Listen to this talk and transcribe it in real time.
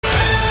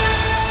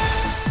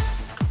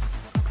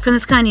From the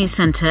Sky News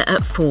Centre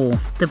at 4,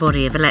 the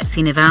body of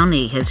Alexei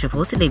Navalny has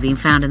reportedly been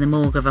found in the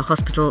morgue of a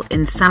hospital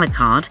in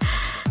Samarkand.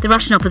 The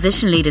Russian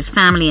opposition leader's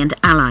family and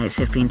allies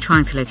have been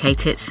trying to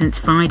locate it since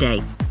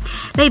Friday.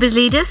 Labour's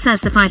leader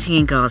says the fighting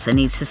in Gaza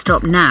needs to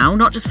stop now,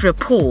 not just for a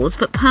pause,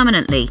 but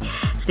permanently.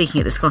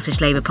 Speaking at the Scottish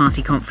Labour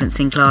Party conference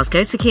in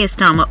Glasgow, Sir Keir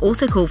Starmer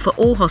also called for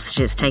all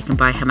hostages taken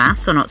by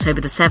Hamas on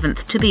October the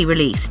 7th to be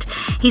released.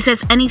 He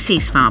says any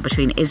ceasefire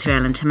between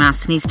Israel and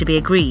Hamas needs to be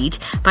agreed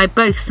by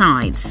both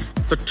sides.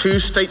 The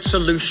two-state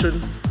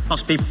solution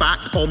must be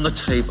back on the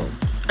table.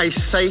 A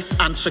safe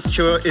and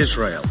secure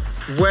Israel,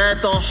 where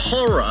the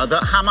horror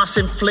that Hamas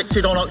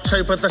inflicted on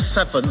October the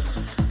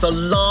 7th, the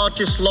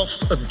largest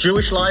loss of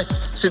Jewish life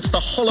since the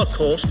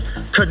Holocaust,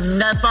 could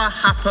never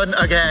happen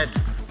again.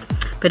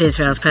 But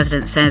Israel's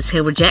president says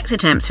he'll reject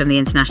attempts from the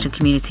international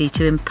community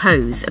to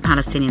impose a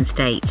Palestinian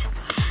state.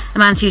 A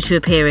man's due to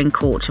appear in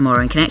court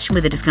tomorrow in connection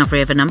with the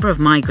discovery of a number of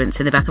migrants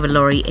in the back of a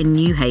lorry in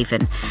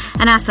Newhaven.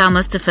 Anas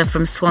Al-Mustafa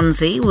from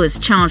Swansea was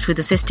charged with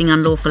assisting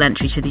unlawful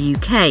entry to the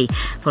UK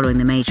following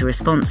the major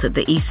response at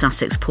the East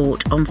Sussex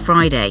port on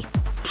Friday.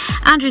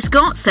 Andrew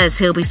Scott says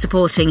he'll be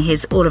supporting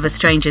his All of Us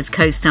Strangers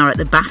co-star at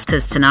the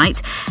BAFTAs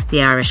tonight.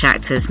 The Irish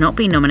actor's not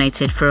been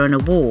nominated for an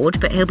award,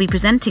 but he'll be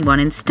presenting one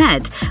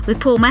instead with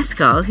Paul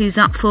Mescal, who's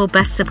up for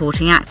Best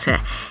Supporting Actor.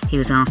 He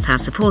was asked how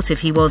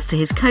supportive he was to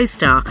his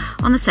co-star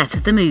on the set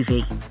of the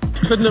movie.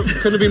 Couldn't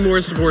have been more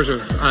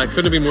supportive. And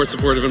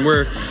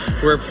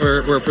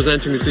we're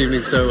presenting this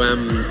evening, so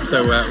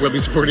we'll be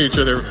supporting each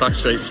other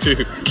backstage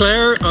too.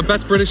 Claire, our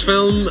Best British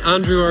Film.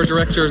 Andrew, our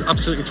director,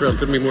 absolutely thrilled.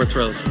 Couldn't be more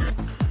thrilled.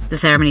 The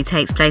ceremony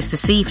takes place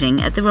this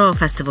evening at the Royal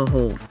Festival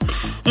Hall.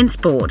 In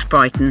sport,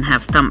 Brighton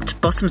have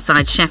thumped bottom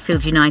side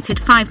Sheffield United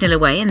 5-0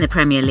 away in the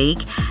Premier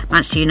League.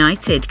 Manchester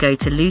United go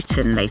to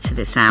Luton later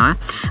this hour.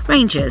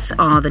 Rangers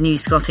are the new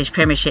Scottish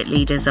Premiership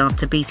leaders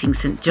after beating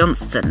St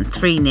Johnstone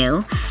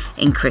 3-0.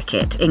 In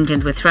cricket,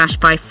 England were thrashed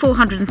by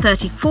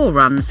 434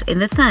 runs in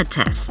the third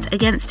test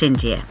against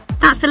India.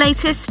 That's the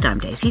latest. I'm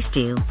Daisy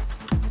Steele.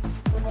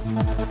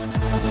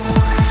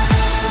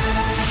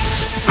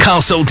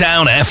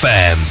 Castledown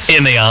FM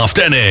in the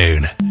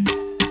afternoon.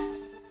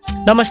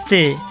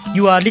 Namaste.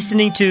 You are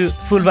listening to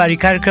Fulbari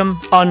Karyakram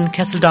on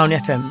Castledown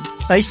FM,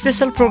 a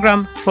special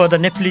program for the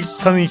Nepalese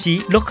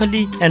community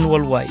locally and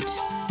worldwide.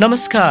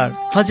 Namaskar.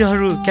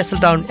 हजुरहरु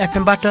Castledown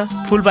FM बाट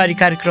फुलबारी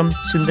कार्यक्रम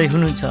सुन्दै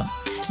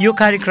हुनुहुन्छ। यो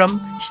कार्यक्रम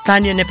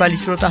स्थानीय नेपाली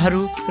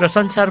श्रोताहरू र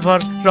संसारभर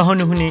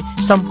रहनुहुने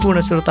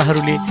सम्पूर्ण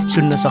श्रोताहरूले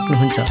सुन्न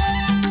सक्नुहुन्छ।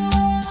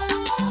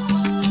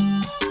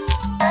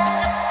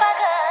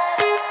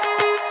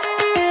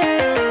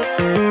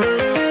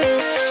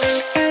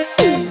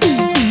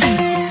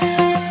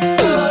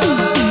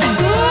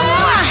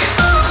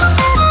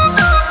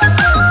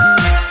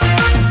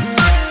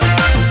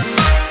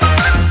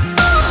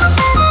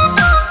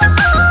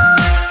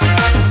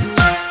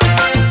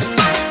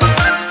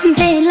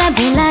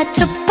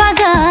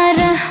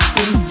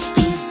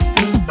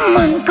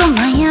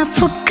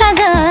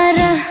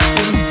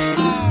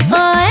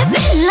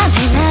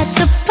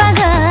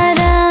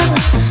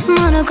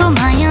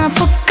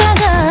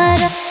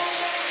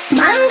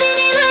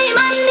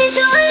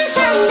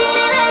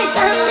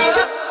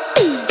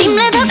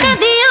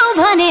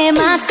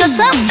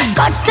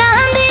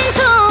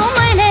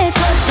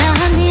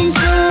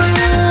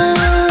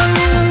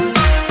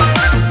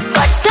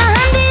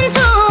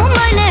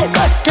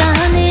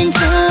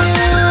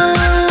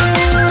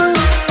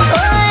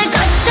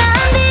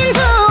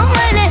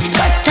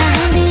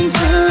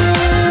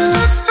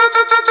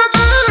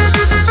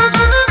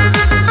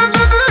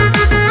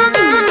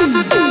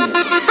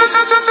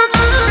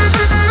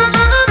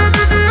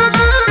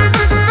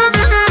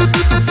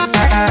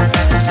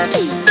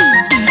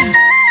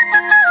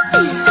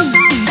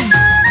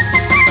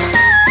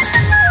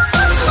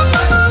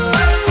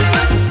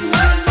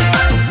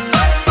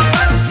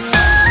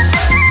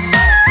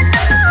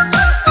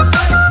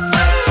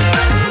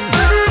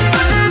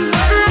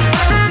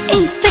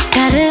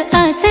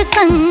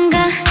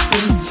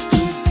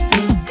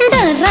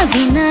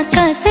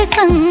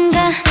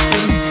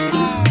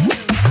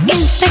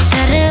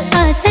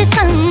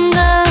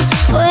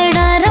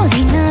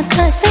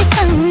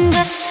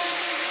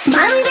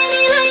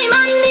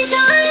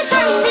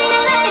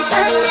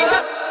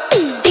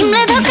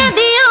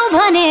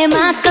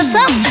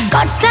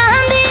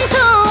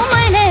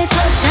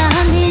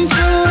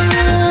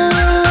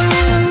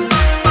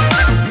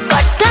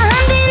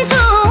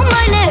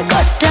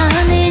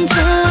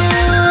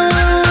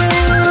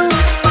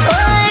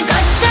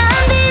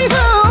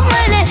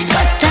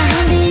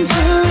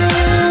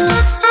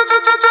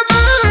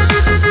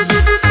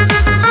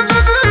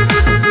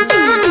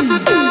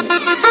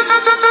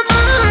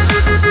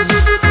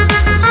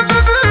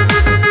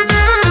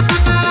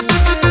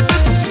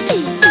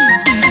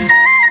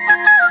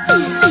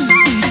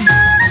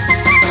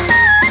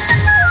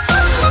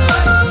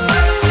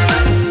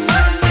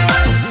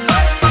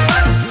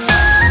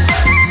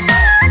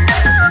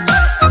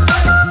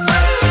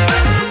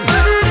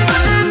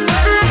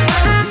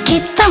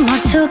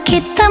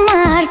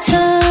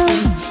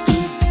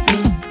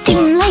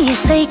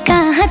 यसै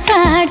कहाँ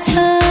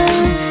छाड्छौ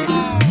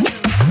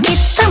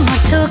कित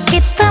मर्छौ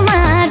कित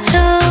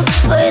मार्छौ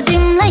ओए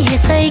तिमीलाई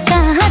यसै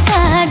कहाँ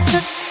छाड्छौ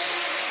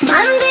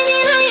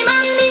मान्दिनीलाई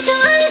मान्दिन्छु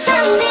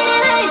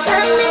सम्झिनेलाई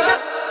सम्झिन्छु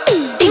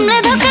तिमीले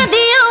धोका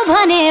दियौ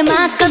भने मा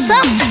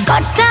कसम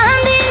कट्टा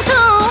हान्दिन्छु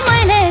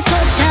मैले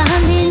कट्टा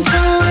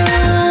हान्दिन्छु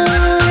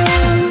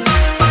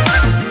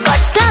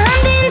कट्टा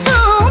हान्दिन्छु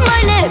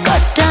मैले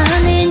कट्टा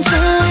हान्दिन्छु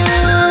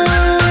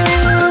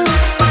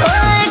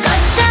ओए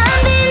कट्टा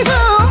हान्दिन्छु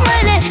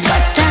मैले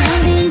कट्टा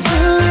हान्दिन्छु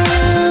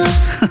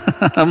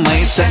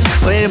मैचङ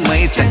ओए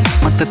मैचङ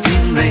म त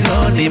तिम्रै हो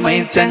नि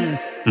मैचङ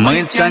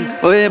मैचङ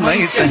ओए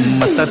मैचङ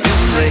म त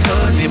तिम्रै हो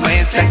नि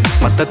मैचङ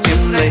म त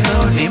तिम्रै हो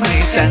नि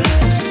मैचङ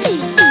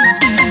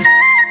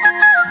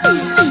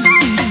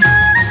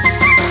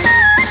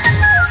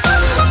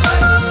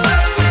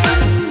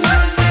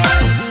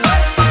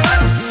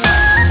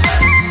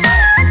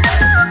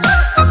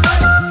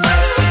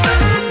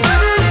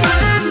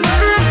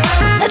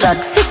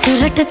रक्सी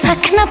चुरट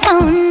चाख्न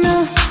पाउनु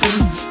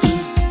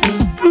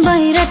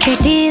बाहिर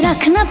केटी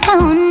राख्न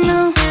पाउनु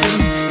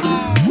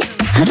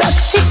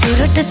रक्सी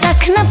चुरट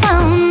चाख्न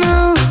पाउनु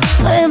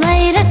ओए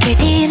बाहिर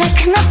केटी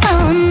राख्न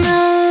पाउनु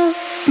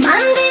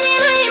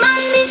मान्दिनीलाई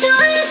मान्दिन्छु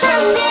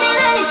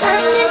सम्झिनेलाई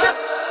सम्झिन्छु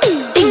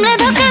तिमीले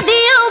धोका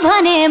दियौ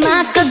भने मा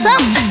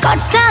कसम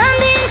कट्टा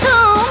हान्दिन्छु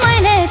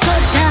मैले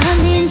कट्टा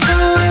हान्दिन्छु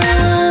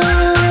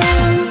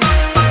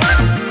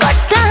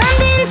कट्टा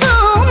हान्दिन्छु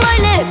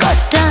मैले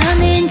कट्टा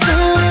हान्दिन्छु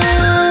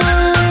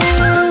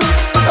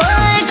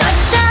ओए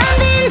कट्टा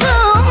हान्दिन्छु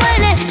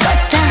मैले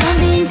कट्टा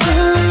हान्दिन्छु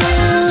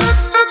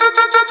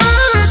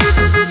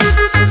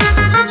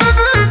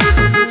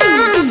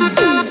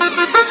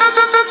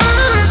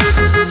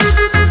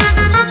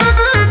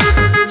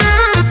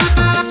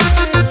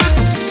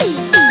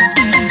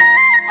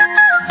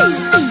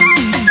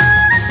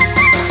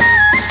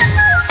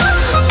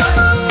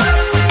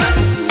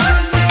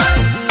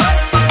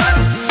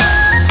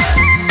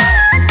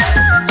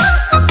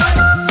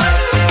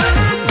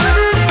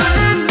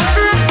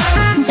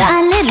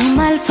जाले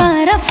रुमाल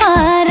फरा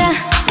फरा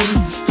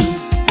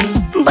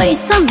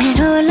बैस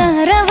मेरो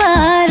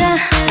लरवारा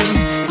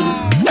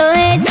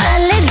ओए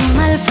जाले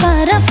रुमाल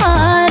फरा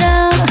फरा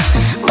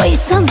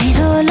बैस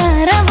मेरो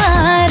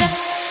लरवारा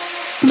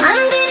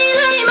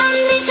मान्दिनीलाई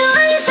मान्दिन्छु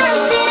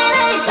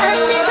सम्झिनेलाई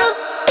सम्झिन्छु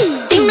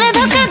तिमीले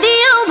धोका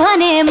दियौ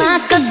भने मा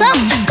कसम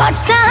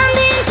कट्टा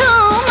हान्दिन्छु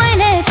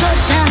मैले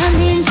कट्टा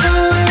हान्दिन्छु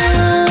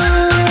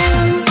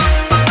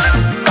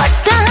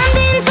कट्टा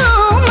हान्दिन्छु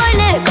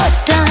मैले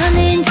कट्टा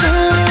हान्दिन्छु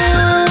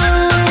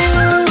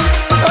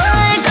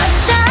ओए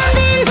कट्टा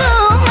हान्दिन्छु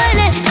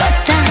मैले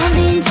कट्टा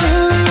हान्दिन्छु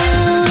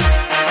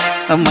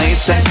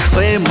मैचङ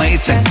ओए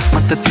मैचङ म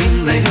त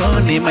तिम्रै हो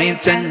नि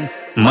मैचङ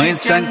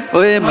मैचङ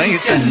ओए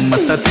मैचङ म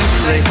त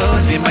तिम्रै हो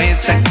नि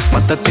मैचङ म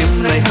त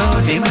तिम्रै हो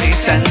नि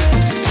मैचङ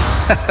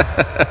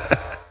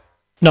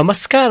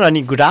नमस्कार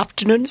अनि गुड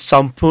आफ्टरनुन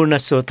सम्पूर्ण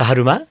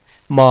श्रोताहरूमा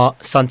म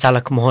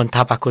सञ्चालक मोहन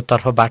थापाको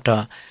तर्फबाट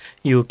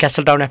यो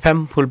क्यासल टाउन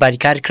एफएम फुलबारी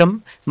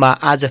कार्यक्रममा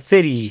आज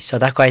फेरि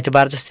सदाको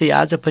आइतबार जस्तै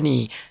आज पनि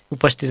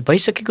उपस्थित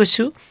भइसकेको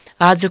छु।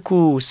 आजको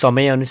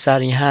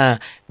समयअनुसार यहाँ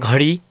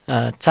घडी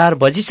 4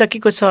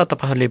 बजिसकेको छ।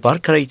 तपाईँहरूले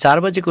भर्खरै 4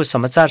 बजेको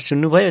समाचार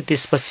सुन्नुभयो।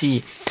 त्यसपछि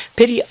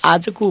फेरि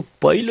आजको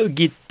पहिलो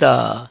गीत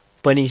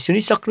पनि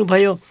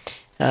सुनिसक्नुभयो,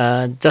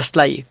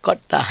 जसलाई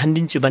कट्टा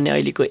हान्दिन्छु भन्ने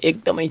अहिलेको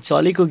एकदमै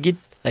चलेको गीत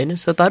होइन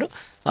श्रोताहरू।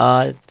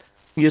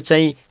 यो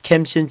चाहिँ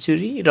खेम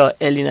सेन्चुरी र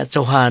एलिना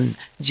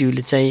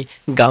चौहानज्यूले चाहिँ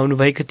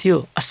गाउनुभएको थियो।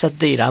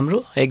 असाध्यै राम्रो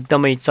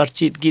एकदमै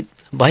चर्चित गीत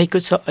भएको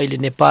छ अहिले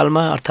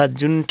नेपालमा, अर्थात्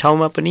जुन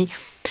ठाउँमा पनि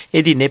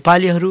यदि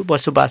नेपालीहरू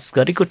बसोबास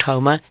गरेको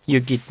ठाउँमा यो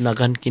गीत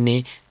नगन्किने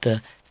त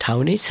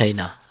ठाउँ नै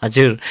छैन।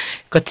 हजुर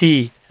कति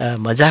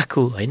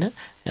मजाको होइन,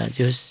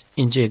 जो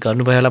इन्जोय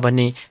गर्नुभयो होला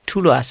भन्ने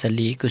ठुलो आशा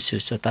लिएको छु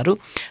श्रोताहरू।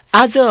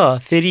 आज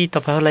फेरि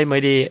तपाईँहरूलाई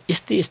मैले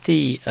यस्तै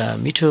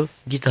मिठो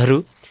गीतहरू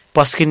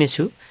पस्किने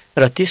छु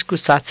र त्यसको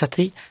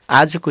साथसाथै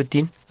आजको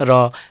दिन र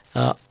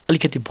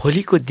अलिकति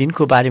भोलिको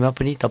दिनको बारेमा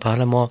पनि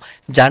तपाईँहरूलाई म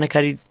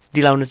जानकारी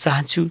दिलाउन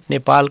चाहन्छु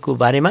नेपालको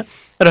बारेमा,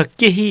 र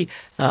केही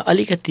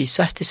अलिकति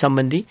स्वास्थ्य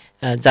सम्बन्धी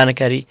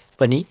जानकारी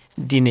पनि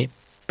दिने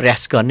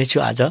प्रयास गर्नेछु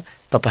आज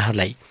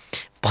तपाईँहरूलाई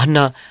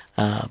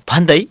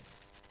भन्दै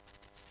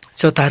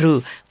श्रोताहरू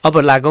अब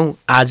लागौँ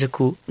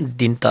आजको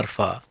दिनतर्फ।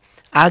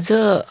 आज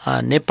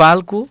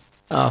नेपालको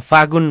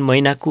फागुन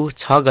महिनाको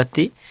 6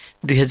 गते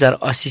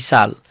 2080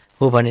 साल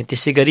हो भने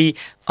त्यसै गरी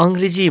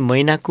अङ्ग्रेजी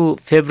महिनाको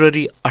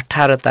फेब्रुअरी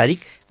 18 तारिक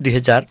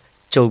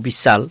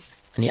 2024 साल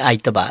अनि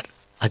आइतबार।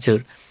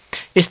 हजुर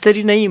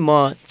यसरी नै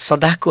म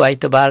सदाको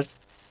आइतबार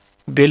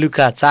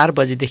बेलुका 4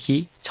 बजेदेखि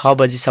 6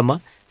 बजेसम्म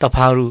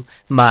तपाईँहरू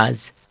माझ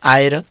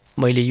आएर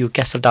मैले यो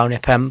क्यासल टाउन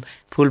एफएम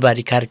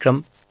फुलबारी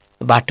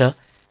कार्यक्रमबाट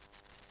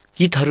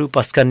गीतहरू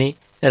पस्कने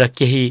र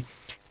केही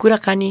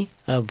कुराकानी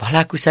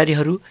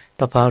भलाकुसारीहरू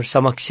तपाईँहरू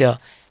समक्ष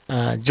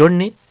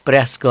जोड्ने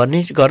प्रयास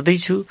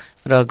गर्दैछु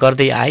र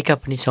गर्दै आएका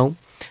पनि छौँ।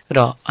 र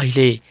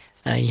अहिले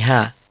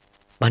यहाँ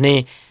भने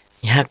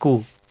यहाँको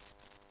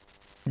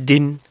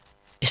दिन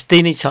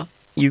यस्तै नै छ।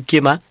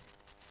 युकेमा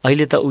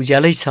अहिले त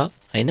उज्यालै छ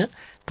हैन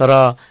तर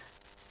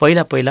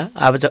पहिला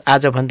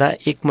आजभन्दा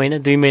 1 महिना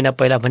 2 महिना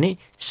पहिला भने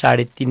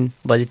 3:30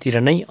 बजेतिर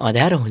नै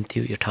अँध्यारो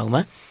हुन्थ्यो यो ठाउँमा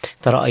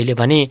तर अहिले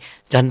भने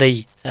झन्डै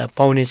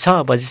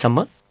 5:45 बजेसम्म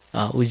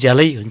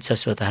उज्यालै हुन्छ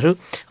श्रोताहरू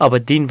अब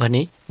दिन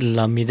भने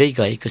लम्बिँदै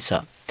गएको छ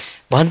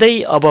भन्दै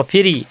अब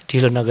फेरि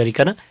ढिलो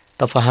नगरिकन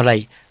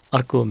तपाईहरुलाई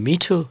अर्को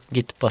मिठो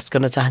गीत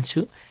पस्कन चाहन्छु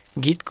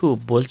गीतको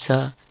बोल छ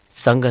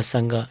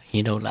सँग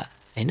हिँडौला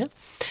हैन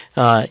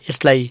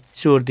यसलाई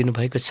स्वर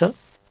दिनुभएको छ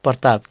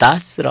प्रताप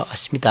दास र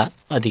अस्मिता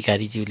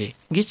अधिकारीज्यूले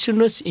गीत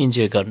सुन्नुहोस्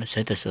इन्जोय गर्नुहोस्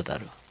है त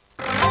श्रोताहरू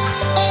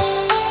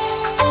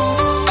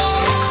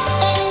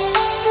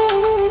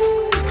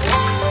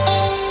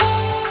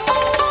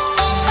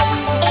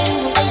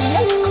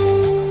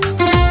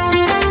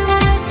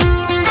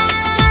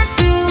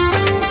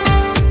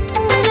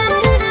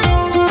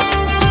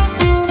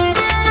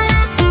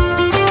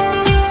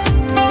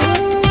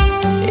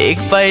एक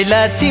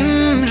पाइला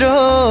तिम्रो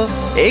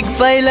एक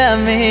पाइला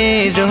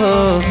मेरो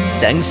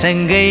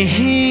सँगसँगै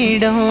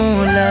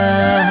हिँडौला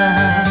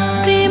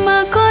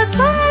प्रेमको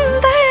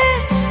सुन्दर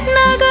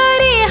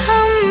नगरी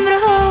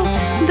हाम्रो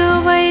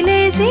दुवैले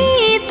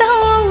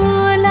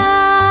जितौला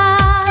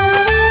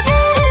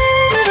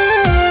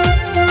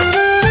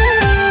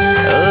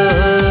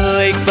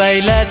एक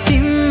पाइला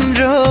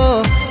तिम्रो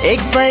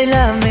एक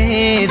पाइला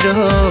मेरो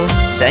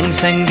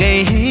सँगसँगै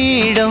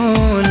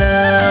हिँडौला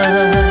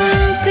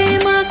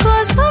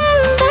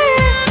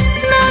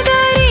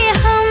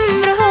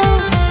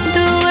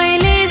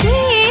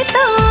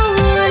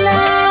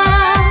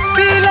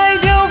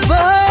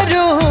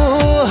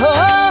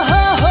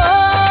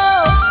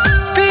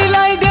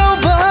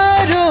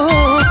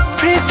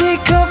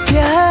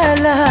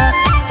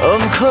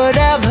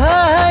खोरा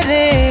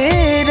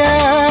भरेर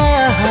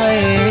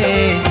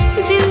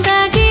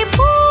जिन्दगी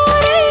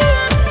पुरै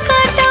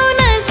कटाउन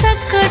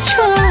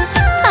सक्छु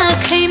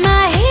आँखैमा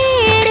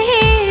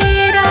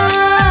हेरेर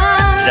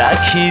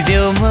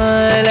राखिदेऊ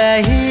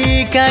मलाई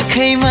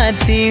काखैमा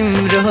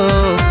तिम्रो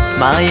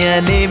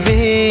मायाले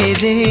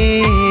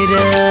बेरेर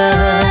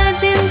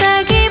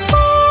जिन्दगी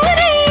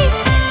पुरै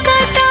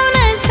कटाउन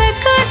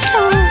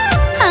सक्छु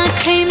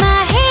आँखैमा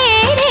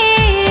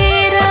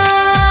हेरेर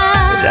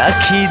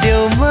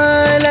राखिदेऊ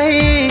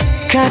मलाई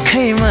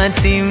काखैमा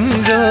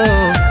तिम्रो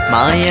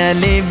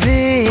मायाले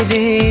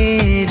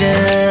बेरेर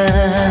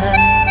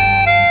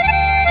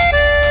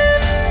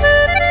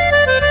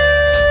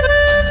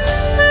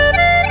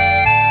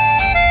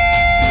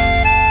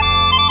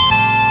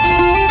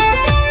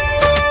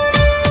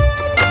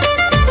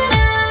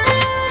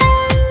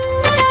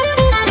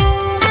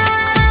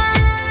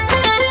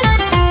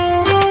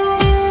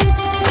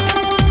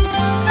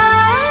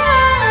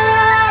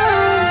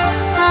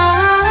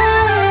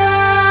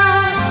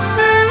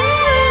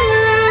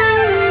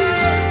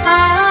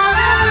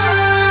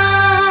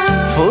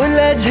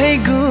झै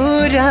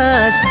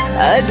गुराँस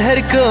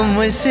अधरको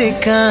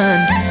मुस्कान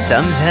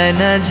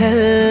सम्झना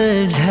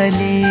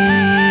झलझली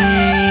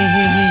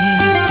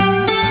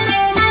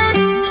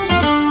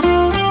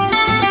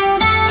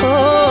हो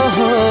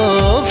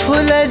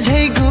फुल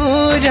झै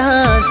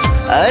गुराँस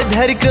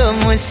अधरको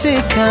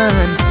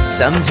मुस्कान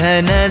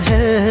सम्झना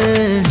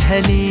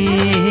झलझली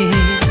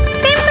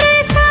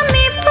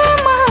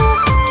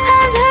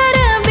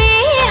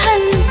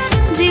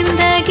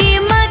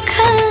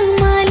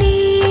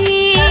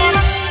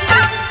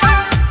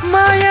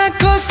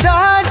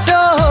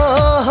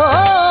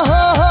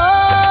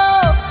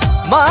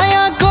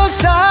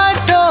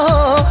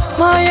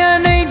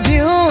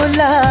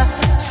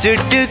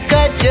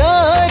सुटुका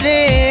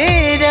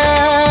चोरेर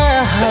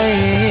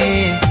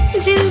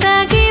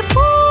जिन्दगी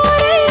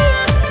पुरै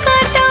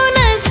कटाउन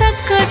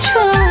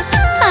सक्छु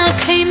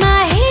आँखैमा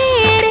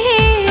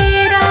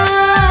हेरेर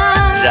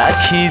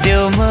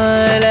राखिदेऊ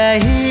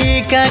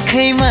मलाई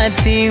काखैमा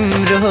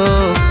तिम्रो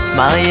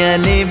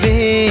मायाले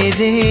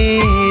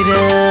बेरेर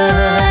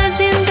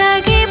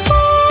जिन्दगी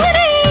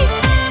पुरै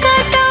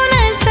कटाउन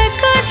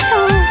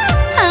सक्छु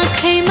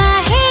आँखैमा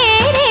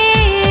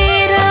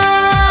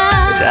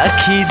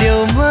राखिदेऊ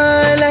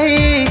मलाई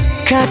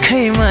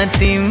काखैमा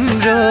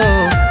तिम्रो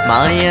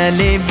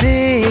मायाले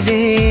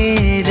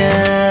बेरेर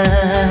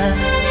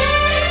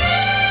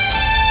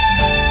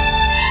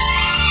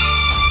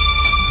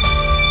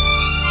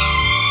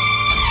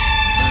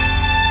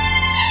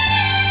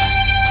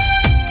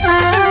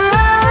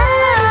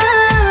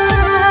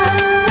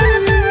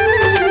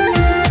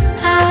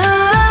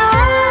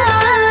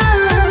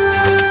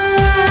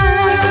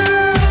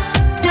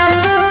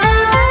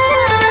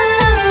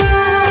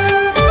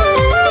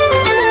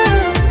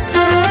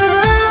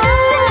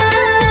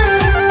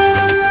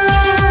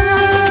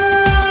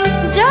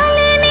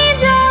जले नि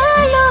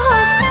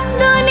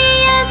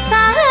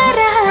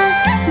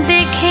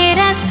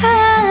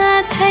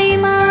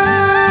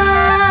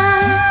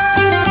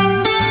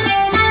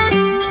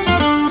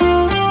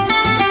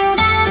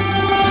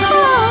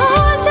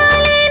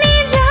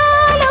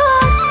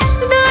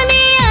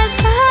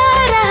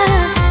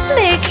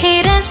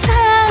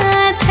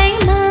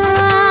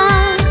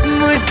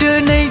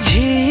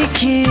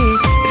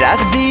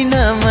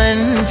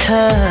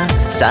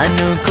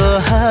सानोको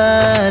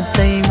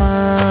हातैमा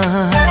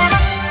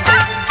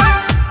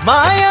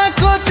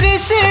मायाको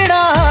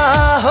तृष्णा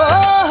हो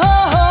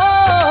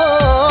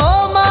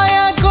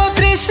मायाको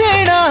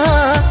तृष्णा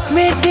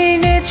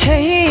मेटिने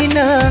छैन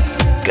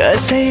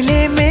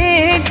कसैले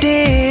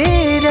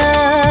मेटेर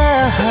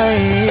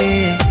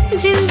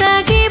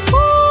जिन्दगी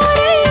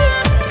पुरै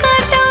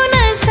कटाउन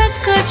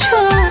सक्छु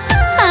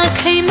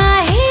आँखैमा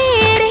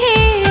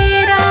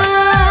हेरेर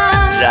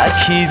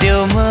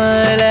राखिदेऊ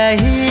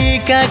मलाई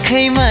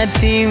काखैमा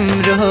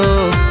तिम्रो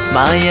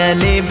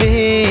मायाले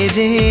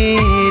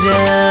बेरेर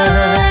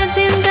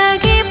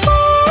जिन्दगी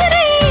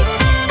पुरै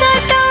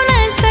कटाउन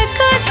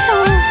सक्छु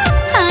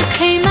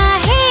आँखैमा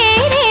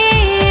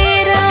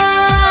हेरेर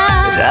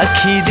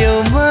राखिदेऊ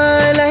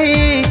मलाई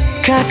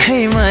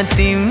काखैमा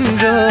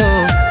तिम्रो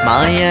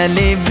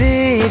मायाले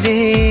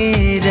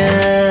बेरेर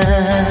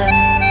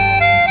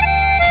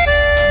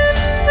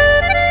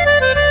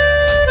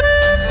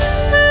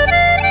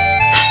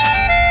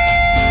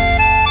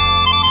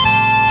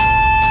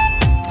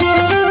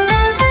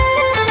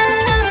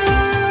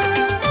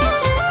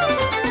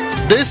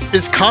This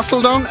is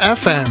Castledown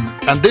FM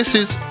and this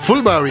is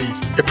Fulbari,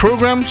 a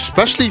program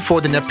specially for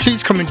the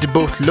Nepalese community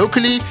both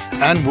locally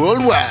and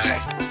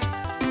worldwide.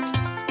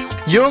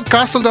 Yo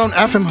Castledown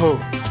FM ho,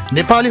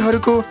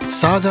 नेपालीहरुको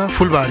साझा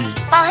फुलबारी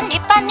पानी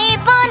पानी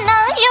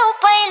बनायो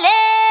पहिले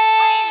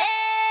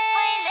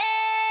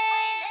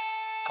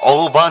औ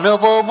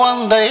बनबो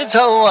बन्दै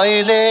छौ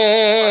अहिले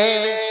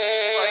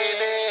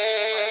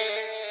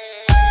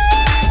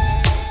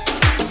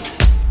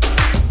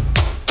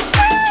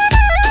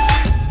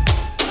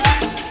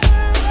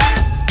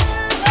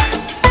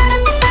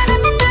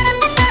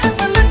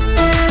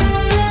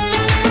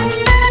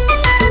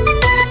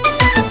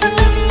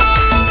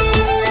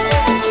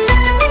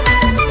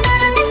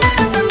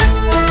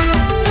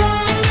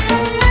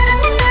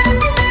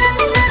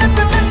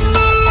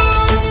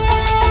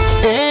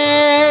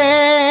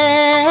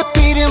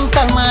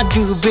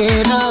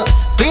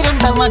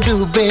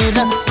डुबेर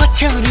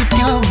पछौरी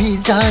त्यो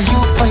भिजायो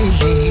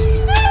पहिले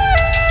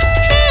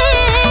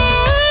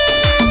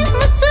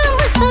मुसु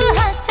मुसु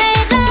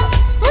हाँसेर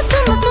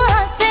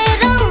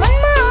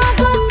मनमा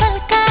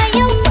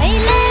गोसल्कायो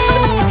पहिले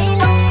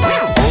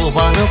ओ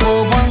बनको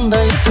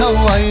बन्दै छौ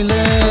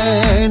अहिले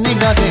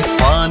निगाले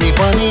पानी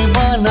पनि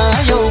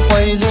बनायो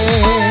पहिले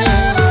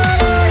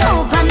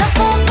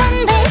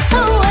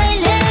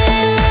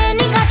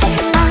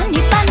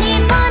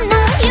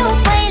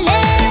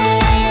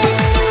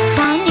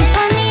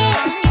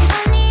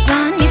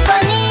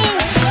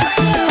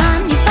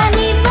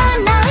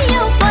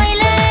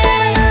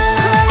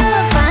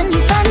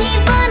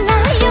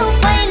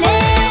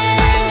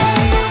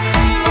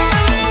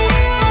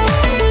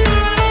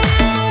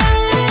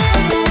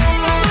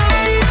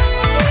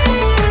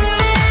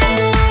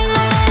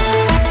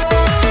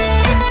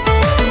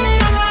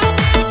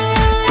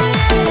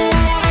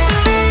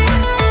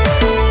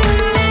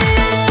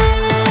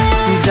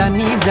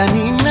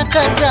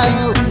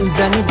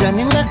जानी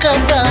जानी नका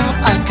जाऊ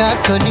आँखा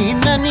खोली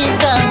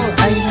ननिदाऊ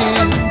अहिले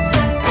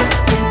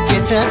के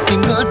छ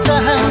तिम्रो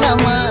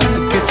चाहनामा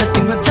के छ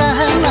तिम्रो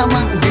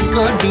चाहनामा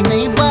दिनको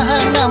दिनै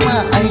बहानामा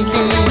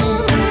अहिले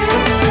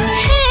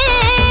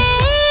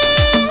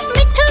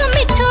मिठो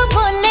मिठो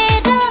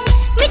बोलेर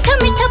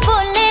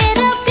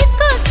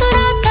पिको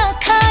सुरात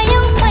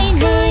खायो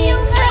पहिले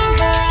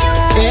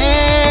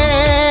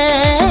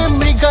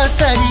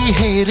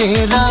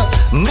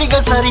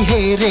मृगसरी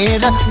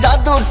हेरेर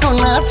जादु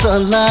टुना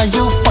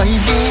चलायो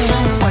पहिले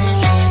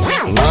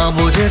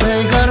नबुझे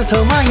चाहिँ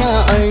गर्छौ माया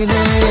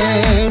अहिले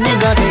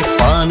निगाले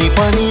पानी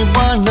पनि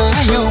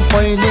बनायो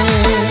पहिले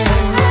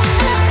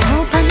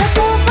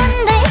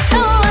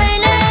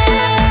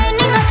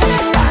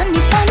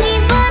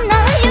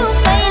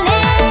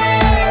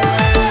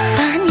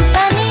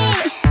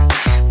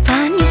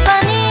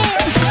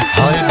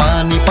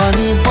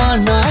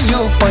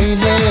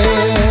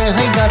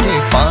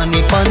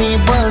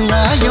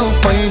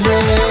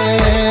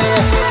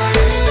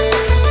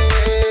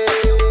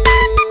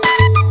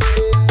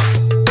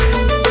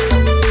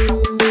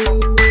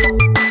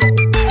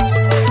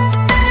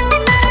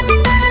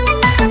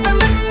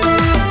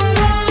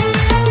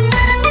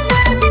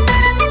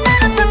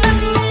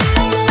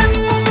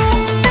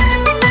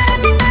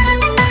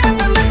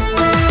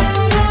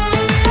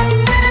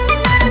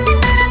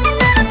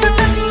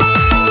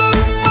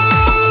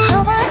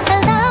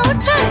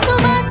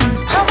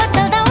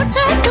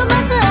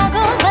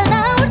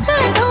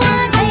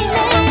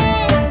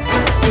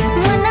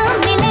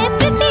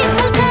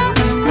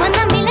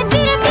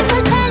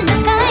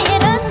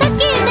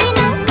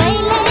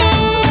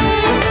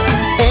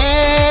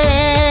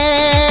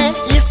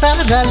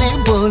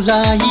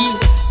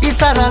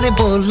इशाराले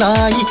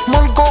बोलाई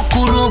मनको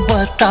कुरो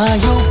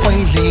बतायो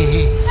पहिले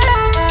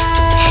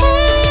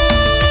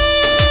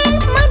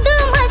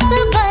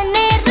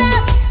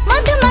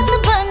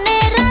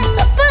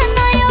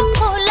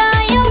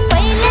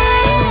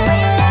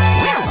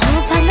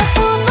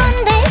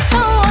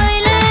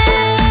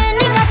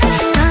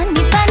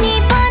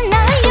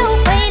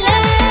पहिले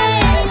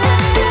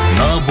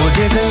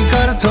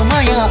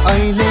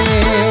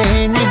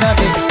अहिले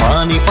निधाते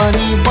पानी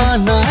पानी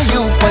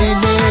बनायो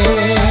पहिले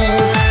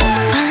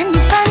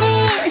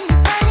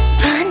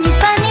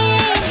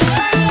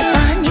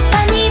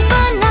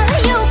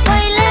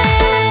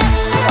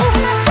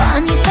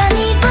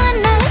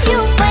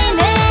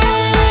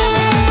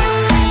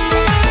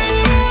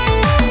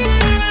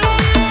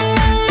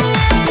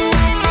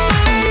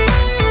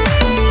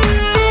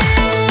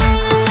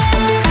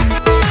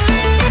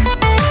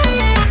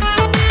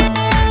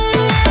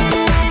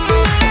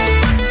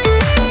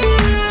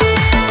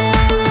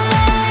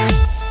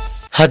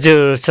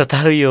हजुर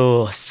श्रोताहरू यो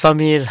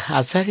समीर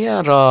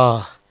आचार्य र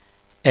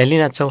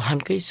एलिना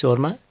चौहानकै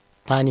स्वरमा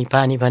पानी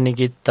पानी भन्ने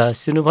गीत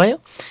सुन्नुभयो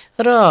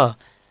र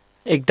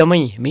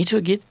एकदमै मिठो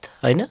गीत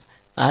होइन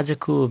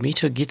आजको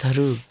मिठो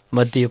गीतहरू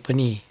मध्ये यो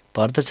पनि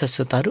पर्दछ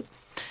श्रोताहरू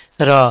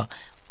र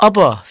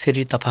अब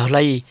फेरि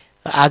तपाईँहरूलाई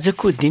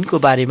आजको दिनको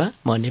बारेमा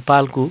म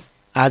नेपालको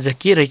आज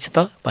के रहेछ त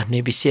भन्ने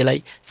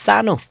विषयलाई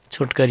सानो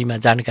छोटकरीमा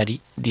जानकारी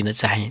दिन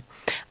चाहे।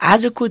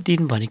 आजको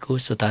दिन भनेको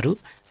श्रोताहरू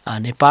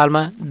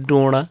नेपालमा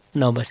डोण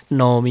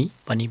नवमी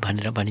पनि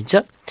भनेर भनिन्छ।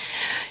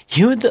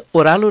 हिउँद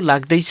ओह्रालो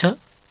लाग्दैछ,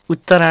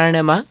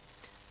 उत्तरायणमा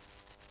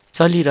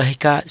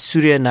चलिरहेका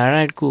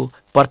सूर्यनारायणको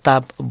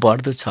प्रताप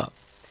बढ्दो छ।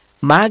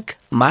 माघ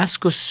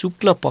मासको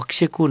शुक्ल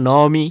पक्षको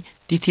नवमी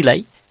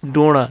तिथिलाई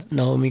डोण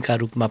नवमीका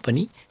रूपमा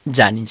पनि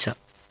जानिन्छ।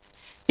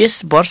 यस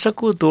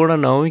वर्षको डोण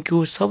नवमीको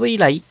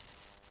सबैलाई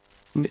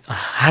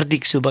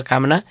हार्दिक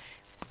शुभकामना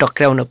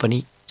टक्राउन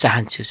पनि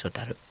चाहन्छु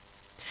श्रोताहरू।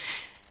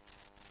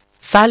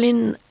 सालिन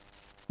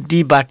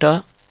दिबाट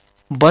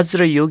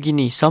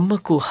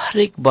वज्रयोगिनीसम्मको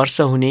हरेक वर्ष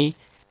हुने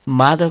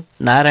माधव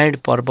नारायण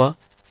पर्व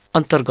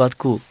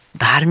अन्तर्गतको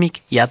धार्मिक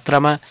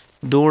यात्रामा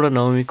डोण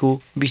नवमीको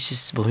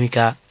विशेष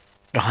भूमिका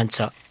रहन्छ।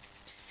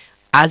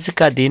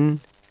 आजका दिन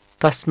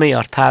तस्मै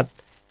अर्थात्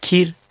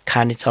खिर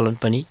खाने चलन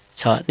पनि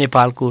छ।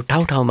 नेपालको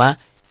ठाउँ ठाउँमा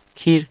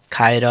खिर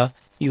खाएर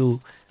यो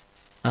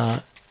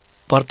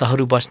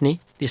व्रतहरू बस्ने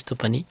त्यस्तो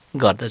पनि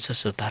गर्दछ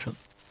श्रोताहरू।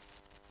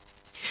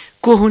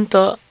 को हुन् त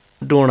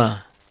डोण,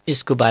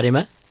 यसको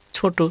बारेमा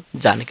छोटो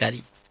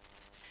जानकारी।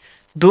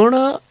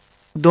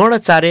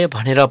 द्रोणाचार्य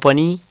भनेर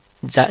पनि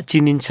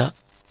चिनिन्छ।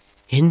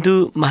 हिन्दू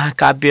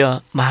महाकाव्य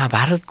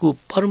महाभारतको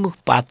प्रमुख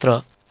पात्र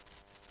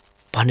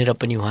भनेर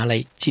पनि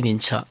उहाँलाई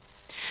चिनिन्छ।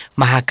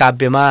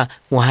 महाकाव्यमा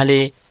उहाँले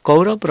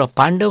कौरव र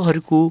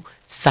पाण्डवहरूको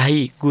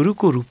शाही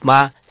गुरुको रूपमा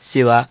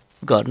सेवा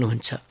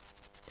गर्नुहुन्छ।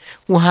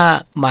 उहाँ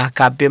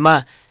महाकाव्यमा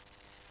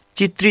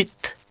चित्रित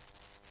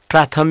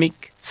प्राथमिक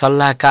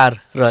सल्लाहकार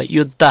र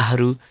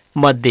योद्धाहरू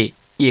मध्ये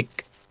एक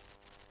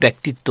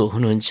व्यक्तित्व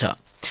हुनुहुन्छ।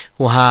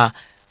 उहाँ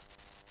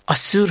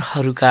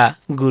असुरहरूका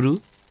गुरु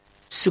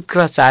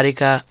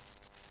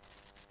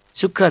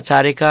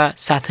शुक्राचार्यका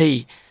साथै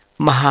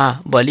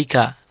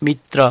महाबलीका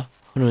मित्र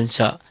हुनुहुन्छ।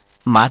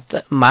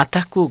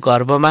 माताको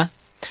गर्भमा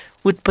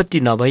उत्पत्ति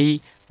नभई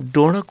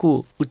डोणको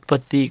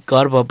उत्पत्ति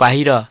गर्भ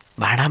बाहिर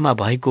भाँडामा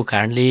भएको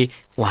कारणले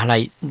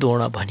उहाँलाई डोण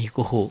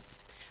भनिएको हो।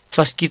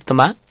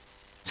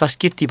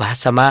 संस्कृति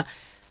भाषामा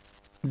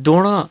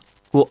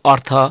डोणको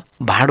अर्थ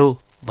भाँडो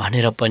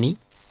भनेर पनि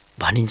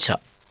भनिन्छ,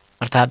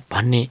 अर्थात्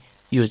भन्ने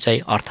यो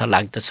चाहिँ अर्थ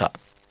लाग्दछ।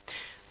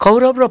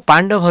 कौरव र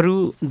पाण्डवहरू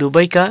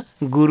दुवैका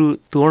गुरु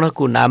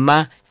द्रोणको नाममा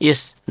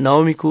यस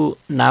नवमीको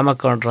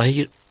नामाकरण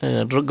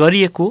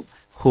गरिएको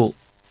हो।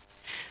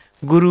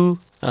 गुरु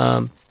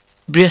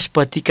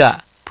बृहस्पतिका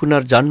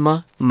पुनर्जन्म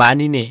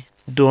मानिने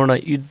डोण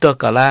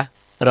युद्धकला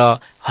र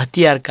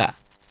हतियारका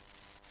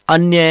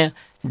अन्य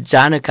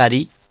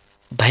जानकारी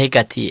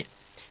भएका थिए।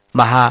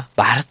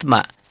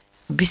 महाभारतमा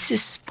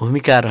विशेष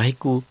भूमिका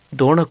रहेको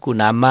डोणको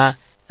नाममा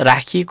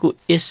राखिएको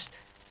यस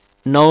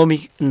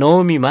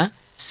नवमीमा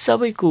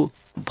सबैको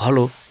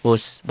भलो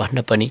होस्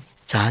भन्न पनि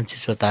चाहन्छु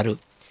श्रोताहरू।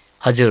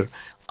 हजुर,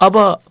 अब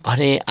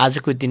भने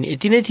आजको दिन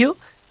यति नै थियो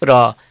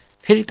र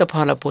फेरि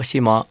तपाईँहरूलाई पछि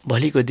म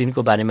भोलिको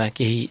दिनको बारेमा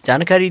केही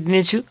जानकारी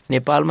दिनेछु।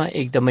 नेपालमा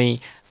एकदमै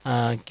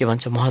के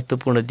भन्छ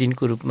महत्त्वपूर्ण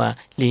दिनको रूपमा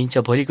लिइन्छ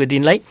भोलिको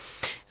दिनलाई।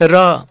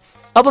 र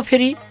अब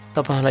फेरि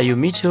तपाईँहरूलाई यो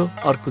मिठो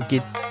अर्को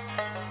गीत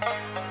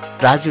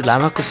राजु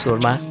लामाको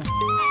स्वरमा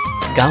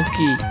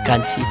गाउँकी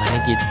कान्छी भन्ने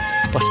गीत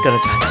पस्कन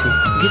चाहन्छु।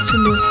 गीत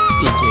सुन्नुहोस्,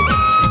 इन्जोय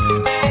गर्नुहोस्।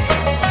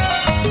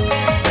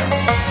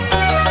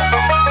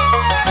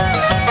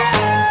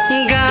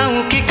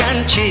 गाउँकी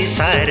कान्छी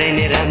साह्रै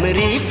नै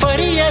राम्री,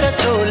 फरिएर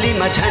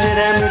चोलीमा झन्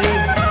राम्री।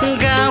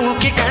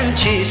 गाउँकी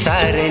कान्छी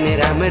साह्रै नै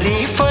राम्री,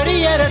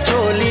 फरिएर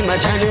चोलीमा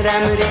झन्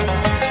राम्री।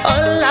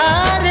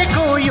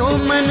 अल्लाहको यो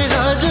मन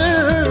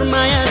हजुर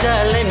माया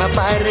जालैमा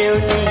पार्यो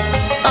नि।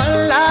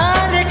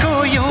 अल्लाहको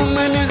यो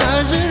मन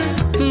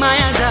हजुर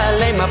माया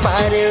जालैमा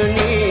पार्यो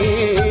नि।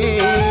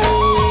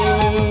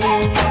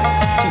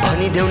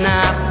 भनिदेऊ न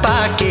आप्पा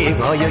के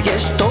भयो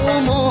यस्तो,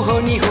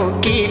 मोहनी हो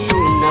कि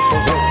टुन्न पो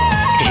हो।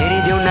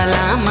 हेरिदेऊ न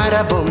लामा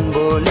र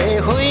बम्बोले,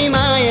 होइ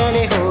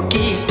मायाले हो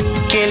कि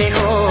केले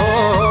हो।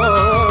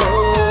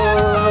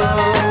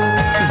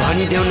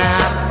 भनिदेऊ न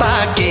आप्पा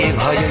के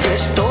भयो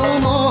यस्तो,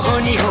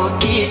 मोहनी हो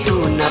कि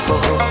टुन्न पो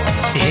हो।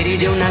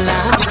 हेरिदेऊ न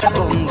लामा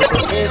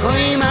बम्बोले,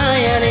 होइ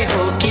मायाले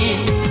हो कि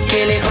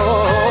केले हो।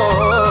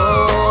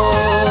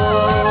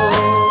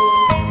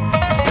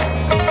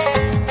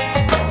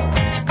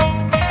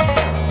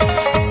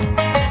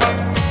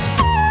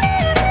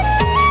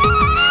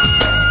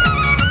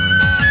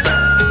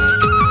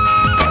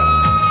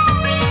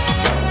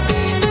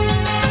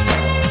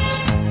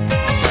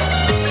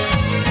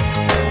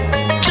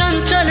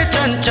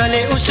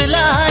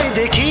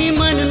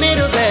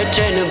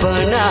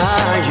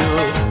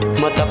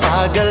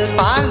 पागल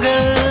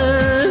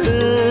पागल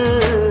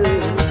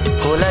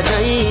होला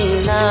झै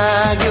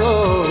लाग्यो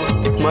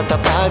म त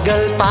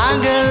पागल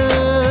पागल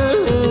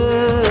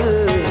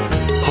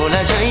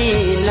होला झै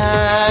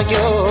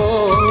लाग्यो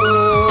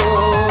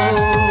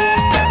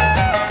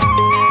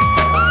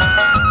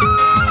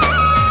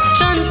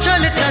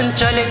चञ्चल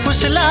चञ्चल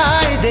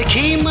उसलाई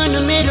देखि मन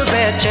मेरो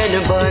बेचैन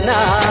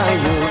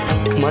बनायो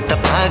म त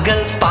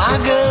पागल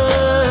पागल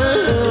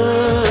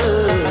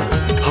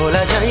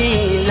होला झै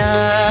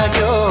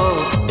लाग्यो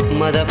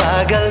म त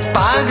पागल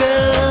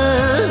पागल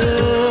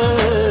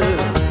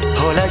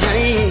होला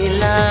झै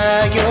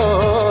लाग्यो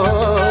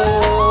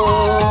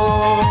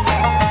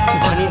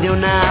भनिदेऊ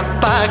न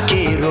आपा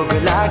के रोग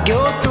लाग्यो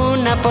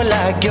टुना पो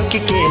लाग्यो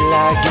के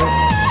लाग्यो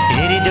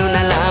हेरिदेऊ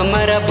न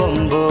लामा र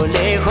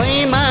बम्बोले होइ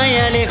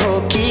मायाले हो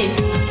कि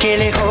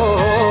केले हो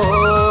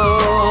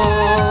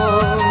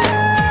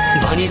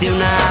भनिदेऊ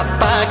न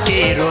आपा के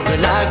रोग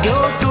लाग्यो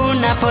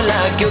टुना पो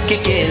लाग्यो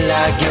के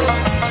लाग्यो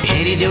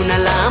हेरिदेऊ न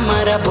लामा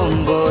र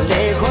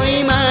बम्बोले होइ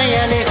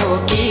मायाले हो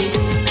कि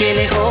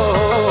केले हो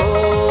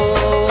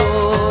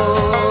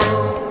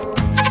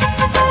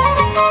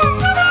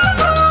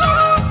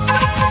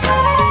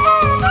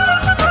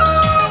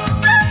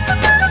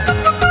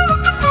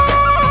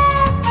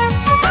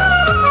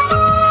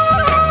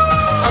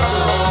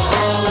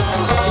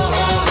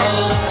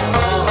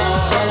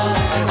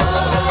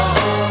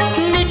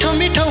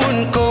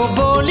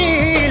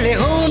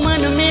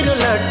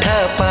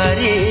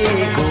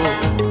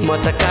म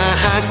त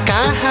कहाँ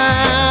कहाँ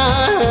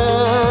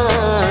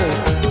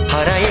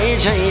हराए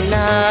झै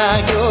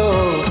लाग्यो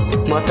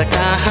म त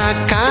कहाँ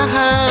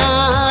कहाँ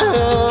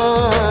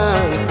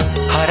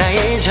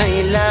हराए झै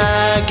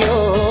लाग्यो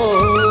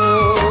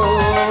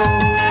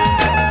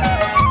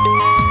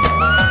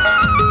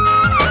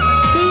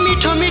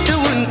मिठो मिठो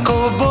उनको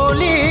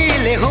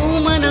बोलीले हो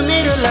मन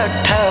मेरो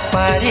लट्ठा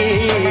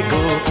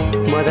पारेको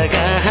म त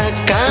कहाँ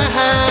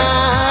कहाँ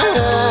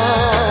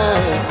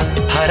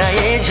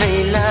हराए झै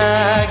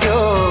लाग्यो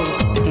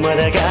म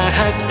त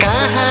कहाँ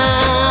कहाँ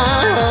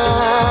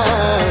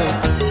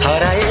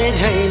हराए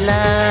झै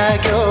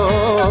लाग्यो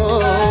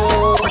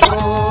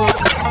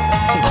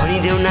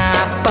भनिदेऊ न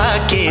आपा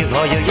के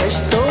भयो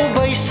यस्तो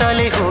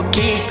बैसले हो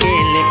कि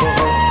केले पो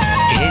हो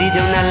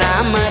हेरिदेऊ न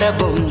लामा र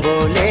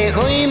बम्बोले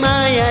होइ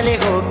मायाले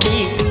हो कि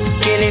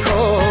केले हो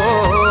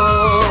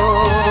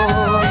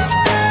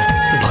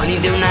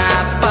भनिदेऊ न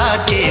आपा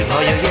के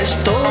भयो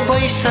यस्तो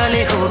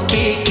बैसले हो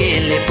कि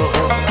केले पो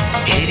हो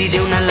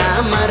हेरिदेऊ न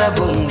लामा र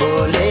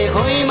बम्बोले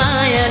होइ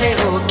मायाले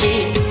हो कि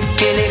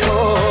केले हो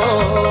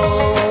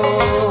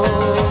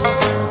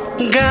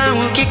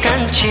गाउँकी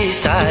कान्छी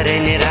साह्रै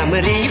नै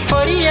राम्री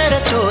फरिएर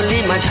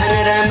चोलीमा झन्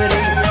राम्री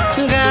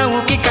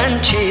गाउँकी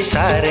कान्छी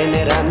साह्रै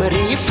नै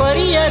राम्री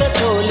फरिएर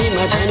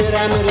चोलीमा झन्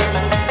राम्री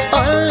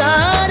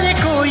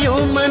अल्लाहको यो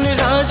मन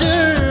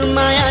हजुर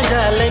माया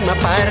जालैमा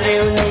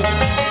पार्यो नि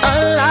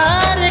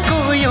अल्लाहको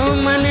यो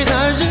मन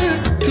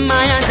हजुर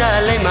माया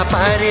जालैमा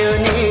पार्यो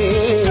नि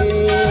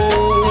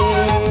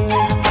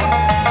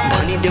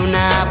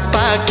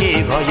के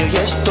भयो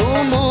यस्तो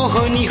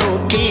मोहनी हो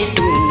कि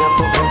टुना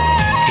पो हो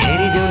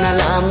हेरिदेऊ न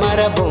लामा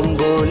र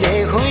बम्बोले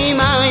होइ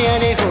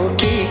मायाले हो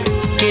कि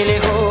केले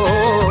हो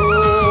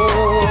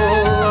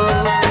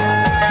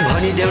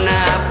भनिदेऊ न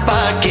आपा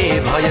के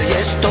भयो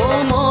यस्तो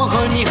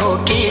मोहनी हो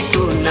कि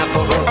टुना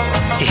पो हो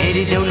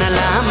हेरिदेऊ न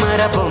लामा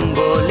र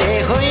बम्बोले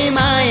होइ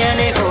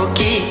मायाले हो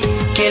कि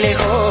केले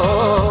हो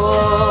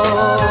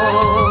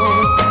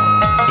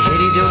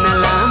हेरिदेऊ न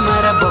लामा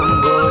र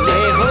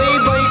बम्बोले होइ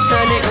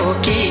बैसले हो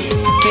कि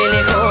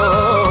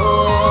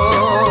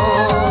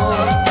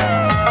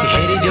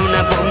हेरिदेऊ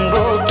न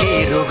बम्बो के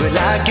रोग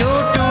लाग्यो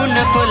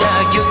टुना पो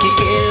लाग्यो कि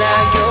के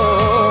लाग्यो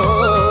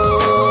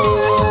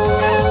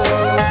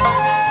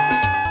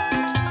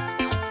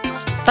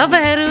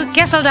तपाईहरु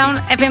क्यासल डाउन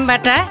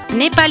एफएमबाट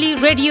नेपाली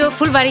रेडियो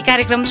फुलबारी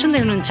कार्यक्रम सुन्दै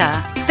हुनुहुन्छ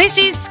This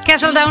is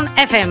Castle Down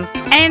FM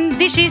and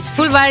this is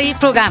Fulbari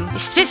program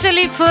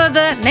especially for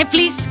the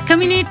Nepalese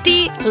community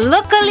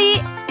locally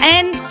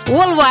and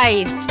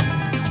worldwide.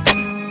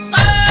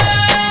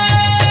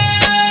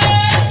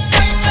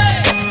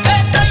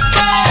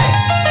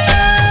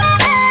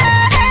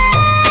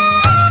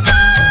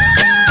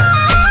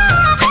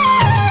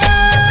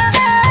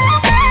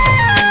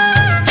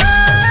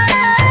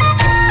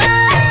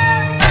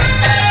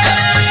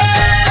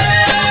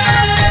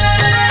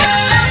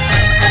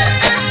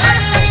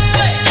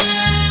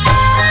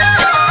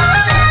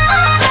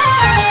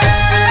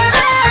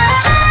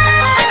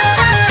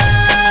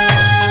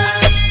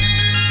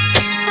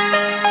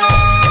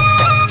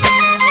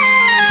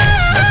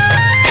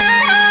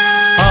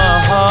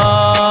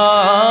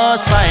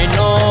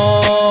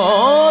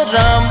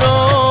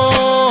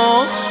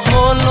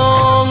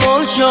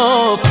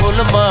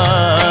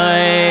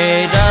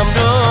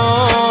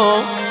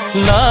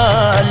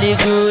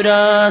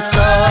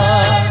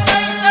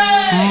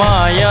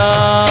 माया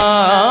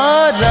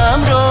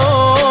राम्रो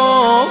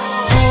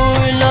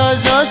फूल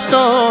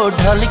जस्तो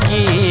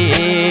ढल्की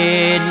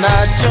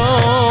नाचो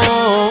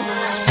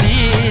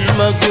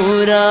शिरमा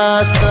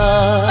गुरासा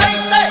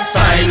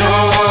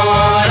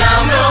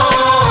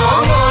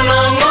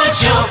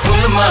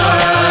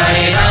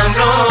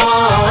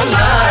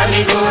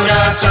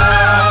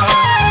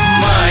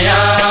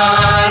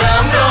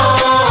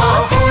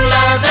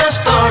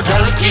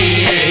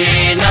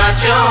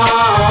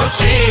नाच्यो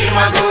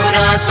शिरमा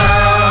गुराँस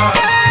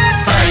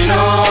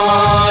साइनो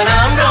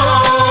राम्रो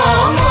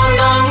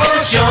मोलो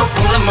मोल्छ्यो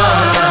फुलमा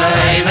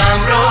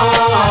राम्रो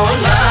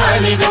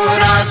लाली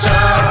गुराँस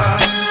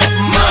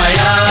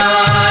माया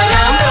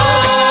राम्रो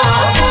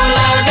फुल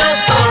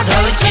जस्तो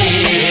ढल्की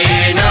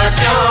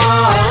नाच्यो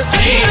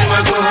शिरमा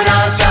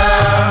गुराँस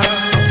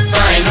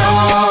साइनो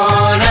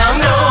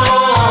राम्रो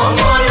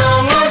मोलो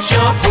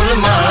मोल्छ्यो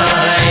फुलमा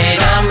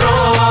राम्रो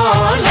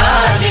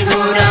लाली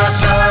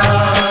गुराँस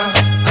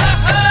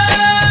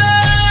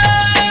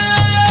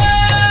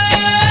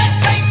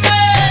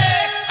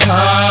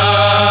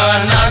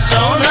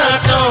नाचौँ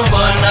नाचौँ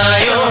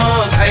बनायो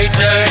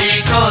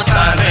खैचडीको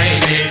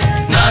तालैले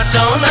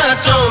नाचौँ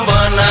नाचौँ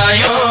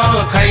बनायो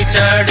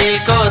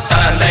खैचडीको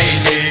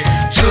तालैले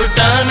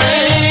छुटानै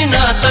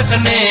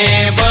नसक्ने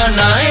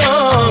बनायो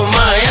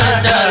माया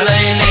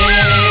जालैले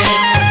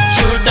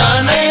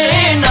छुटानै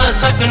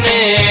नसक्ने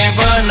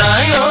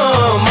बनायो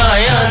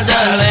माया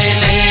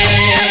जालैले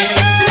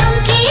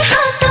रुम्की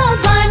हाँसो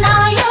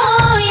बनायो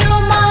यो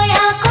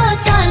मायाको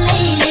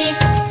चालैले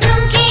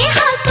रुम्की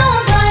हाँसो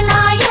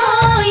बनायो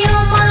यो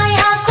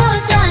मायाको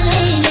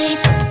चालैले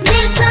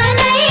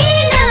बिर्सनै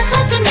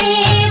नसक्ने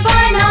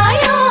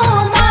बनायो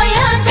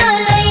माया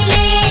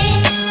चालैले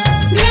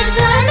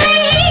बिर्सनै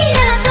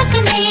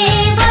नसक्ने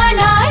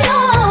बनायो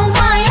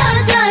माया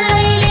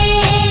चालैले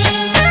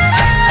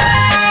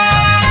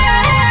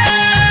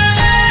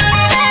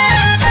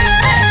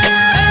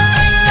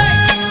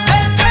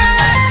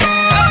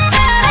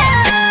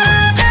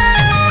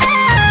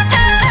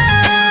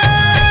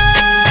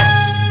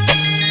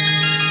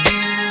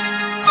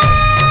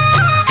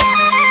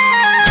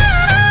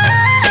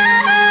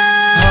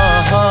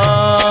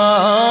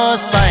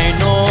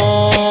साइनो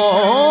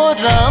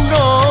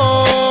राम्रो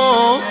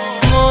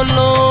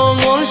मोलो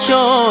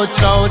मोल्छो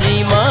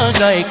चौरीमा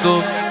गाईको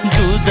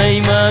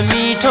दुधैमा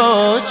मिठो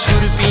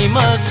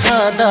छुर्पीमा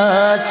खाँदा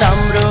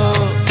चाम्रो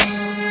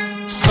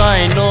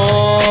साइनो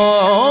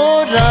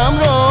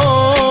राम्रो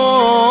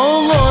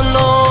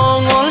मोलो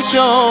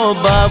मोल्छो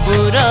बाबु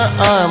र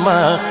आमा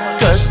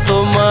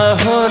कस्तोमा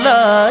होला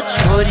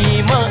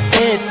छोरीमा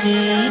यति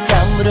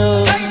राम्रो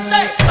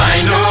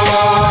साइनो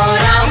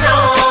राम्रो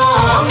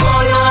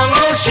मोलो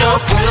मोल्छ्यो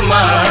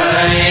फुलमा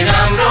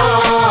राम्रो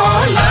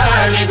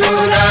लाली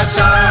गुराँस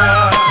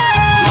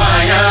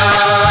माया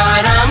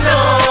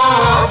राम्रो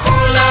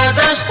फुल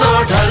जस्तो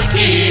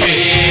ढल्की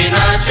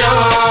नाच्यो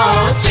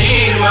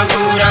शिरमा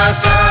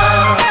गुराँस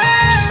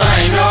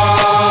साइनो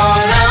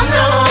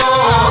राम्रो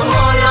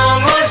मोलो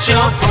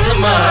मोल्छ्यो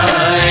फुलमा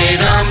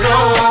राम्रो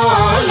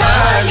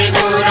लाली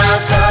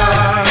गुराँस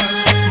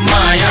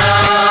माया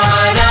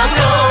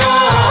राम्रो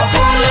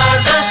फुल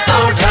जस्तो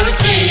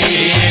ढल्की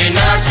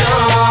नाच्यो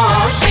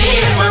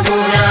शिरमा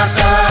गुराँस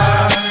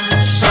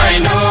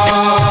साइनो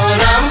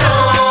राम्रो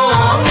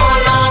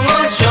मोलो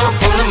मोल्छ्यो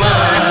फुलमा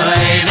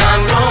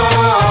राम्रो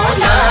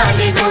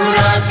लाली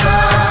गुराँस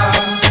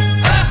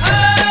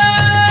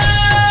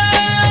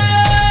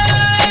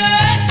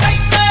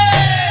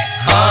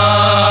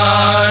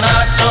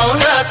नाचौँ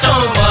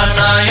नाचौँ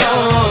बनायो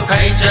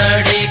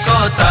खैचडीको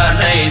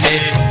तालैले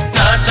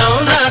नाचौँ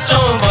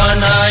नाचौँ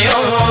बनायो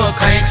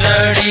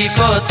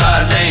खैचडीको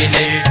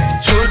तालैले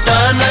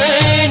छुटानै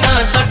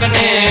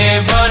नसक्ने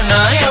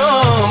बनायो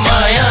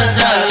माया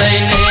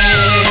जालैले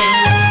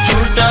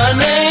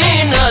छुटानै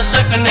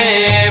नसक्ने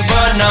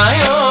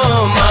बनायो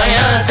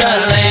माया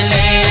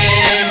जालैले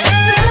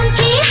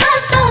रुम्की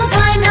हाँसो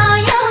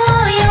बनायो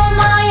यो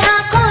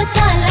मायाको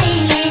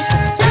चालैले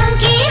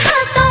रुम्की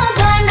हाँसो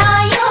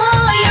बनायो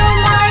यो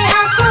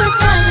मायाको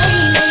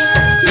चालैले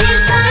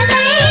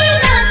बिर्सनै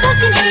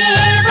नसक्ने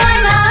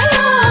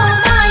बनायो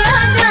माया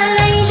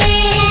चालैले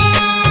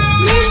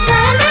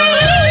बिर्सनै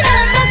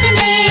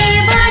नसक्ने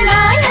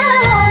बनायो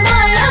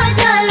माया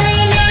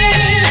चालैले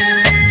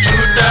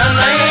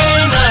छुटानै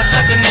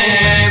नसक्ने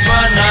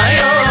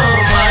बनायो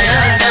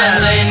माया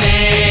जालैले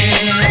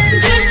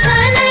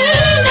बिर्सनै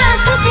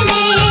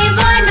नसक्ने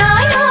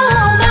बनायो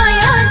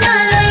माया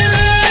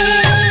चालैले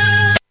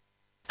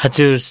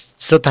हजुर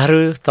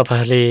श्रोताहरू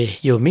तपाईँहरूले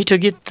यो मिठो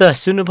गीत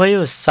सुन्नुभयो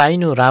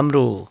साइनो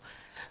राम्रो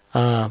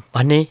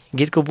भन्ने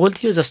गीतको बोल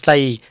थियो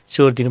जसलाई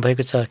स्वर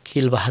दिनुभएको छ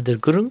खिलबहादुर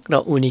गुरुङ र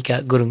उनिका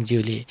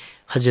गुरुङज्यूले।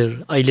 हजुर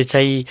अहिले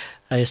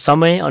चाहिँ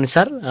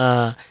समयअनुसार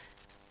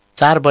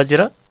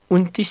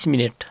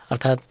 4:29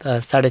 अर्थात्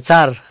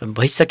 4:30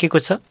 भइसकेको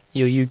छ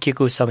यो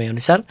युकेको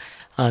समयअनुसार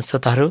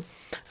श्रोताहरू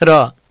र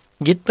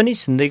गीत पनि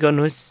सुन्दै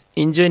गर्नुहोस्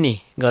इन्जोय नि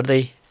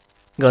गर्दै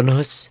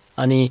गर्नुहोस्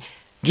अनि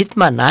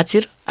गीतमा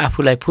नाचेर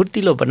आफूलाई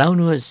फुर्तिलो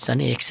बनाउनुहोस्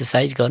अनि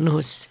एक्सर्साइज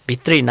गर्नुहोस्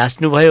भित्रै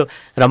नाच्नुभयो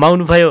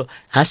रमाउनुभयो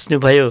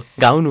हाँस्नुभयो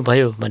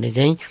गाउनुभयो भने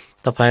चाहिँ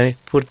तपाईँ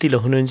फुर्तिलो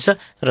हुनुहुन्छ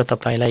र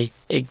तपाईँलाई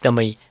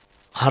एकदमै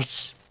हर्ष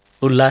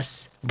उल्लास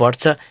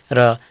बढ्छ र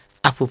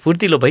आफू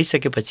फुर्तिलो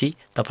भइसकेपछि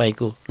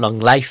तपाईँको लङ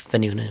लाइफ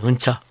पनि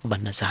हुन्छ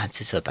भन्न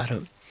चाहन्छु श्रोताहरू।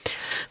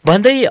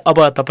 भन्दै अब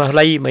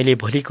तपाईँहरूलाई मैले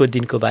भोलिको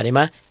दिनको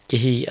बारेमा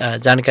केही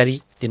जानकारी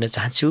दिन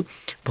चाहन्छु।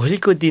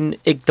 भोलिको दिन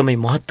एकदमै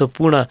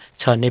महत्त्वपूर्ण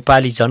छ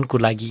नेपाली जनको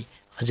लागि।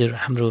 हजुर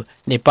हाम्रो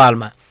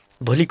नेपालमा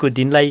भोलिको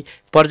दिनलाई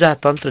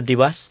प्रजातन्त्र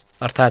दिवस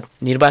अर्थात्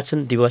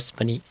निर्वाचन दिवस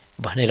पनि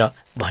भनेर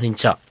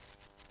भनिन्छ।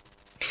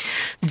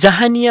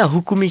 जहानिया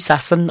हुकुमी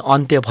शासन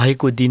अन्त्य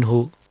भएको दिन हो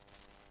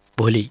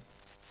भोलि।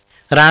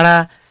 राणा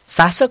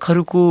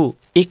शासकहरूको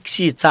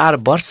 104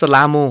 वर्ष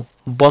लामो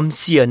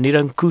वंशीय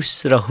निरङ्कुश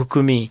र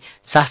हुकुमी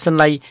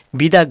शासनलाई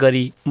विदा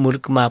गरी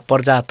मुलुकमा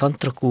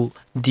प्रजातन्त्रको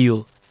दियो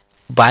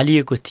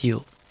बालिएको थियो।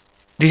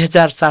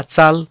 2007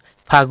 साल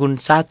फागुन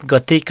 7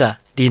 गतेका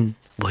दिन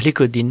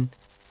भोलिको दिन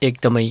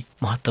एकदमै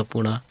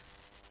महत्त्वपूर्ण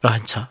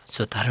रहन्छ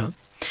श्रोताहरू।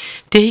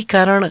 त्यही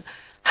कारण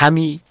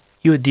हामी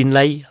यो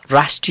दिनलाई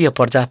राष्ट्रिय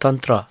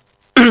प्रजातन्त्र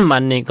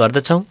मान्ने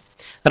गर्दछौँ।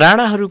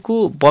 राणाहरूको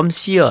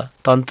वंशीय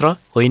तन्त्र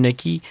होइन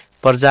कि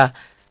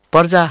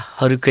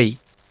प्रजाहरूकै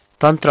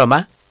तन्त्रमा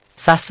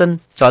शासन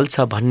चल्छ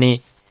भन्ने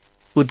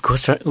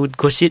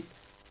उद्घोषित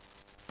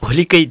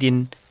भोलिकै दिन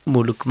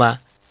मुलुकमा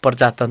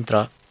प्रजातन्त्र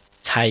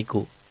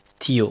छाएको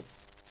थियो।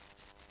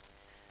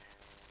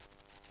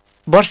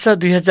 वर्ष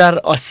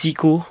 2080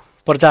 को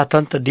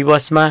प्रजातन्त्र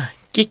दिवसमा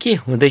के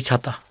हुँदैछ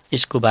त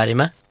यसको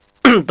बारेमा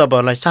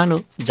तपाईहरुलाई सानो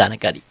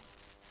जानकारी।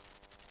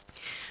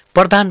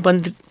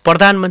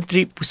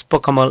 प्रधानमन्त्री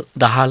पुष्पकमल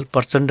दाहाल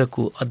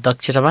प्रचण्डको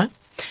अध्यक्षतामा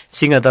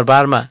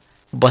सिंहदरबारमा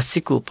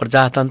बसेको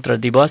प्रजातन्त्र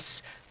दिवस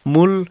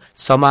मूल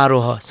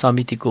समारोह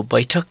समितिको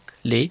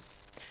बैठकले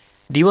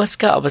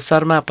दिवसका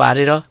अवसरमा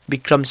पारेर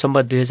विक्रम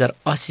सम्वत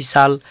 2080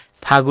 साल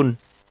फागुन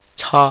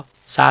 6,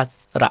 7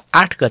 र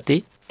 8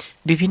 गते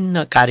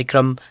विभिन्न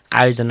कार्यक्रम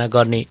आयोजना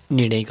गर्ने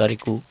निर्णय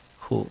गरेको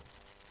हो।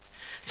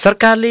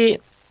 सरकारले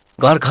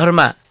घर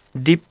घरमा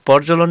दीप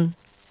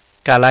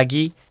प्रज्वलनका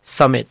लागि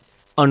समेत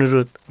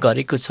अनुरोध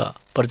गरेको छ।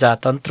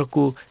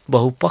 प्रजातन्त्रको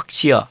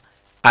बहुपक्षीय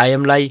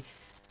आयामलाई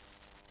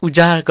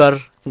उजागर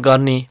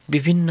गर्ने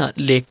विभिन्न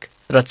लेख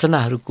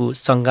रचनाहरूको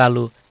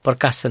सङ्गालो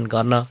प्रकाशन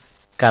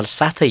गर्नका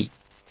साथै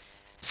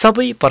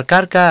सबै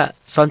प्रकारका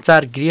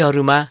सञ्चार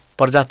गृहहरूमा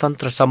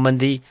प्रजातन्त्र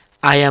सम्बन्धी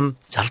आयाम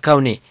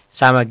झल्काउने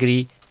सामग्री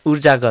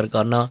उजागर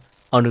गर्न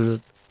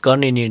अनुरोध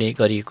गर्ने निर्णय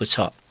गरिएको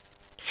छ।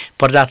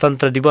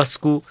 प्रजातन्त्र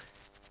दिवसको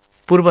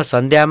पूर्व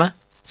सन्ध्यामा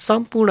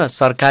सम्पूर्ण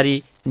सरकारी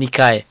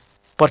निकाय,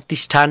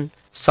 प्रतिष्ठान,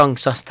 सङ्घ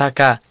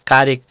संस्थाका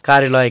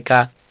कार्यालयका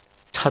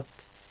छत,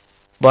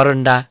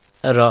 बरन्डा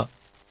र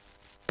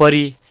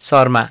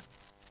परिसरमा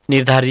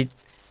निर्धारित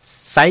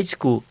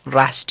साइजको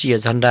राष्ट्रिय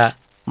झण्डा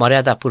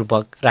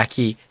मर्यादापूर्वक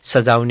राखी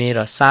सजाउने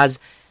र साँझ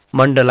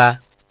मण्डला,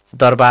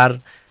 दरबार,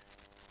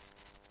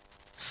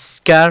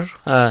 स्क्वायर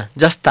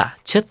जस्ता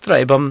क्षेत्र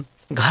एवं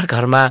घर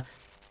घरमा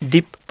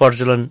दीप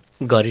प्रज्वलन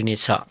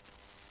गरिनेछ।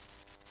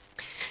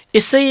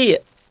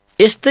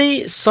 यस्तै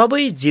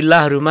सबै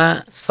जिल्लाहरूमा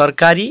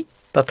सरकारी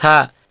तथा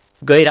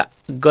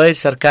गैर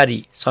सरकारी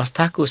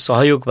संस्थाको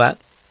सहयोगमा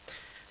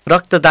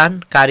रक्तदान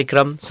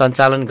कार्यक्रम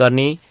सञ्चालन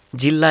गर्ने,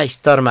 जिल्ला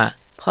स्तरमा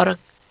फरक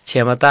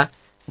क्षमता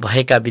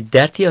भएका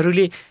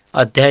विद्यार्थीहरूले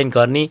अध्ययन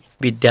गर्ने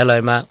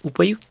विद्यालयमा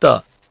उपयुक्त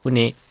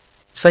हुने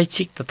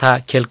शैक्षिक तथा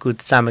खेलकुद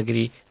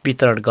सामग्री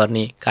वितरण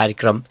गर्ने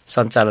कार्यक्रम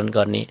सञ्चालन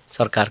गर्ने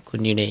सरकारको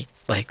निर्णय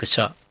भएको छ।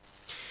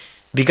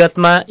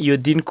 विगतमा यो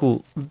दिनको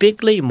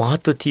बेग्लै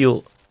महत्त्व थियो।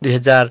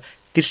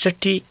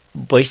 2063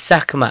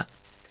 वैशाखमा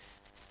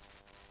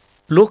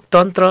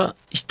लोकतन्त्र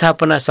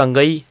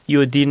स्थापनासँगै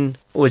यो दिन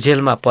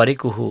ओझेलमा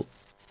परेको हो।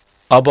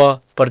 अब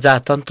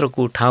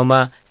प्रजातन्त्रको ठाउँमा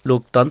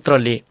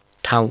लोकतन्त्रले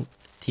ठाउँ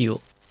थियो।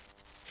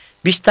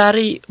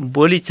 बिस्तारै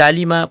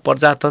बोलीचालीमा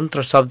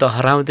प्रजातन्त्र शब्द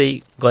हराउँदै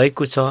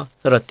गएको छ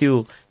र त्यो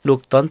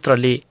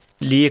लोकतन्त्रले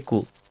लिएको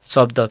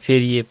शब्द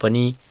फेरिए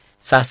पनि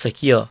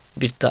शासकीय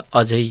वृत्त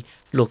अझै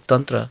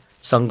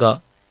लोकतन्त्रसँग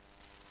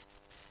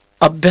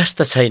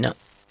अभ्यस्त छैन।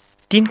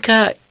 तिनका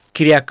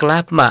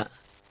क्रियाकलापमा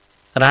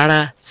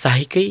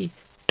राणाशाहीकै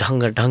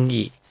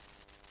ढङ्गी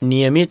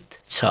नियमित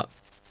छ।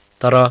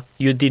 तर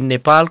यो दिन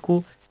नेपालको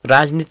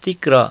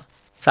राजनीतिक र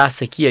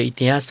शासकीय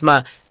इतिहासमा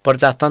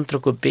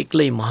प्रजातन्त्रको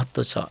बेग्लै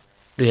महत्त्व छ।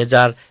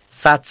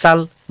 2007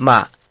 सालमा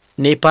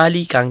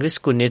नेपाली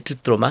काङ्ग्रेसको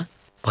नेतृत्वमा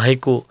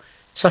भएको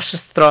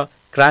सशस्त्र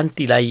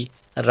क्रान्तिलाई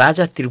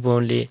राजा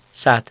त्रिभुवनले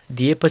साथ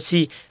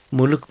दिएपछि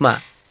मुलुकमा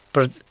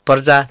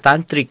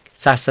प्रजातान्त्रिक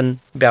शासन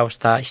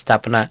व्यवस्था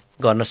स्थापना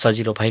गर्न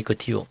सजिलो भएको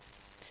थियो।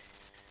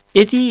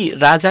 यदि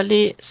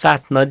राजाले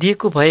साथ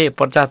नदिएको भए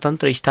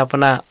प्रजातन्त्र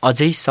स्थापना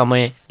अझै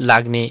समय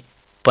लाग्ने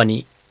पनि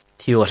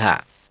थियो होला।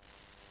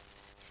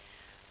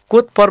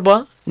 कोत पर्व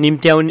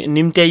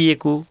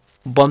निम्त्याइएको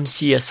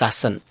वंशीय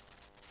शासन।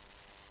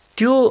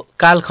 त्यो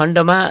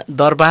कालखण्डमा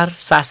दरबार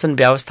शासन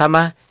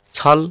व्यवस्थामा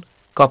छल,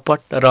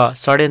 कपट र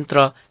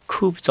षड्यन्त्र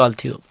खुब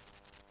चल्थ्यो।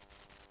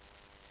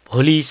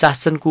 भोलि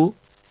शासनको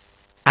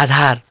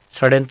आधार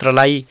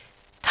षड्यन्त्रलाई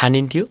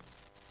ठानिन्थ्यो।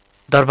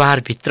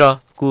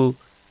 दरबारभित्रको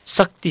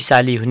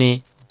शक्तिशाली हुने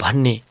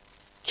भन्ने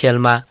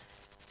खेलमा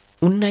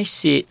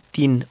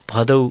 1903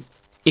 भदौ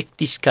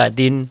 31 का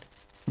दिन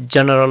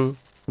जनरल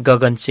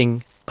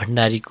गगनसिंह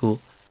भण्डारीको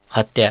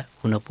हत्या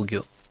हुन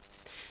पुग्यो।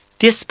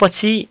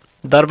 त्यसपछि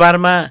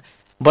दरबारमा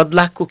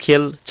बदलाको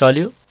खेल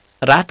चल्यो।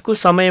 रातको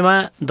समयमा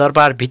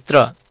दरबारभित्र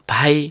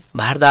भाइ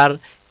भारदार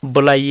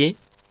बोलाइए।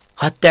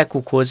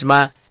 हत्याको खोजमा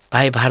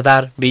भाइ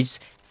भारदार बीच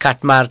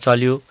काटमार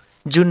चल्यो।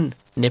 जुन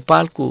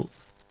नेपालको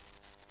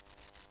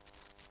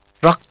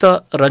रक्त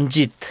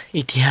रञ्जित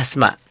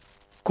इतिहासमा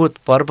कोत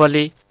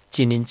पर्वले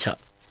चिनिन्छ।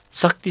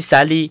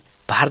 शक्तिशाली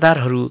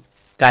भारदारहरू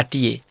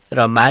काटिए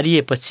र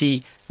मारिएपछि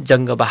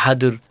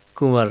जङ्गबहादुर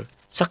कुँवर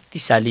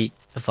शक्तिशाली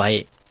भए।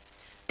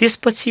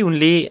 त्यसपछि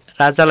उनले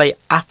राजालाई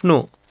आफ्नो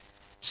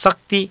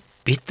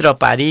शक्तिभित्र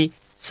पारी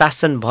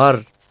शासनभर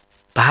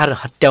भार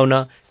हत्याउन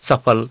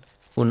सफल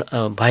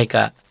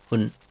भएका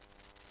हुन्।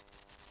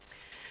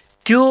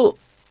 त्यो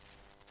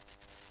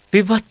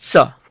विभत्स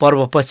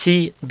पर्वपछि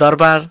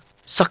दरबार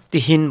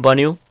शक्तिहीन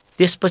बन्यो।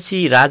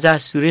 त्यसपछि राजा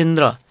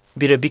सुरेन्द्र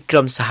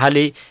वीरविक्रम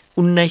शाहले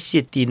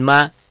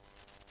 1903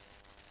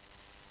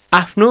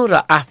 आफ्नो र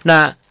आफ्ना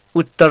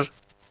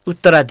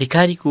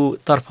उत्तराधिकारीको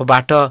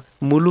तर्फबाट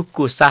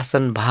मुलुकको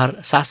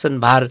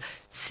शासनभार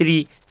श्री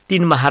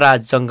 3 महाराज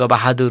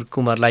जङ्गबहादुर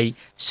कुँवरलाई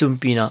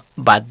सुम्पिन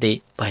बाध्य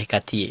भएका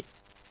थिए।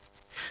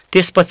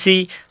 त्यसपछि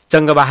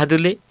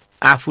जङ्गबहादुरले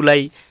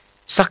आफूलाई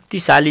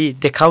शक्तिशाली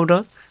देखाउन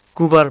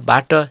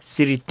कुँवरबाट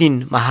श्री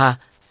 3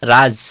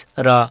 महाराज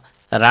र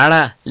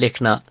राणा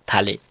लेख्न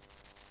थाले।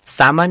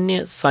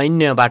 सामान्य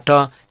सैन्यबाट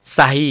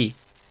शाही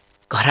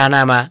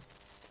घरानामा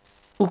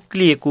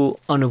उक्लिएको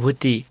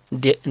अनुभूति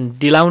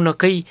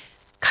दिलाउनकै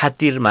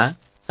खातिरमा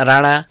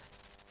राणा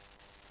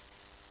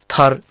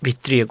थर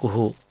भित्रिएको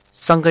हो।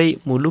 सँगै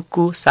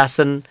मुलुकको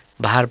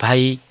शासनभार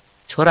भाइ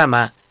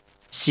छोरामा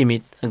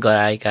सीमित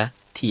गराएका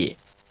थिए।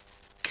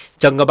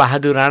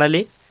 जङ्गबहादुर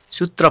राणाले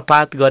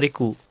सूत्रपात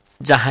गरेको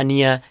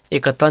जहानिया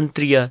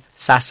एकतन्त्रीय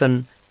शासन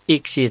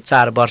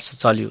 104 वर्ष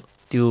चल्यो।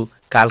 त्यो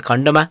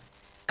कालखण्डमा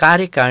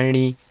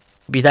कार्यकारिणी,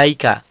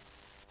 विधायिका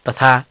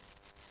तथा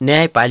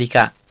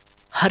न्यायपालिका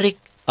हरेक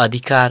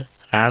अधिकार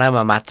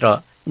राणामा मात्र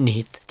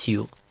निहित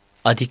थियो।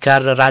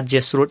 अधिकार र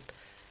राज्य स्रोत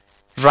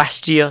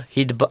राष्ट्रिय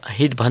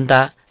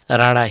हितभन्दा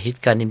राणा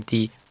हितका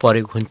निम्ति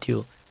प्रयोग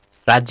हुन्थ्यो।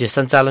 राज्य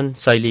सञ्चालन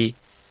शैली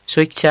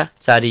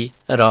स्वेच्छाचारी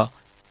र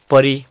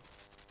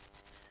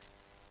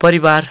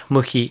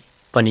परिवारमुखी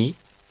पनि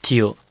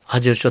थियो।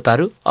 हजुर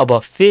श्रोताहरू, अब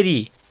फेरि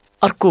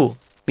अर्को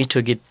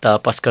मिठो गीत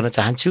पस्कन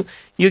चाहन्छु।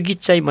 यो गीत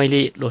चाहिँ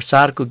मैले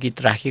लोसारको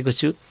गीत राखेको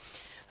छु,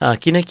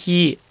 किनकि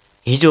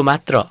हिजो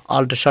मात्र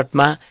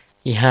अल्डरसटमा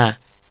यहाँ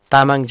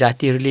तामाङ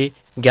जातिहरूले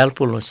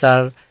ग्याल्पो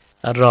लोसार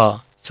र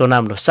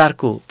सोनाम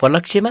लोसारको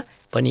उपलक्ष्यमा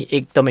पनि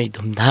एकदमै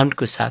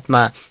धुमधामको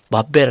साथमा,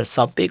 भव्य र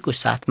सभ्यको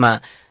साथमा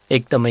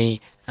एकदमै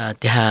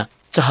त्यहाँ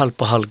चहल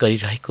पहल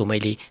गरिरहेको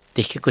मैले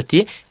देखेको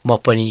थिएँ। म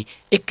पनि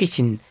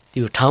एकैछिन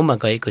त्यो ठाउँमा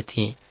गएको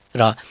थिएँ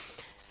र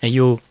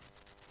यो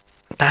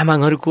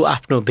तामाङहरूको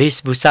आफ्नो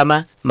वेशभूषामा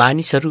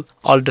मानिसहरू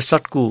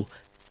अल्डरसटको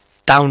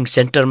टाउन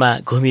सेन्टरमा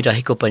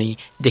घुमिरहेको पनि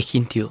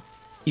देखिन्थ्यो।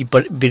 यी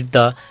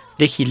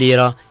वृद्धदेखि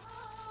लिएर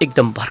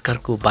एकदम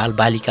भर्खरको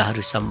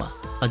बालबालिकाहरूसम्म।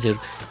 हजुर,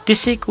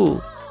 त्यसैको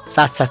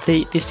साथसाथै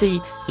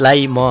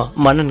त्यसैलाई म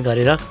मनन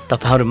गरेर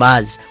तपाईँहरू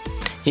माझ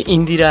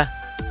इन्दिरा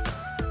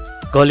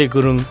गले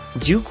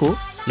गुरुङज्यूको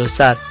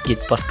लोसार गीत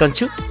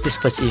पस्कन्छु।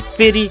 त्यसपछि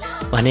फेरि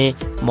भने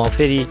म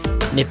फेरि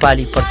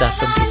नेपाली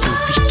प्रजातन्त्रको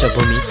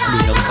पृष्ठभूमि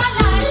लिएर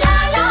उपस्थित हुनेछु।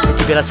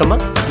 त्यति बेलासम्म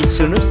गीत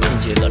सुन्नुहोस्,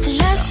 इन्जोय गर्नुहोस्।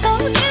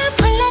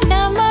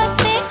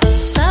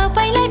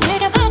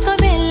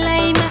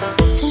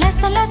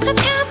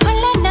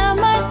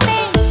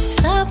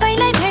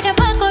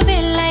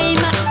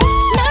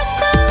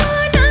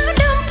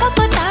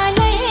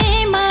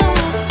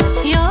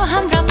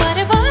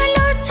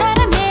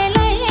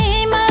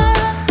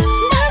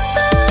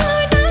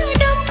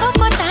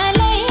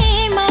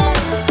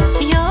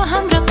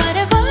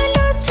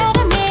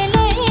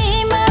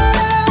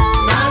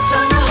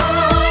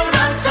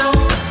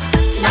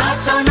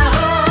 नाचौं न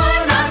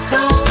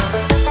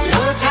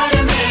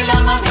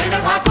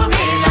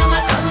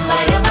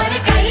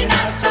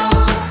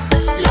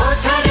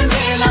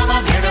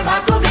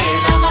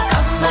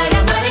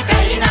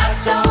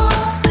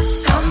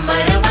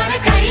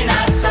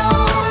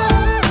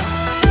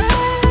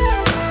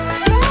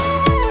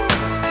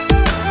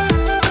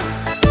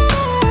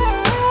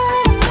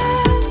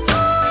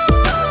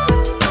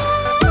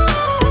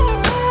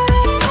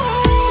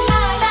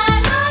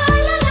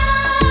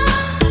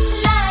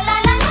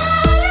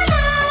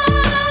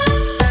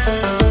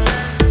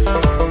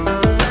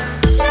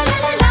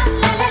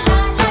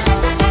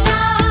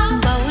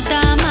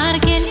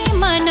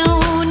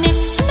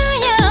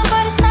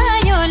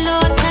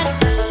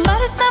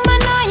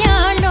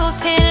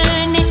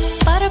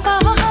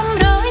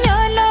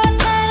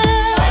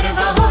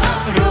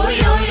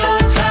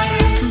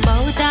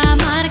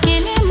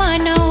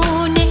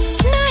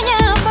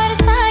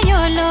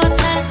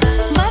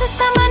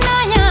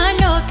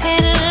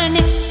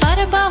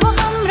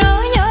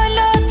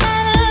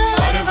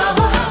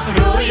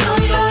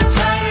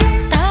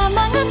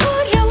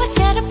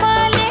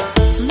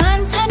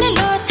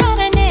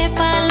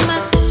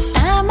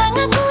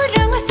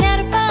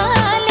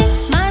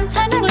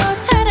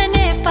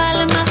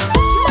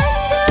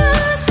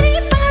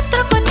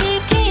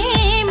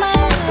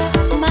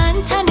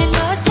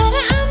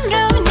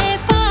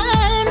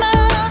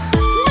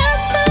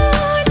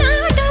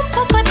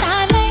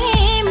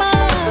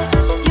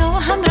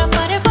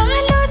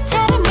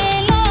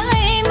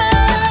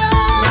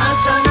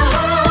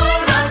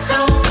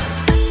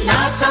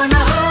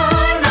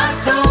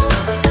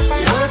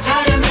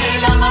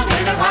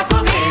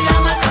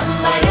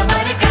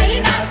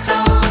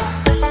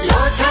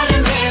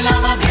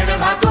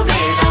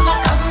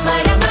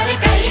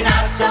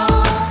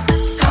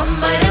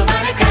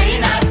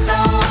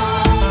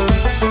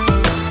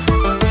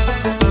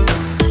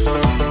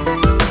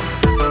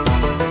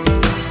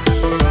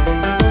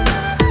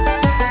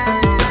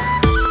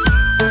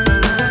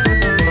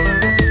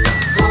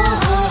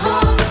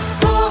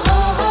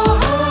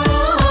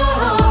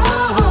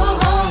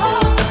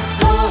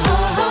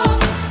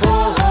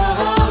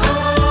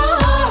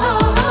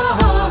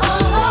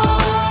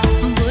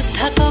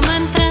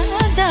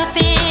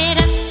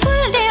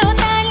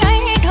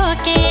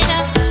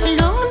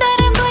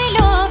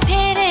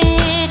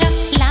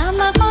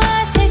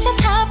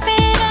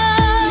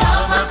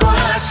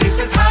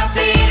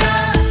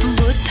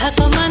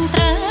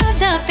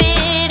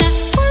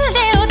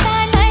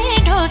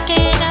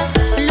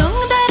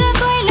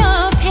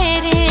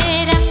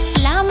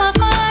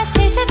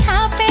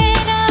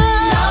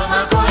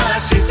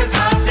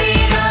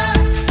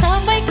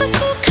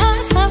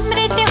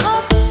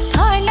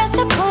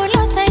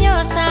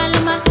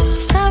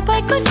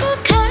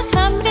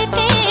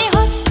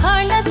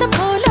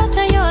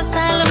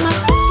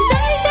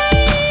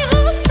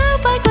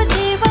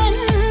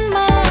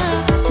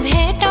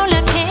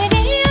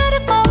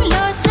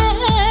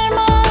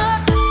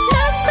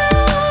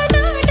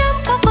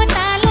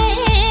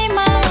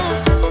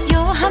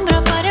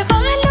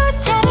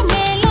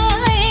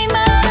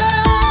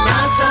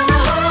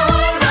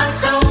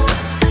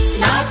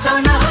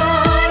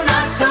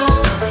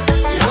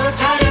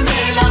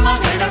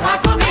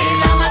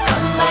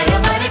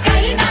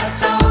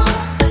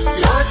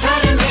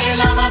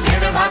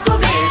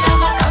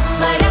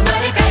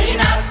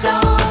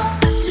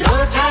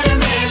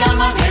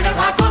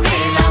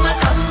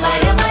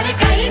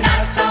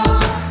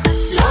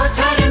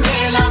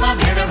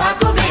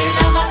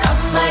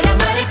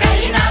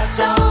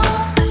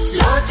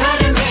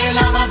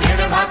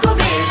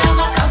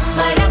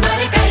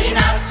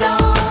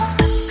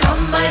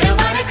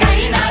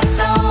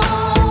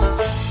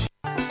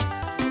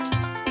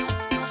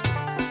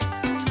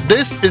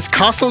This is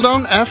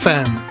Castledown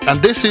FM,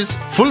 and this is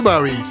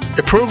Fulbari,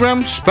 a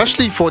program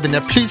specially for the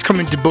Nepalese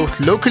community both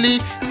locally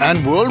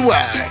and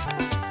worldwide.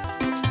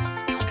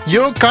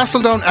 यो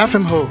Castledown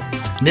FM हो,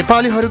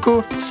 नेपालीहरूको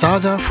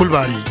साझा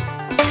फुलबारी.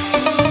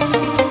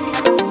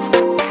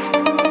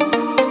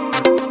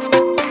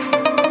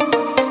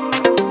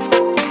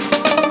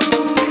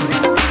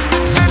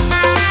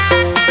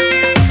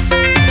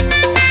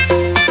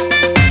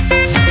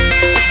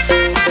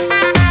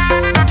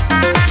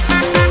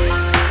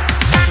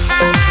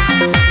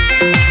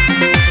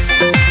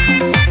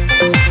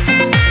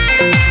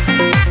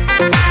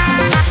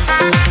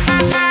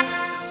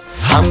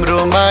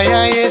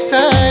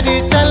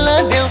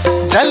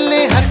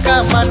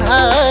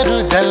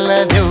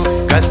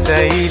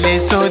 कसैले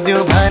सोध्यो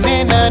भने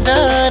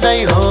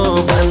नडराइ हो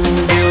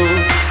भन्देऊ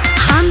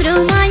हाम्रो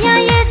माया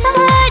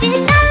यसरी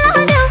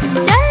चल्न देऊ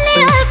जसले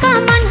अर्का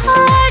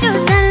मनहरू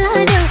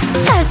जल्न देऊ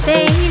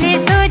कसैले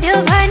सोध्यो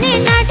भने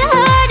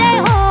नडराइ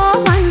हो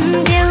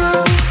भन्देऊ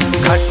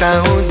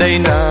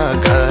घटाउँदैन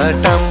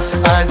घटम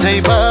अझै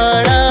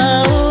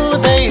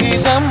बढाउँदै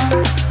जाम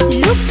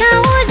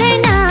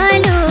लुकाउँदैन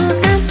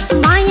लुकाम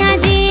माया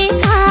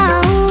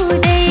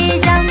देखाउँदै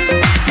जाम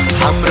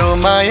हाम्रो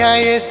माया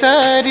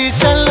यसरी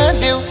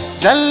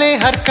जल्ले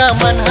हरका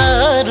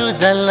मनहरू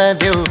जल्न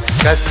देऊ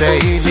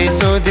कसैले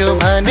सोध्यो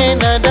भने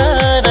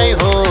नडराइ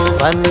हो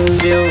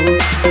भन्देऊ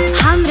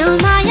हाम्रो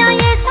माया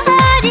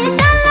यसरी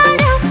चल्न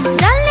देऊ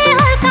जसले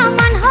हरका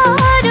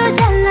मनहरू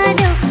जल्न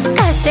देऊ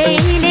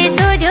कसैले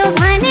सोध्यो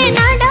भने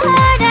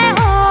नडराइ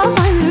हो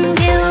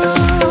भन्देऊ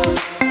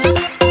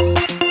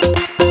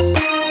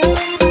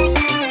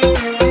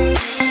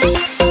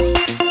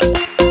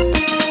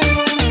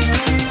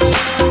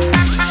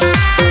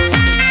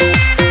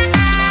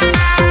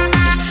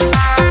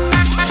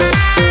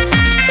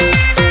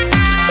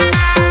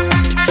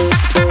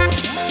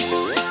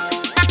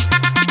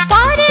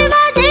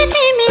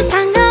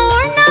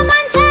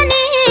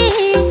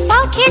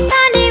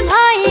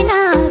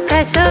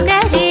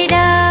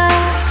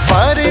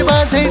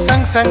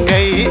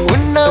सँगै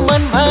उड्न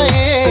मन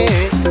भए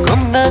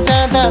घुम्न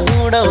जाँदा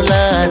उडौला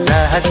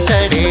जहाज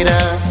चढेर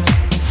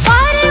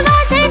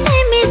परिवारले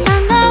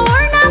तिमीसँग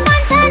उड्न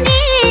मन छ नि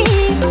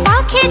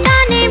पाखे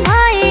ताने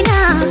भएन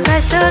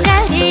कसो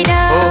गरेर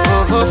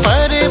हो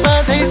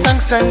परिवारले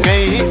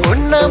सँगसँगै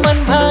उड्न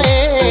मन भए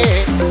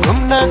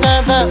घुम्न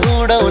जाँदा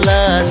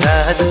उडौला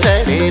जहाज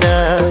चढेर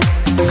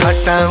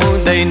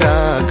घटाउँदैन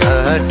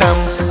घटम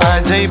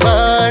अझै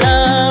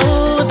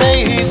बढाउँदै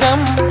जाम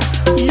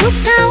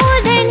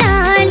लुकाउँदैन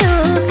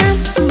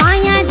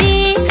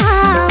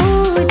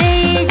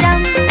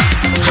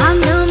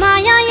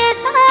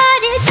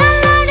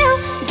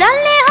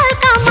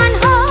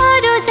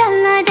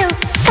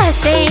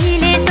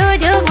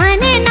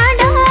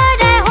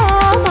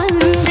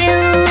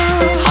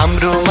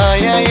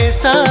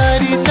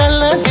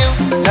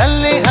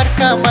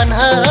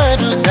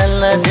मनहरू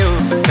जल्न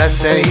देऊ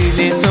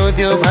कसैले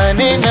सोध्यो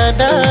भने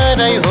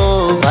नडराइ हो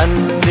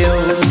भन्देऊ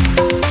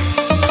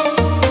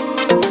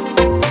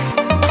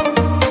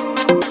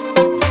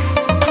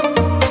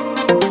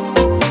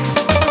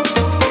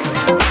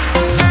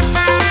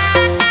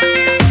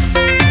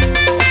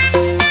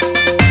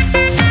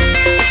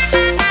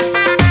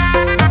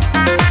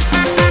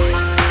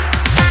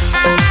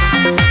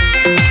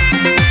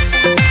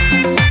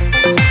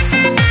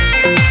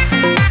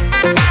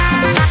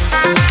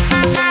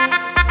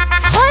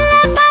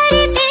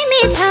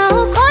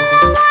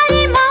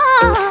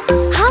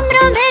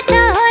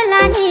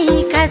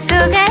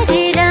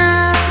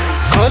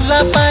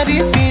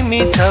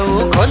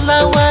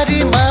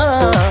खोलावारीमा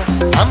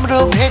हाम्रो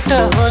भेट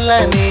होला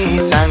नि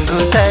साङ्गो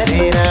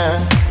तरेर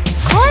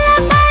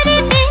खोलापारी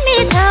तिमी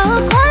छौ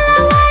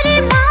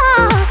खोलावारीमा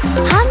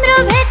हाम्रो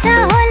भेट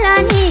होला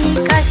नि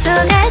कसो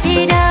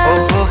गरेर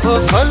ओहो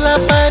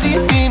खोलापारी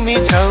तिमी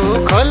छौ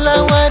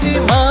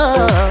खोलावारीमा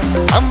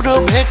हाम्रो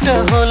भेट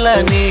होला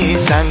नि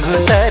साङ्गो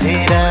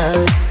तरेर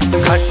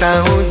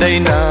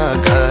घटाउँदैन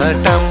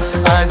घटम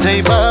अझै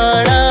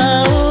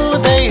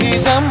बढाउँदै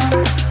जाम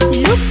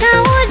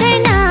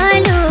लुकाउँदैन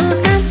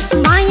लुकाम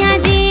माया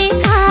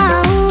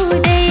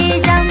देखाउँदै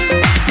जाम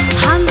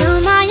हाम्रो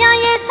माया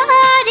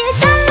यसरी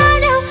चल्न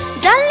देऊ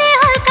जसले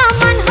अर्का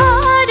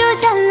मनहरू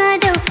जल्न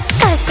देऊ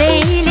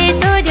कसैले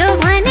सोध्यो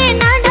भने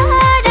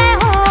नडराइ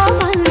हो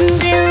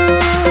भन्देऊ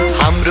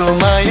हाम्रो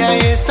माया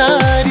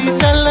यसरी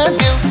चल्न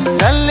देऊ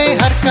जसले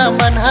अर्का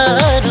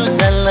मनहरू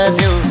जल्न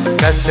देऊ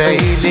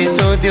कसैले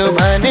सोध्यो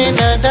भने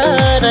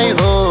नडराइ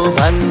हो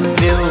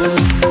भन्देऊ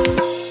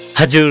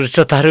हजुर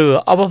श्रोताहरू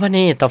अब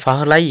भने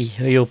तपाईहरुलाई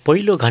यो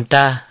पहिलो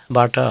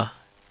घण्टाबाट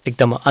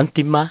एकदम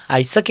अन्तिममा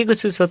आइसकेको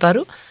छु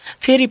श्रोताहरू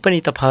फेरि पनि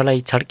तपाईहरुलाई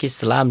छड्के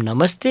सलाम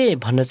नमस्ते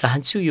भन्न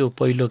चाहन्छु यो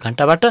पहिलो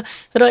घण्टाबाट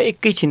र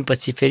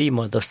एकैछिनपछि फेरि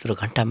म दोस्रो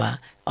घण्टामा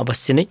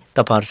अवश्य नै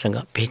तपाईहरुसँग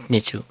भेट्ने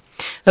छु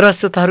र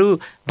श्रोताहरू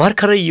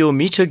भर्खरै यो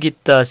मिठो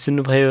गीत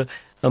सुन्नुभयो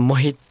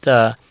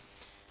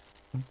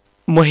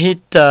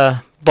मोहित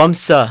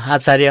वंश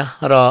आचार्य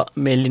र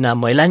मेलिना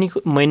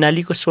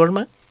मैनालीको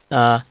स्वरमा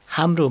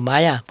हाम्रो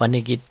माया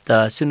भन्ने गीत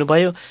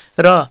सुन्नुभयो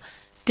र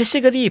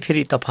त्यसैगरी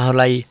फेरि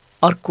तपाईहरुलाई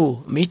अर्को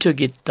मिठो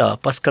गीत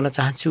पस्कन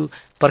चाहन्छु।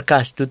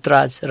 प्रकाश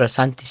दुतराज र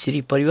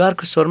शान्तिश्री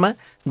परिवारको स्वरमा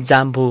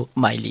जाम्भो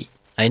माइली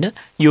हैन,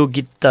 यो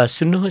गीत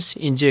सुन्नुहोस्,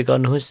 इन्जोय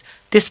गर्नुहोस्।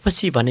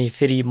 त्यसपछि भने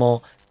फेरि म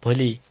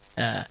भोलि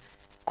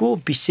को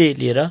विषय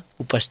लिएर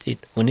उपस्थित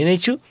हुने नै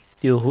छु,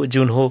 त्यो हो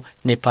जुन हो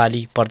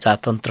नेपाली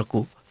प्रजातन्त्रको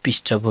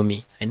पृष्ठभूमि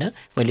हैन।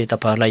 मैले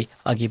तपाईहरुलाई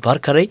अघि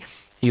भर्खरै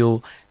यो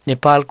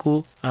नेपालको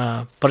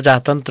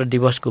प्रजातन्त्र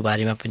दिवसको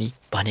बारेमा पनि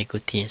भनेको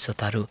थिएँ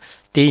श्रोताहरू।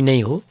 त्यही नै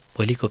हो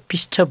भोलिको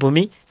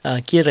पृष्ठभूमि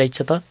के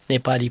रहेछ त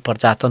नेपाली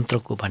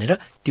प्रजातन्त्रको भनेर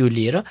त्यो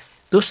लिएर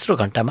दोस्रो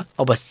घण्टामा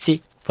अवश्य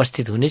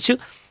उपस्थित हुनेछु।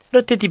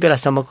 र त्यति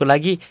बेलासम्मको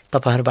लागि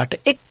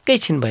तपाईहरुबाट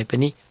एकैछिन भए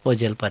पनि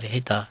ओझेल परे है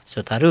त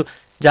श्रोताहरू।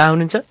 जहाँ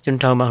हुनुहुन्छ, जुन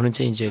ठाउँमा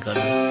हुनुहुन्छ, इन्जोय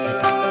गर्नुहोस् है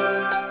त।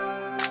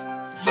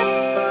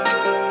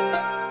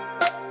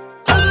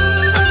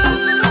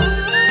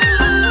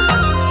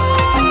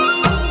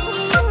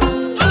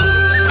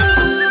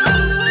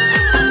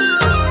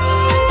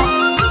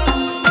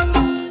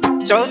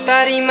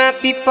 चौतारीमा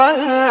पिपल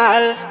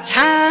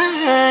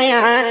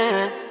छाया,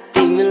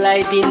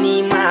 तिमीलाई दिनी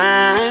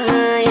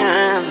माया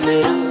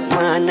मेरो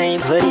मनै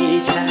भरि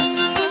छ।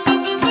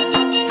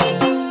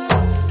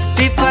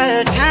 पिपल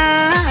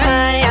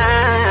छाया,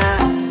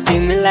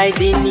 तिमीलाई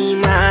दिनी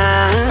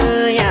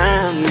माया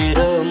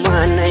मेरो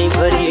मनै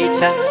भरि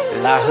छ।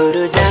 लाहुर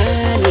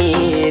जाने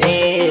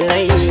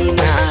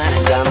रेलैमा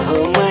जाम्भो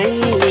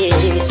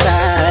मैले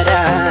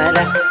सारा,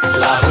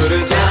 लाहुर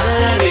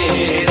जाने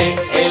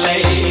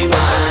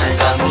रेलैमा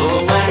जाम्भो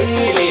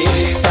मैले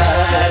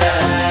सारा,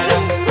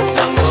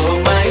 जाम्भो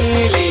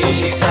मैले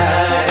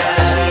सारा।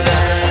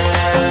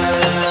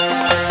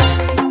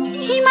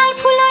 हिमाल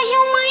फुल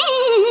हिउँमै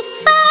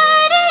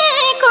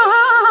सारेको,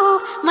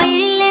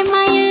 मैले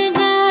माया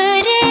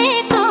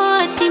गरेको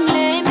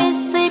तिमीले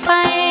बेसै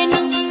पाएन।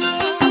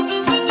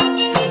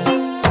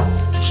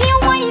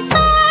 हिउँमै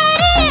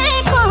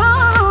सारेको,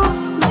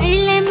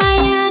 मैले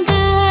माया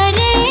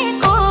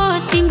गरेको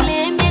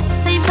तिमीले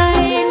बेसै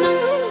पाएन।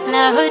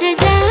 लाहुर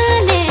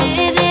जाने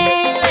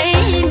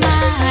रेलैमा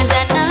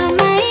जान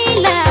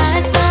मैला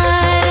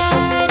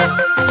सारा,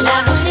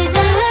 लाहुर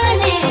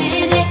जाने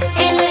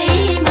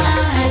रेलैमा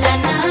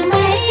जान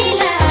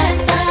मैला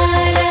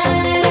सारा,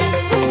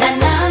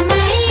 जान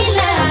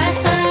मैला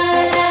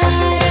सारा।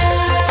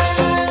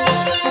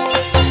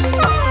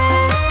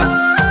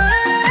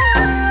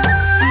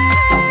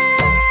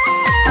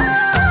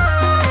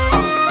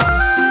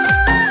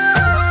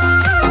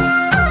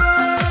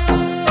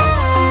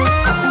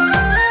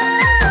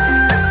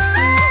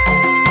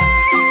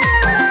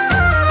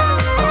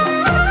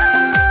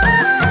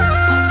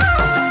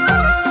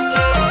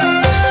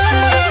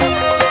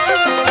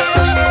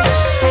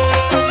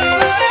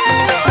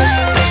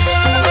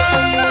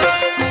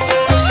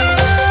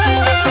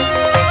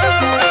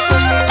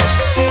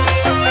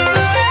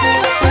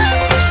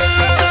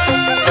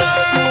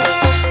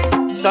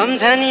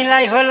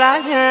 सम्झनीलाई होला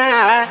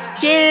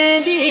के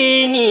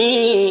दिनी,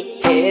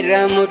 हेर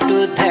मुटु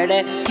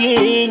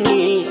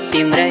धडकिनी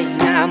तिम्रै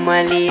नाम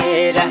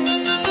लिएर।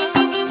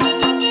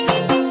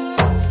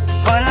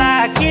 होला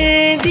के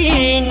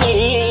दिनी,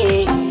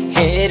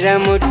 हेर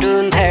मुटु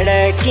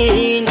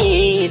धडकिनी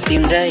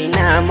तिम्रै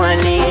नाम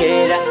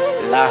लिएर।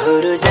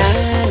 लाहुर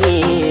जाने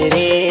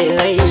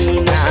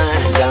रेलैमा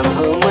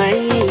जाम्भो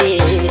मैले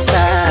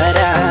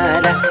सारा,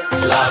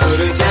 लाहुर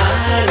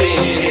जाने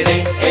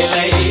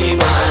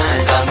रेलैमा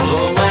जाम्भो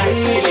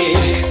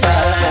मैले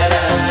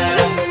सारा,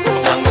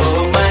 जाम्भो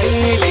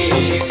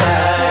मैले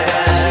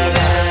सारा।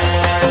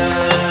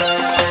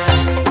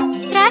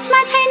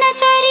 रातमा छैन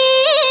चरी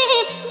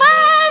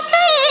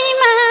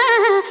बासैमा,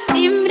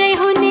 तिम्रै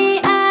हुने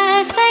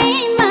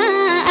आशैमा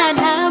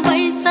आधा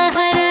बैस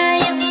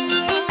हरायो।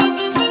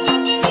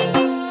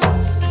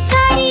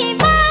 चरी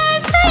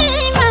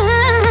बासैमा,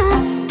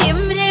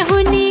 तिम्रै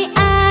हुने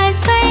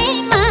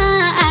आशैमा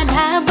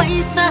आधा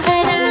बैस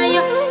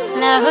हरायो।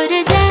 लाहुर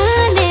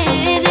जाने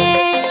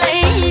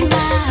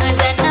रेलैमा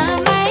जान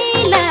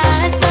मैला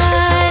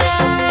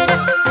सारा,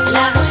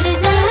 लाहुर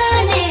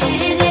जाने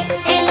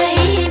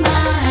रेलैमा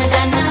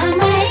जान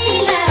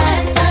मैला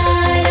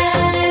सारा,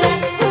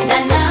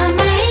 जान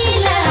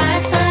मैला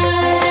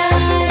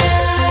सारा।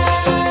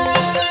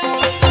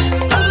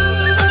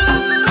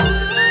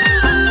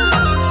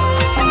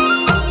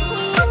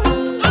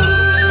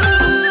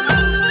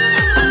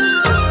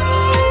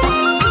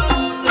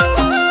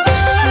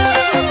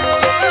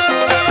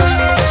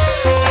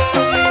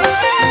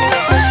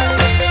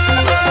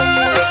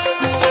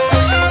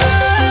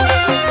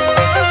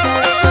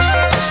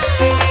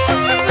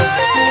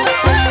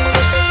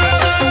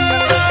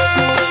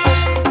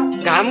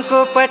 घामको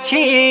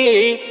पछि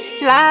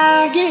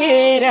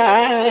लागेर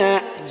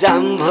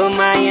जाम्भो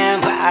माया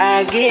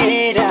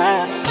भागेर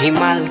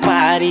हिमाल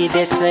पारी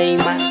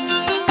देशैमा।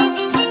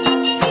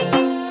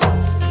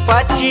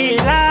 पछि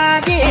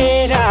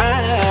लागेर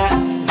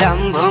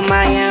जाम्भो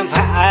माया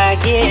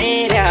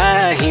भागेर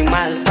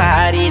हिमाल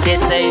पारी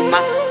देशैमा।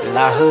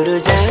 लाहुर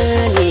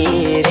जाने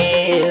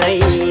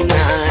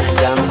रेलैमा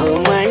जाम्भो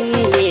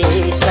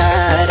मैले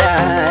सारा,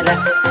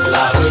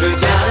 लाहुर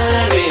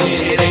जाने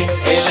रे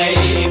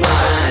एलैमा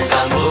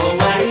जाम्बो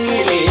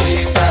माइली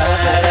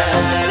सारा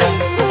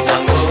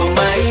जाम्बो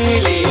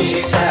माइली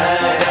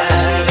सारा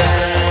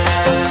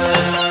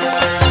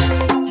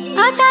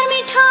अचार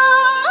मिठो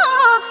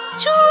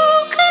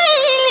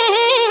चुखैले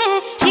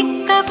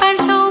ठिक्क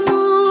पार्छौ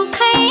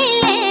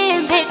मुखैले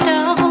भेट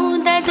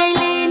हुँदा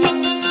जहिले नि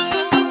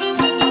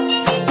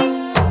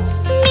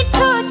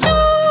मिठो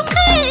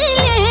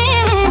चुखैले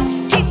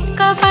ठिक्क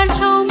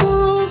पार्छौ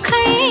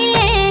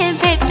मुखैले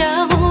भेट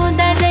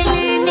हुँदा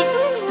जहिले नि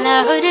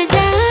लाहोर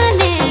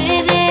जाने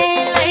रे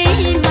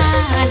लैमा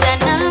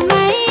जान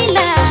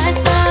माइला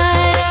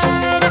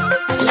सारा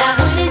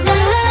लाहोर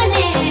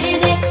जाने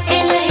रे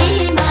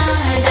एलैमा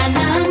जान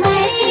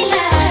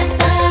माइला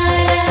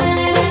सारा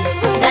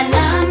जान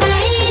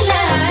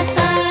माइला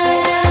सारा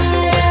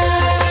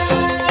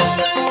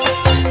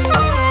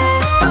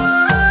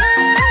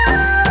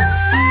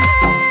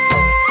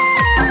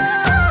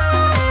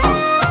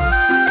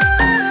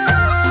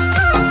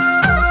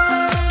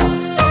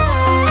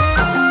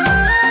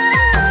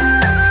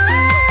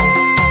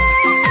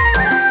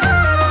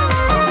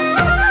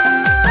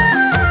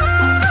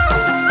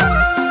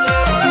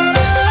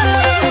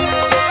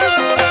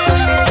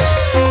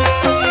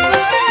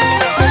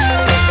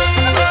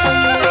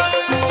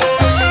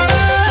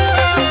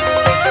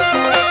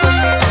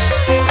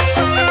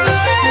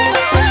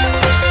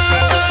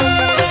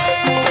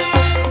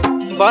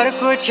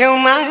बरको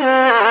छेउमा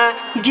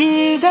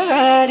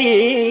गिदारी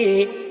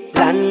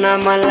लान्न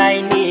मलाई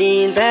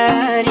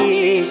निदारी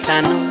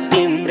सानो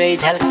तिम्रै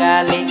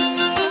झल्काले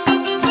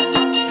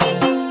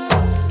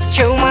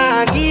छेउमा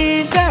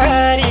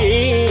गिदारी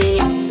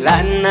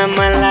लान्न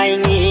मलाई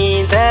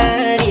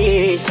निदारी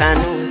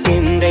सानो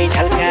तिम्रै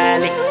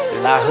झल्काले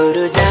लाहुर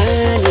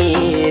जाने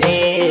रे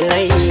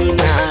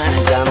लैमा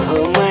जाम्बो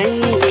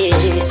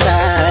माइली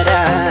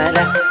सारा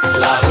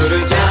लाहुर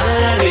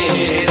जाने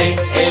रे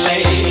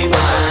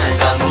एलैमा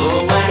जाम्बो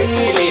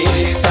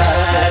माइली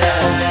सारा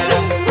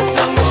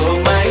जाम्बो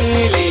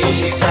माइली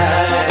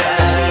सारा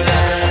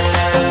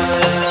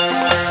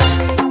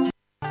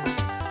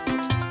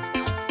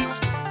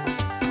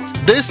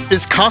This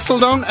is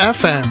Castledown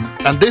FM,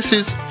 and this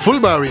is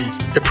Fulbari,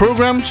 a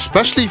program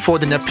specially for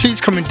the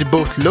Nepalese community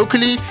both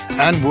locally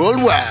and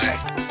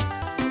worldwide.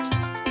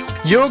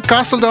 Yo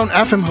Castledown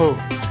FM ho,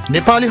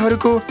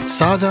 Nepaliharuko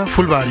Saza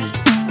Fulbari.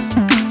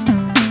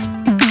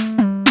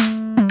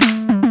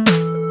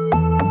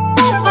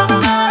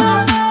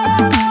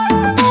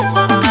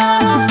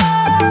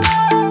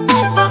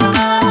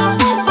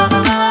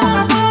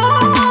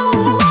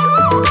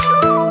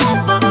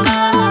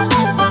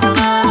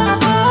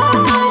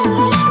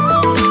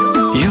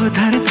 यो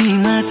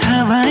धरतीमा छ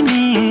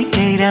भने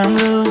केही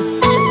राम्रो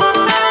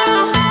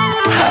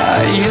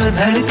यो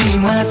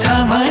धरतीमा छ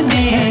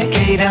भने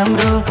केही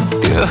राम्रो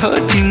त्यो हो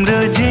तिम्रो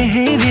जे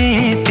हेरे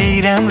त्यही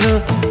राम्रो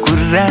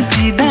कुरा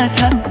सिधा छ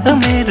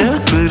मेरो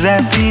कुरा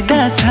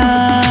सिधा छ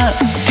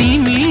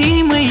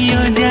तिमीमै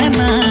यो जान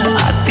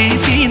अति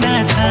फिदा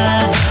छ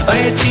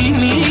ओए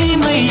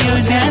तिमीमै यो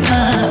जान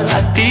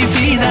अति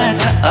फिदा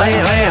छ ओए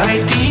ओए ओए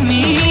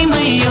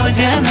तिमीमै यो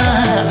जान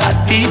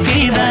अति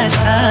फिदा छ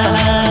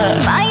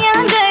माया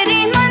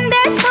गरी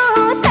मन्दछु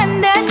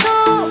तन्दछु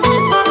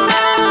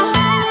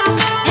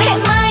हे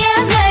माया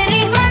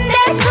गरी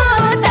मन्दछु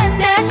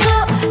तन्दछु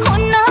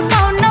हुन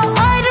पाउन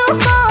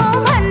अरूको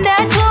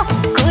भन्दछु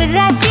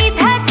कुरा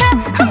सिधा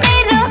छ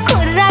मेरो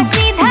कुरा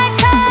सिधा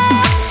छ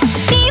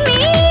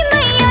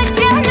तिमीमै यो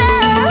जान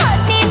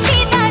अति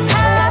फिदा छ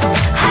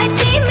हाय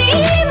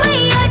तिमीमै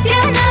यो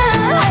जान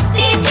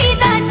अति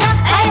फिदा छ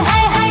हाय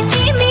हाय हाय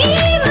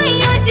तिमीमै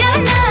यो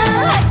जान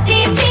अति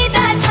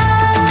फिदा छ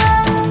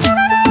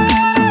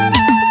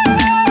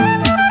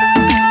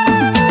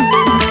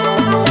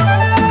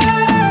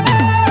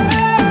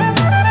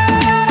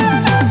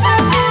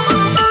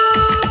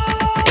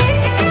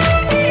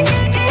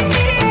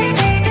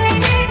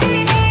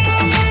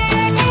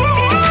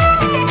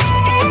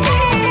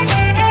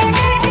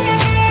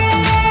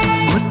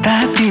उता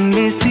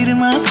तिमीले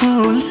शिरमा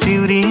फुल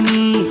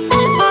सिउरिनी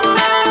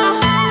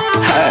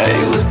हाय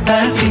उता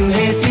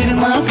तिमीले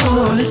शिरमा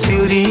फुल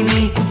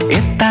सिउरिनी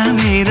यता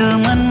मेरो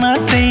मनमा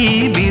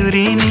त्यही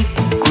बिउरिनी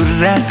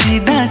कुरा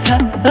सिधा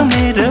छ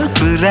मेरो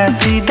कुरा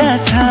सिधा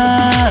छ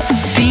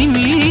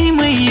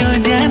तिमीमै यो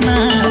जान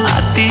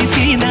अति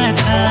फिदा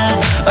छ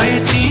ओए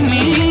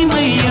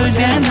तिमीमै यो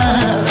जान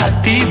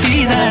अति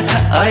फिदा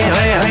छ ओए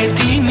ओए ओए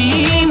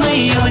तिमीमै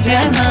यो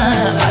जान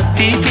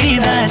अति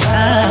फिदा छ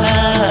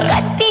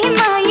कति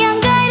माया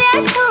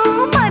गरेछु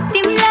म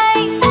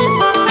तिमीलाई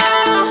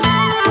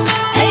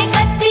हे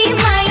कति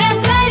माया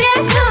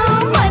गरेछु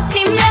म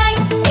तिमीलाई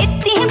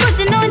यति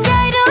बुझ्नु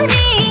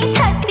जरुरी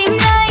छ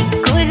तिमीलाई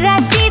कुरा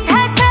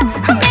सिधा छ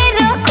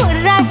मेरो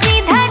कुरा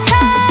सिधा छ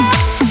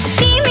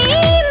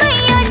तिमीमै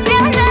यो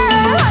जान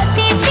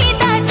अति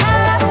फिदा छ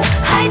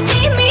हाय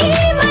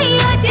तिमीमै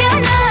यो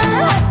जान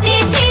अति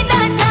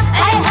फिदा छ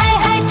हाय हाय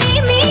हाय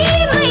तिमी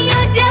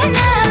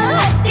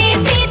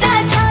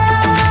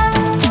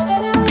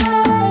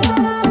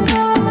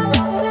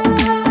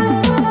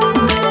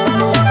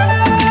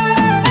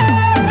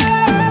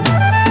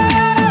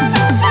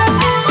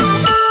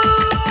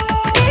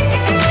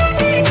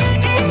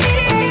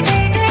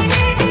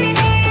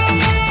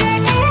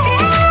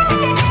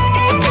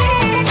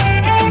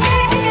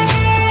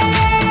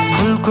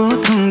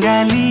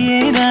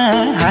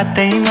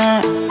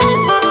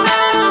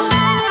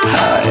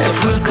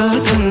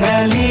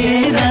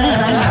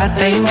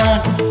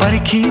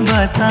पर्खी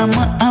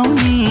बसामा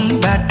आउने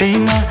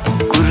बाटैमा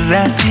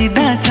कुरा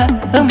सिधा छ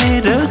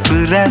मेरो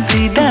कुरा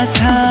सिधा छ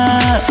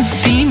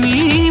तिमी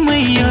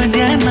मैयो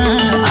जान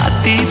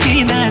अति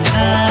फिदा छ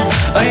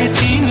ओए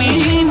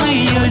तिमी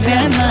मैयो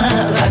जान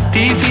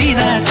अति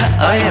फिदा छ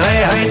ओए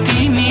ओए ओए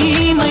तिमी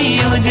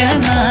मैयो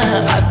जान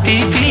अति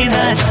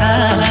फिदा छ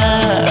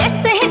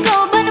त्यसै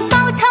जोबन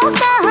पाउँछौ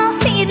कहाँ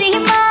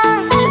फेरिमा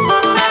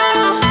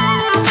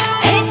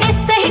हे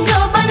त्यसै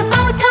जोबन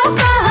पाउँछौ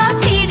कहाँ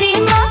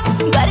फेरिमा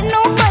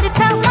गर्नु पर्छ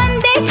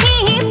मनदेखि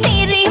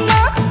फेरिमा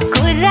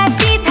कुरा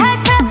सिधा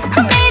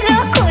छ मेरो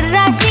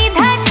कुरा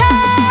सिधा छ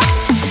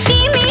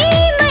तिमी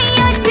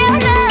मैयो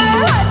जान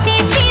अति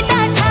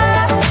फिदा छ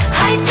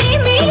हाय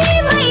तिमी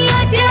मैयो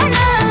जान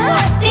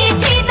अति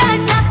फिदा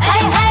छ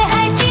हाय हाय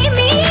हाय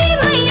तिमी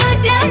मैयो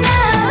जान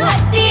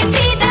अति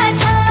फिदा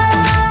छ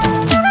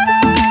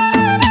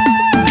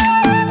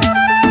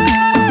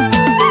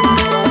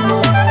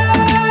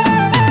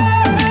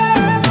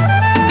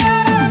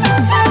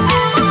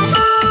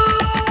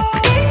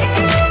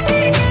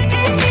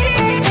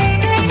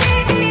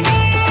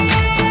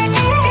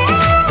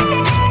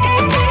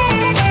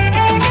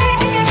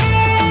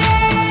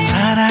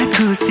सारा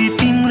खुसी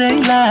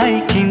तिम्रैलाई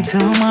किन्छु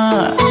म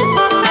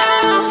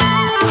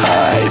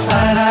हाय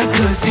सारा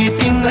खुसी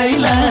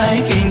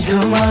तिम्रैलाई किन्छु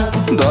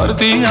म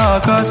धरती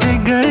आकाश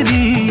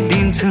गरी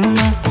दिन्छु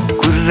म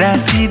कुरा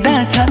सिधा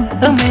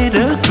छ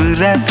मेरो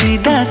कुरा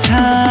सिधा छ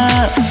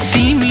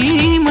तिमी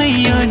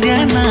मैयो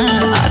जान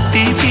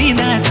अति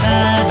फिदा छ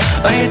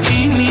ओए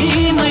तिमी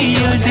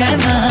मैयो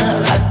जान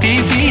अति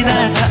फिदा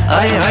छ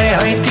ओए ओए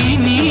ओए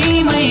तिमी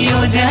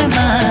मैयो जान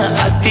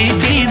अति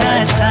फिदा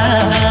छ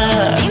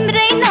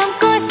तिम्रै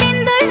नामको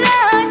सिन्दुर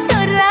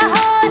चुरा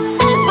होस्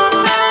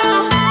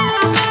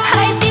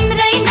हाय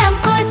तिम्रै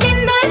नामको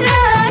सिन्दुर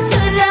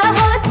चुरा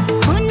होस्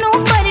हुनु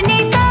पर्ने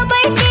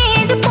सबै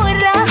चिज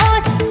पुरा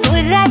होस्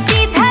कुरा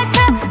सिधा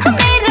छ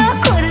मेरो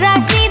कुरा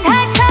सिधा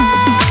छ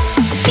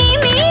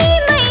तिमी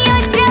मैयो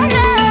जान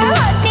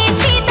अति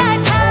फिदा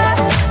छ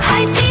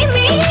हाय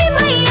तिमी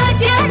मैयो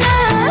जान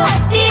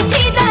अति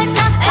फिदा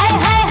छ हाय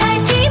हाय हाय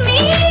तिमी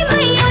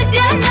मैयो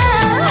जान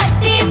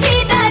अति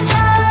फिदा छ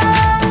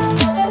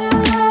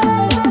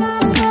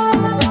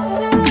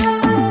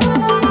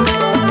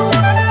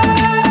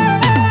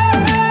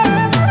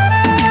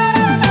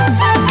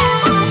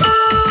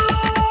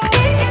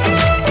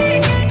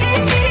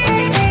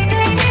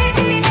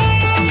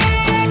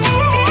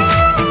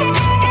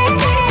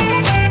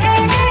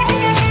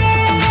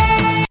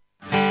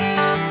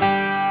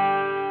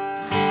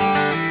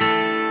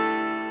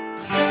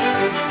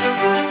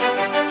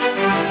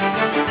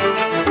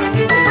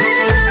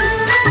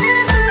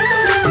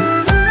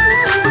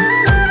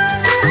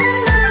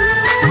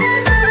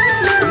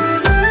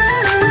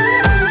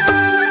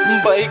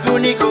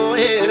बैगुनीको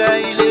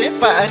हेराइले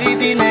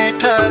पारिदिने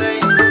ठरै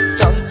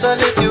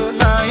चञ्चले त्यो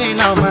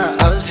नयनमा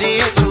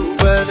अल्झिए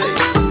छुबरै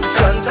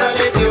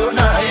चञ्चले त्यो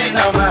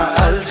नयनमा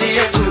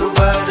अल्झिए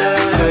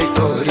छुबरै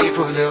तोरी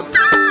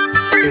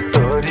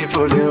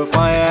फुल्यो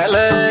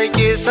मायालाई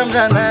के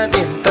सम्झना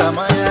दिन त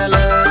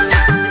मायालाई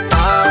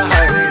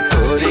आहाय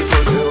तोरी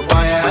फुल्यो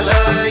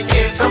मायालाई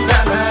के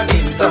सम्झना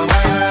दिन त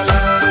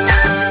मायालाई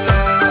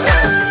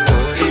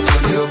तोरी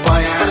फुल्यो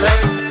मायालाई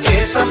के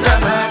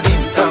सम्झना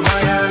दिन त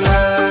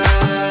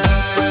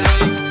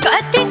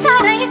कति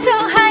साह्रै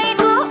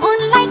सुहाएको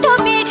उनलाई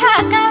टोपी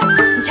ढाका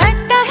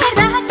झट्ट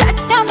हेर्दा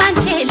झट्ट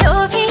मान्छे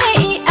लोभिए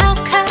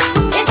आँखा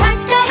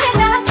झट्ट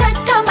हेर्दा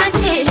झट्ट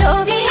मान्छे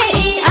लोभिए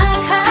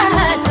आँखा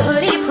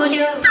तोरी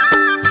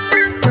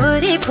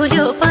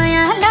फुल्यो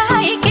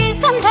मायालाई के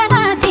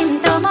सम्झना दिन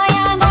त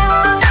मायालाई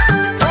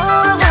हो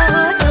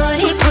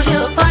तोरी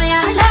फुल्यो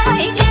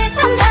मायालाई के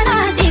सम्झना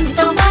दिन त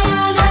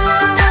मायालाई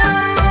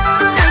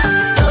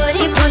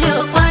तोरी फुल्यो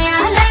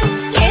मायालाई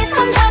के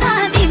सम्झना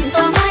दिन त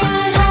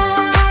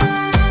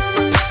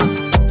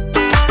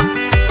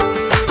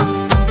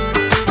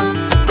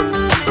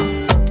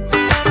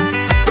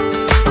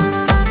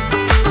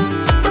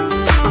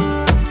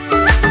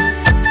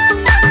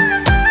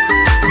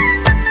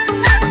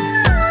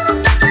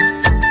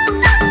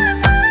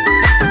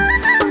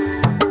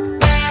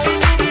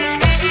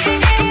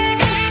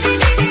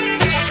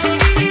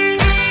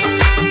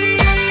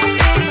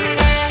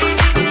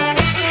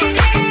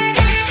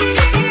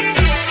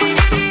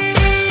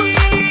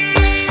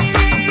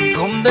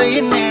घुम्दै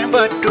हिँड्ने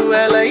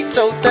बटुवालाई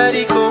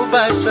चौतारीको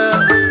बासा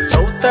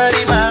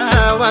चौतारीमा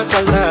हावा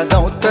चल्दा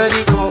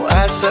दौतारीको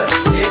आशा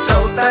ए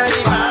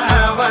चौतारीमा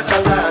हावा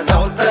चल्दा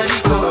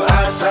दौतारीको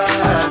आशा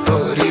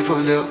तोरी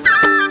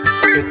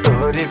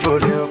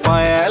फुल्यो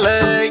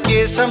मायालाई के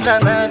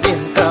सम्झना दिन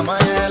त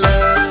मायालाई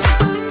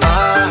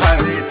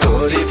आहाय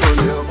तोरी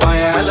फुल्यो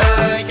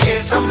मायालाई के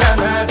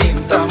सम्झना दिन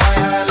त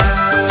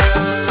मायालाई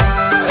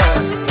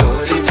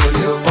तोरी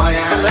फुल्यो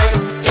मायालाई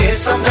के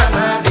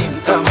सम्झना दिन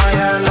त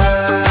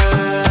मायालाई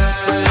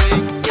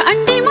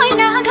ठण्डी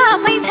महिना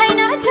घामै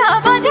छैन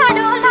जब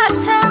जाडो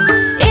लाग्छ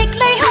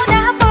एक्लै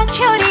हुँदा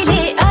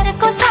पछ्यौरीले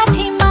अर्को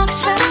साथी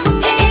माग्छ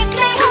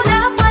एक्लै हुँदा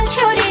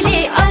पछ्यौरीले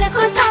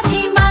अर्को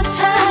साथी माग्छ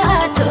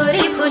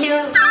तोरी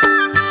फुल्यो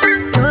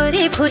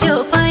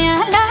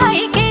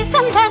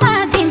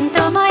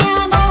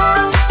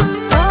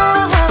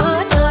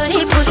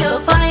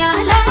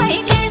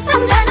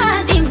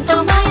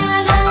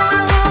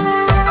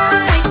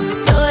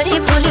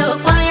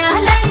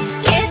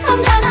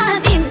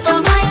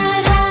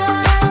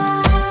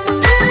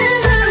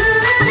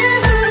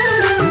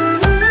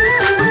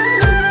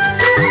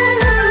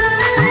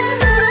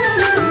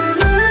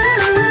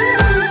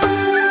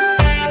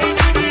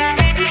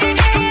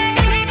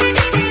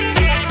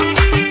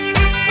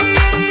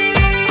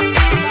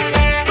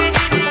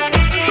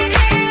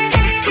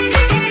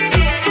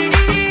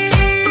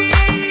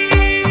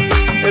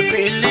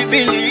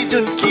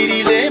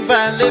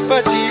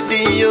पछि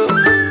दियो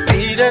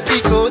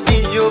पिरतीको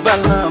दियो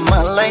बाल्न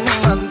मलाई नि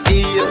मन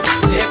थियो ए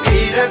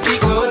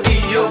पिरतीको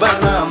दियो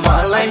बाल्न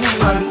मलाई नि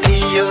मन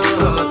थियो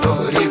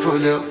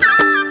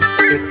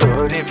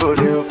तोरी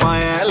फुल्यो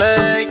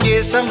मायालाई के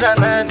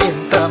सम्झना दिन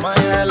त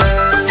मायालाई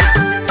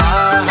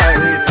आहै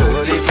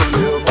तोरी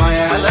फुल्यो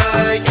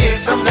मायालाई के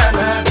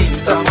सम्झना दिन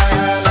त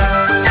मायालाई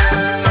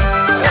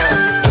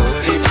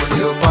तोरी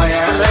फुल्यो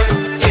मायालाई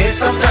के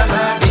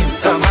सम्झना दिन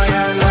त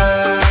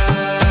मायालाई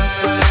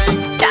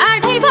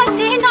टाढै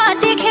बसी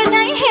नदेखे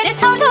झै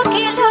हेर्छौ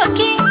लोके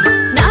लोके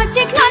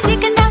नजिक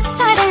नजिक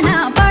नसरना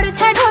बढ्छ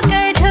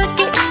ढोका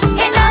ढोके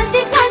ए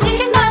नजिक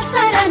नजिक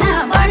नसरना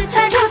बढ्छ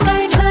ढोका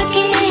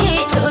ढोके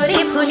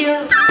तोरी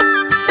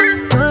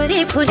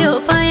फुल्यो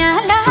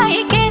मायालाई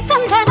के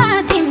सम्झना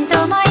दिन त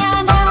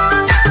मायालाई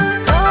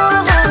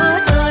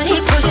तोरी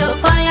फुल्यो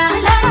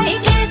मायालाई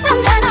के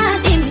सम्झना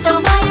दिन त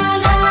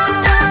मायालाई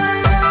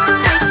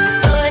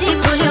तोरी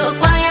फुल्यो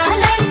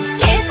मायालाई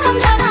के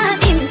सम्झना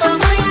दिन त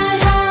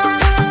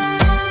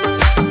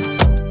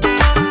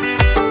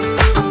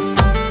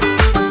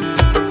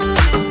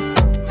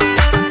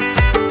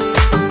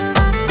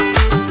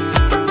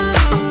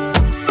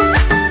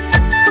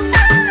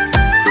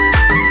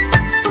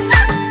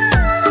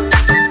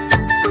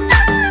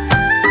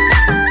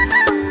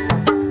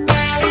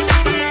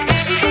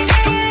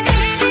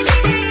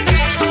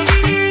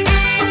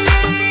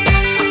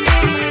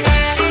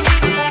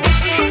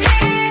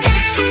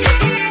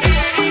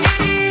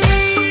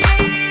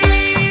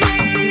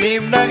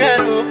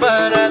निम्नगारो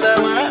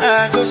परालमा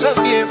आगो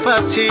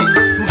सकिएपछि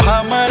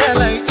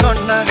भमरालाई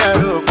छोड्न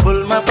गाह्रो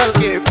फुलमा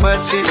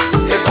पल्केपछि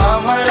ए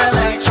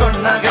भमरालाई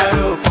छोड्न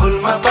गाह्रो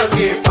फुलमा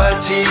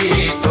पल्केपछि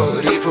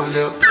तोरी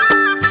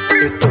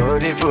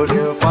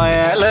फुल्यो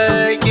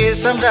मायालाई के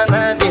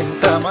सम्झना दिन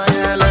त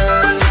मायालाई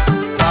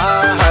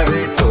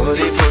आहै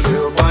तोरी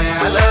फुल्यो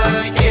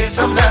मायालाई के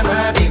सम्झना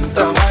दिन त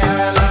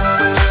मायालाई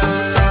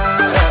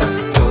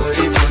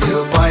तोरी फुल्यो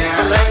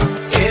मायालाई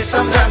के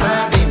सम्झना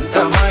दिन त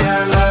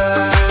मायालाई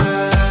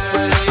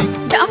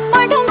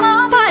डम्मा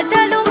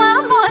बादलुमा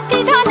मोती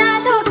दाना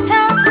दुख्छ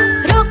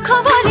रुख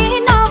भली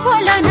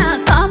नबोलन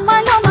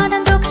कमलो मन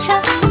दुख्छ ए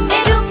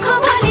रुख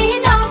भली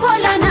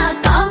नबोलन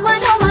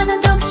कमलो मन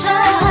दुख्छ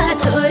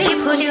तोरी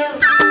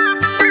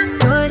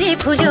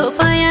फुल्यो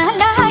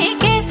मायालाई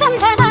के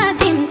सम्झना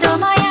दिन त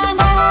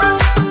मायालाई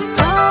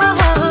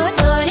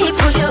तोरी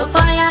फुल्यो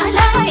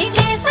मायालाई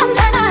के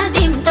सम्झना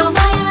दिन त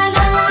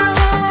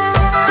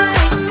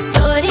मायालाई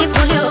तोरी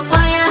फुल्यो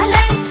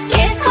मायालाई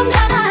के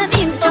सम्झना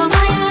दिन त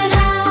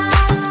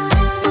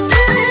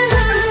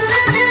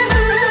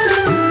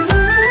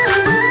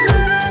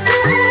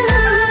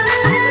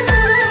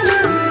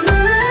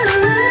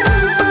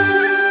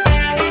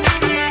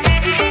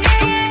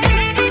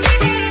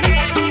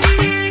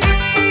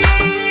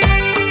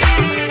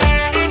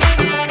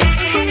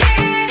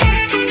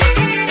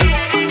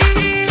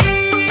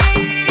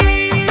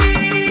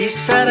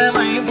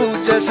इसारामै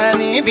बुझ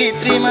सानी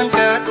भित्री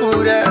मनका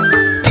कुरा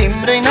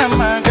तिम्रै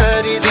नाममा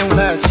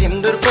गरिदिउँला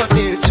सिन्दुर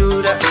पोते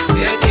चुरा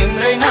ए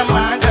तिम्रै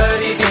नाममा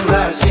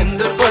गरिदिउँला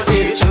सिन्दुर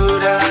पोते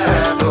चुरा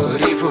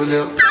तोरी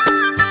फुल्यो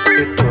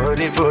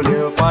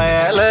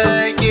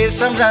मायालाई के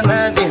सम्झना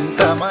दिन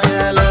त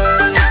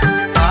मायालाई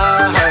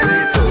आहै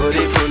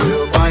तोरी फुल्यो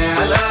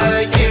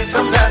मायालाई के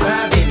सम्झना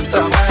दिन त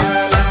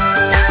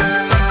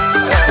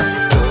मायालाई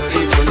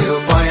तोरी फुल्यो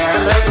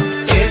मायालाई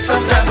के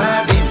सम्झना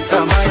दिन त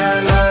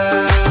मायालाई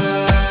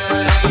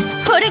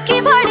हुर्की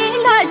बढी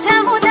लज्जा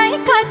हुँदै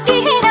कति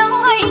हेरौ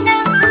होइन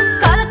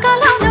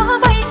कलकलाउँदो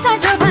पैसा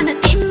जोबन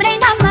तिम्रै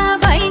नाममा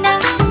भइन ए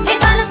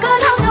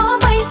कलकलाउँदो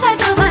पैसा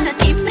जोबन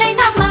तिम्रै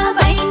नाममा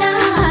भइन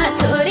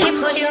तोरी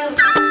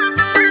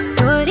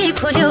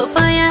फुल्यो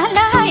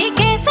मायालाई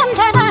के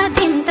सम्झना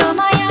दिन त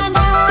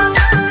मायालाई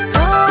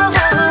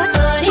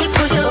तोरी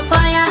फुल्यो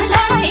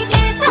मायालाई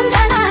के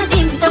सम्झना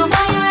दिन त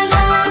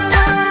मायालाई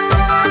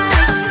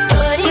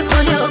तोरी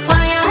फुल्यो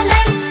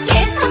मायालाई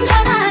के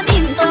सम्झना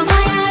दिन त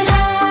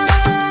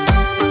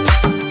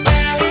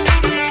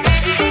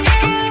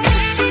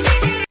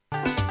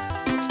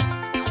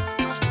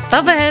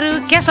तपाईहरु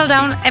क्यासल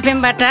डाउन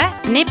एफएमबाट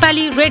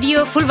नेपाली रेडियो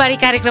फुलबारी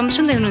कार्यक्रम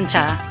सुन्दै हुनुहुन्छ।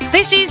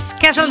 This is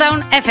Castle Down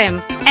FM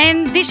and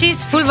this is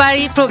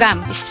Fulbari program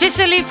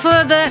especially for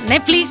the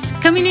Nepalese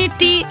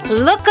community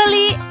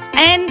locally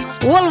and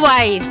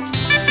worldwide.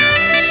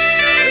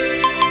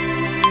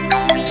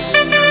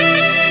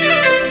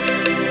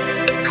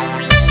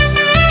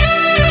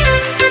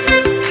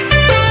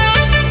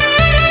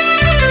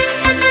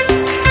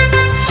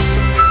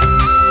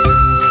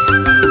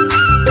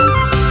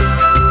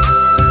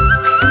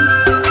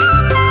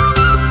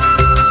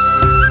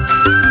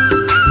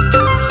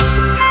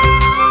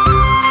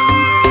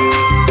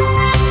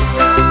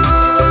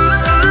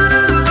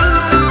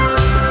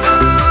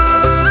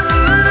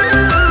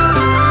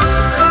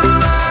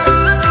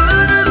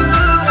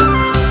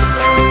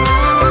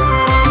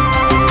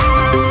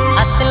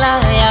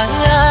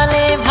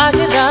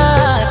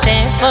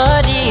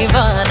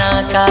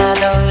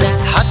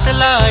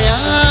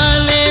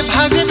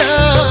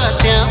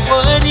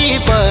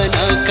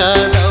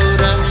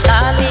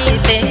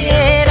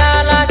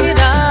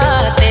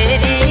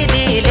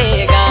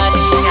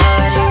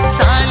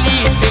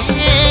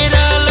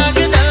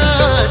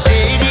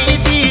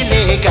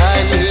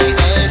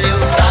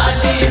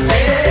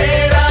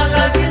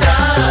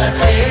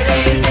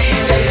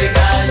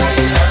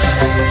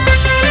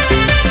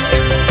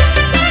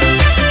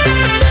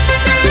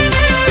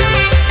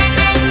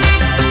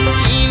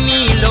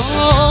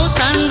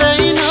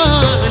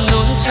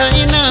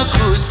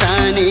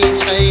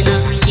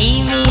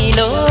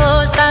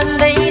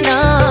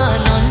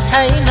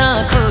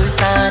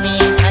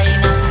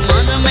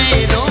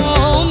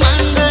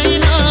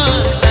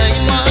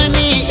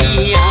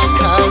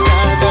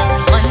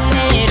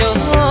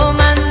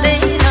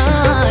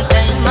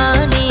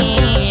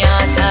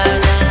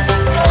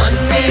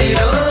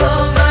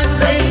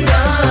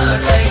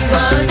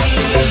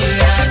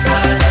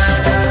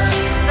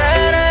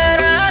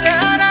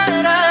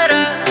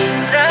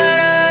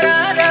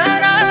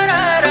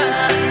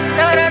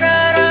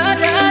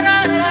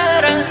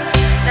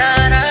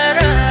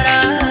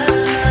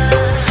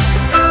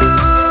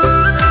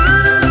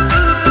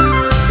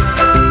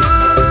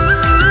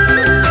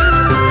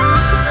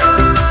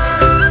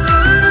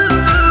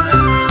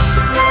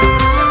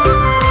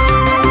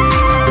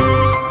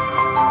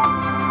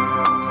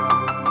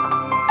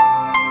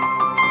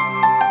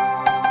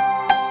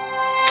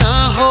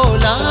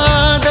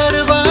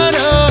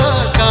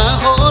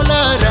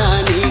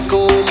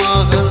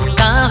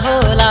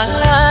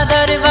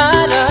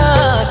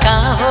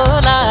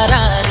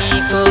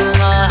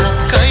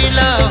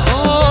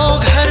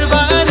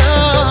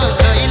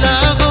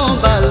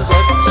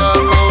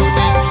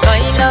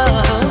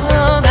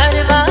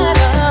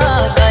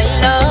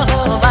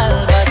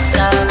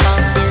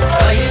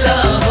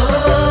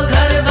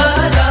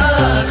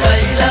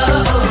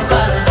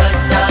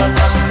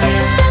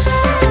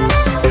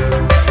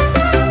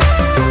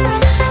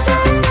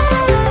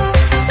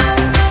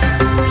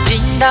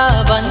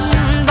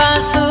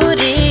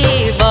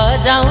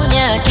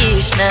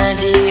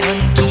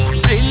 उनकी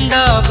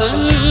वृन्दावन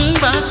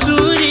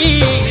बाँसुरी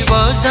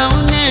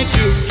बजाउने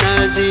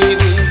कृष्णजी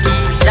उनकी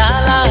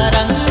जाला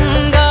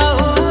रङ्ग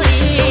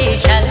उडी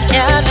ख्याल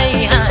ख्यालै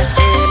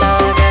हाँस्थे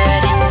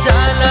लगरी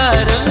जाला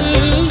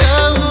रङ्ग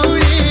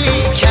उडी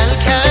ख्याल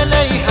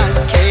ख्यालै हाँस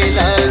खेल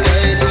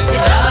गरी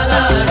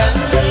जाला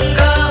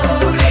रङ्ग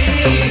उडी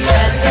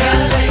ख्याल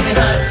ख्यालै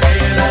हाँस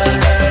खेल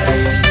गरी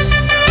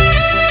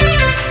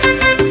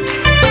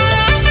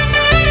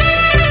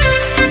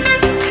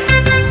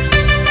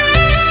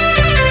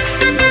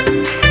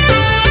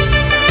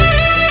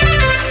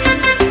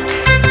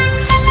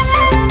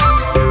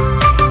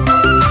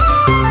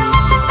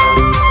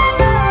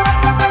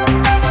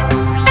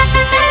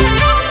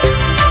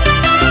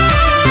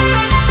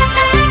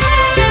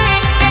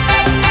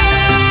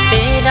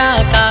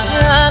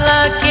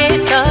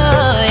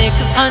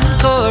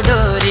फनको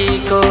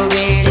डोरीको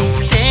बेडी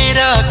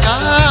तेरा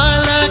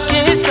काला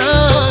केस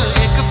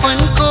एक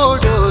फनको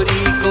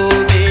डोरीको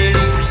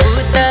बेडी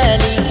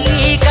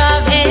उतलीका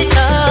भेष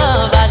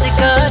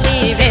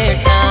बाजकली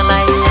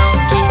भेट्नलाई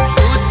आउँकी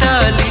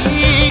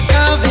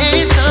उतलीका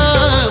भेष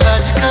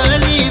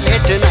बाजकली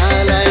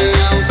भेट्नलाई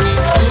आउँकी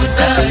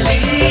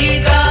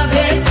उतलीका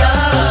भेष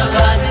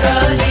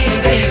बाजकली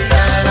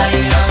भेट्नलाई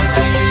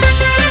आउँकी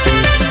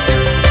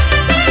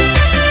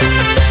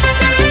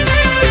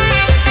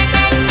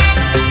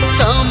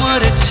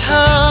तमर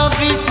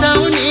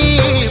बिसाउने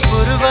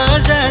पूर्व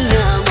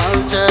जान्या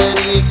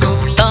मालचरीको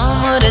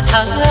तमर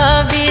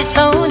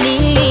बिसाउने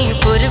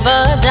पूर्व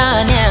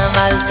जान्या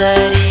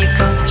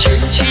मालचरीको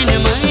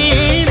छिनछिनमै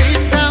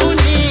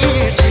रिसाउने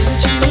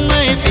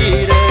छिनछिनमै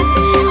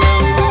पिरती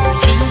लाउने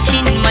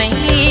छिनछिनमै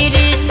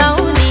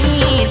रिसाउने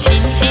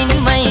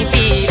छिनछिनमै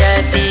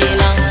पिरती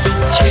लाउने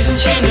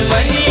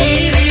छिनछिनमै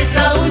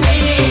रिसाउने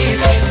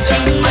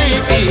छिनछिनमै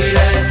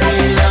पिरती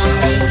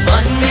लाउने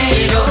मन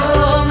मेरो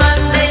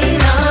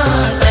मान्दैन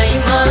तै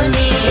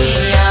मनी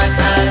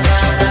आँखा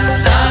जाँदा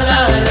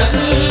जाला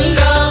रङ्ग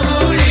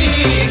उडी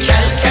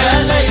ख्याल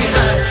ख्यालै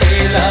हाँस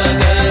खेल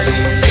गरी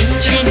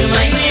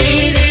छिनछिनमै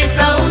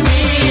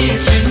रिसाउने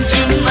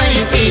छिनछिनमै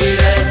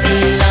पिरती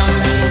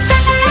लाउने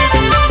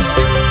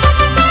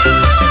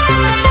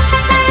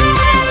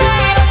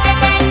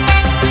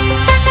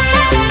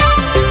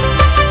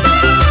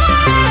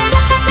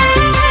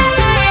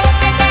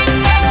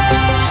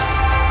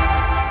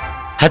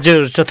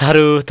हजुर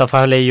श्रोताहरू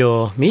तपाईँहरूले यो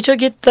मिठो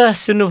गीत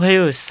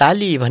सुन्नुभयो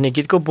साली भन्ने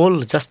गीतको बोल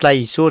जसलाई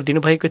स्वर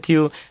दिनुभएको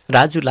थियो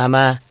राजु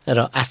लामा र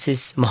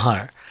आशिष महर।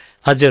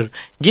 हजुर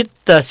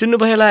गीत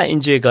सुन्नुभयो होला,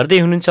 इन्जोय गर्दै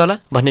हुनुहुन्छ होला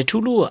भन्ने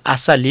ठुलो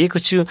आशा लिएको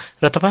छु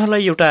र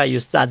तपाईँहरूलाई एउटा यो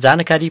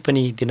जानकारी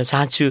पनि दिन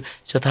चाहन्छु।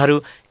 श्रोताहरू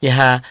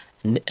यहाँ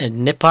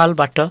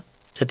नेपालबाट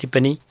जति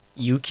पनि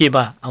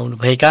युकेमा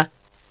आउनुभएका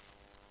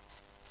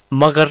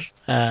मगर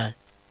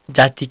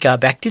जातिका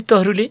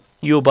व्यक्तित्वहरूले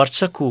यो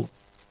वर्षको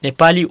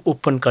नेपाली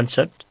ओपन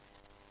कन्सर्ट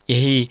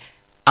यही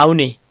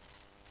आउने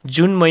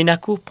जुन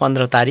महिनाको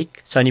 15 तारिक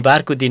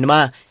शनिबारको दिनमा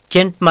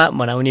केन्टमा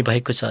मनाउने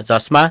भएको छ,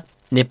 जसमा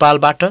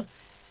नेपालबाट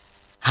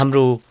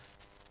हाम्रो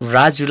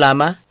राजु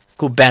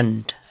लामाको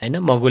ब्यान्ड हैन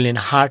मगोलियन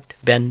हार्ट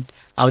ब्यान्ड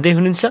आउँदै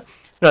हुनुहुन्छ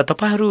र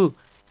तपाईहरू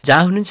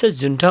जहाँ हुनुहुन्छ,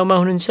 जुन ठाउँमा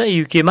हुनुहुन्छ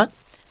युकेमा,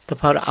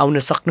 तपाईहरू आउन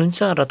सक्नुहुन्छ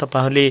र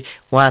तपाईहरूले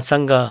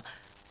उहाँसँग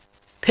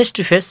फेस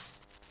टु फेस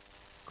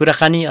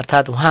कुराकानी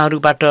अर्थात्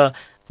उहाँहरूबाट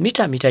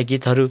मिठा मिठा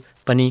गीतहरू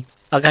पनि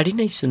अगाडि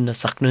नै सुन्न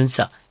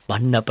सक्नुहुन्छ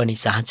भन्न पनि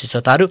चाहन्छु।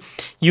 श्रोताहरू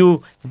यो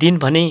दिन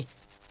भने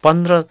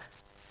 15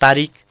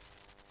 तारिक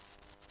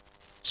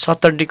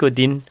सटर्डेको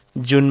दिन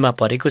जुनमा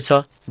परेको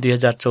छ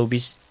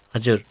 2024।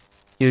 हजुर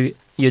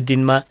यो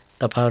दिनमा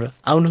तपाईहरु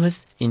आउनुहोस्,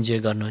 इन्जोय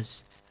गर्नुहोस्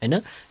हैन।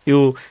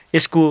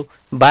 यसको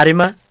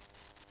बारेमा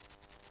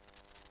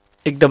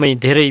एकदमै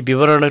धेरै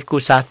विवरणहरूको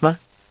साथमा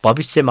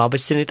भविष्यमा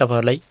अवश्य नै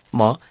तपाईहरुलाई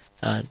म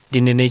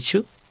दिने नै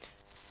छु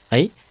है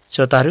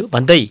श्रोताहरू।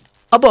 भन्दै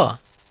अब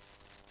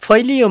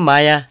फैलियो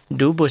माया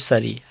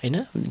डुबोसरी हैन,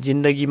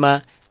 जिन्दगीमा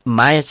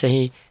माया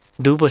चाहिँ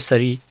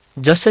डुबोसरी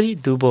जसरी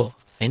डुबो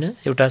हैन,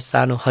 एउटा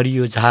सानो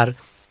हरियो झार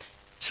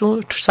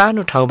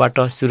सानो ठाउँबाट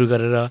सुरु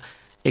गरेर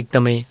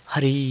एकदमै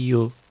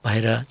हरियो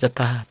भएर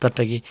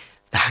जताततै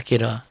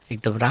ढाकेर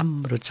एकदम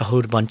राम्रो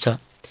चहौर बन्छ।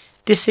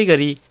 त्यसै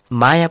गरी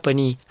माया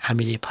पनि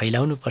हामीले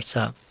फैलाउनु पर्छ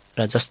र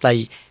जसलाई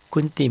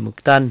कुन्ती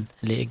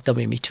मुक्तानले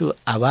एकदमै मिठो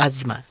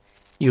आवाजमा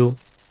यो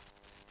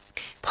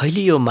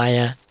फैलियो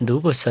माया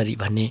डुबोसरी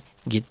भन्ने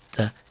गीत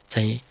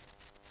चाहिँ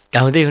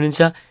गाउँदै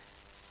हुनुहुन्छ।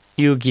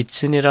 यो गीत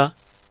सुनेर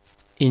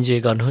इन्जोय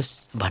गर्नुहोस्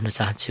भन्न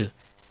चाहन्छु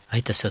है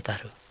त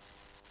श्रोताहरू।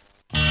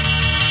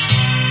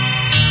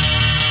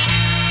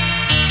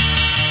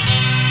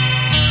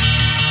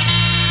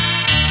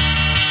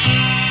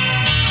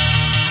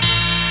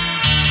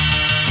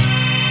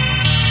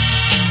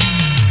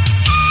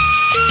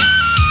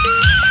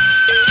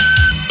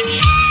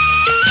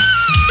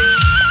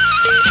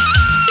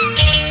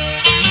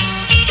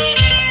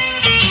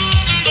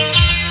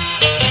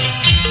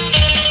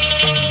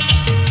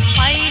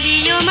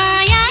 फैलियो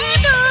माया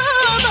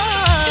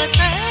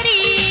डुबोसरी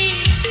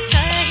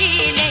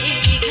कहिले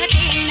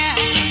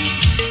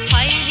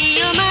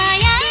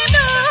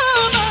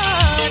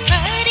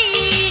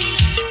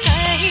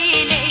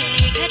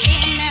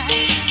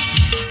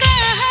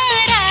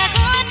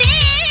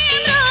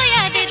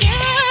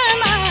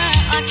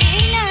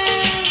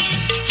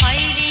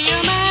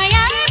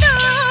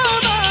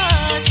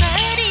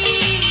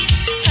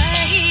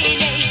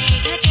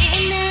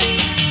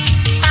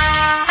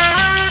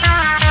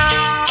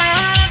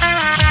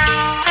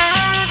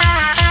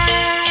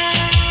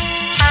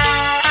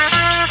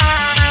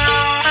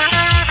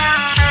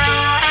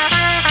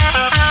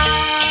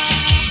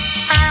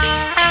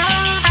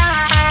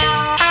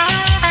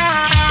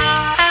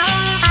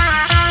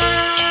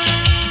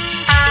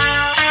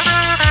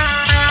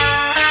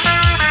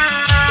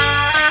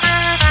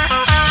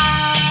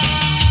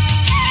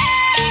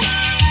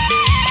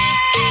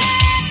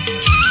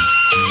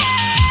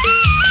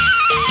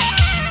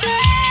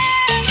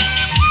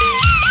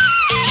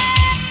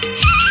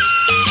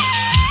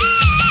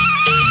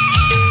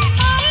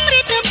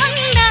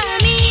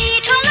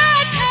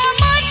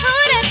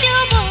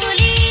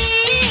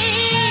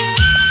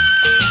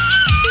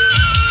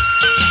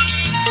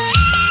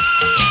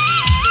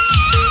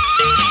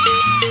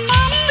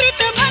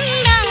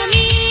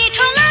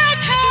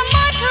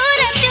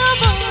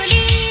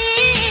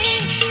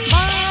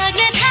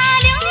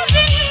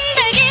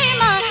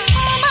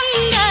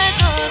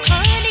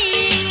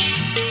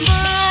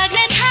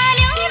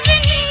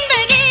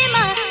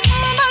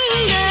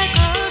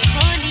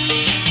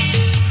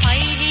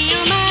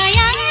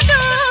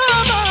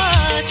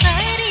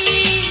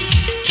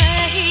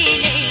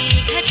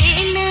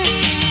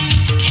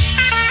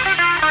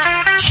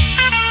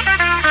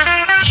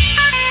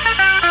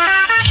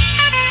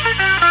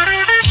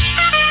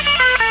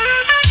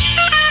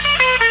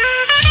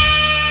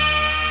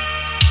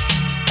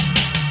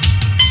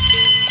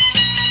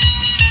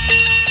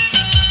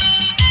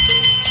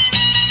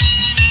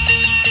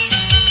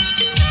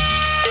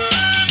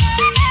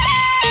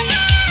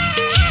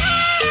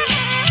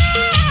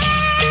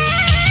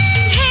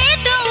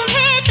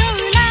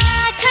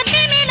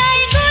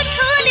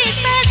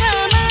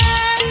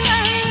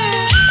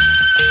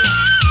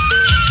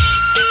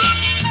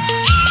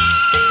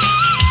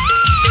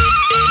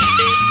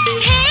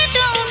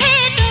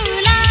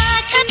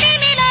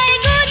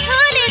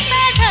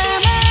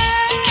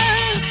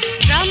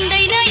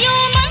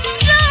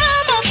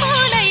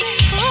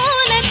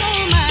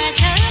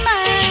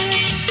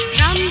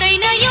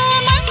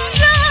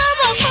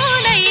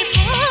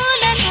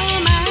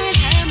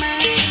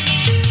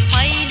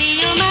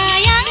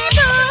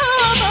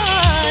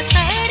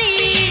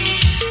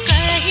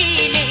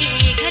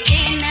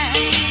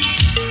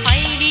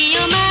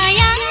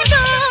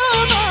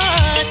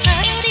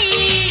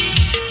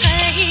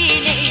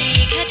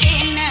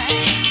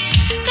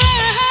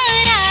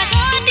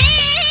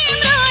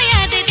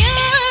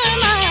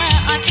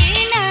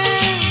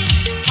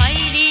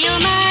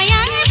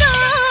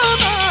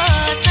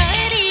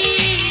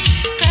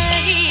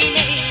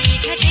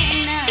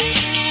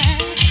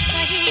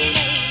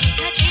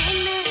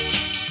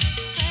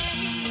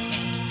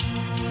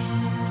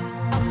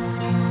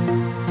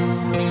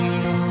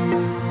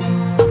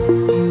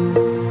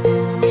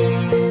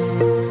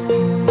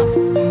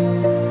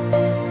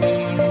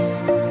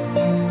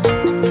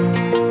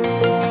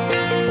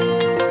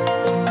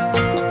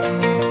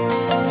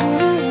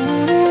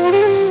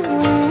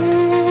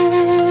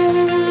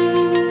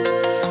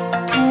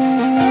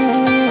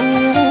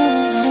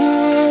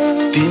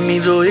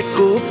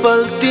रोएको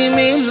पल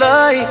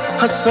तिमीलाई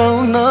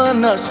हँसाउन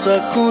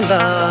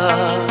नसकुला,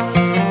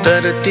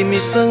 तर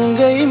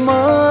तिमीसँगै म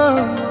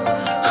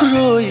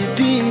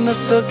रोइदिन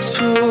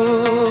सक्छु।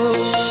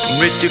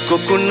 मृत्युको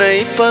कुनै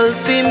पल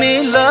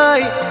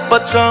तिमीलाई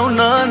बचाउन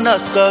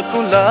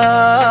नसकुला,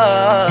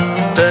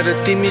 तर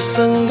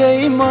तिमीसँगै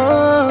म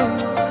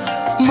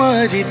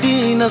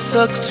मरिदिन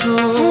सक्छु।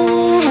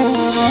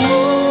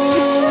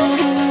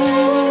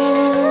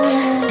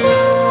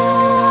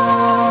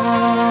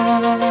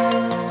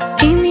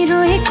 तिमी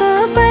रोएको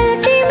पल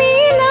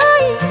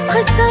तिमीलाई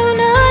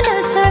हँसाउन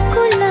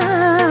नसकुला,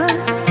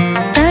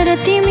 तर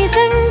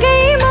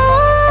तिमीसँगै म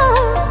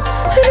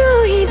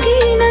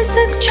रोइदिन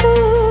सक्छु।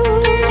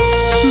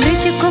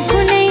 मृत्युको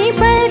कुनै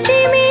पल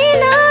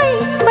तिमीलाई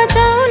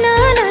बचाउन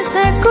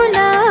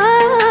नसकुला,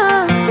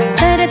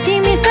 तर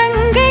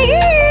तिमीसँगै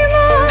म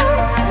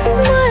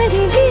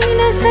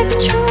मरिदिन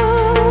सक्छु।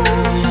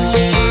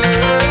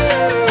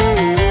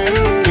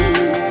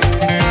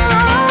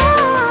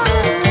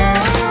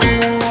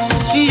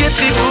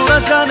 यति कुरा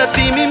जान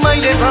तिमी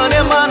मैले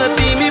भने मान,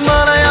 तिमी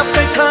मलाई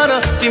आफै ठान।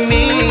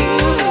 तिमी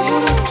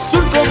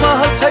सुनको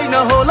महल छैन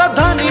होला,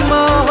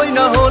 धनीमा होइन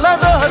होला,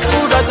 रहर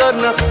पुरा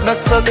गर्न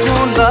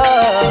नसकुला,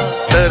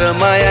 तर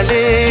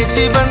मायाले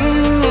जीवन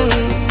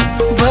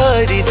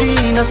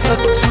भरिदिन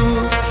सक्छु।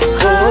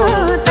 हो,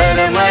 तर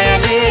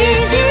मायाले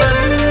जीवन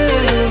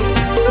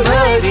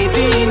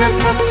भरिदिन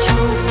सक्छु।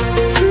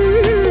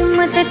 म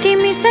त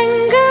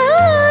तिमीसँग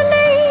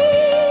नै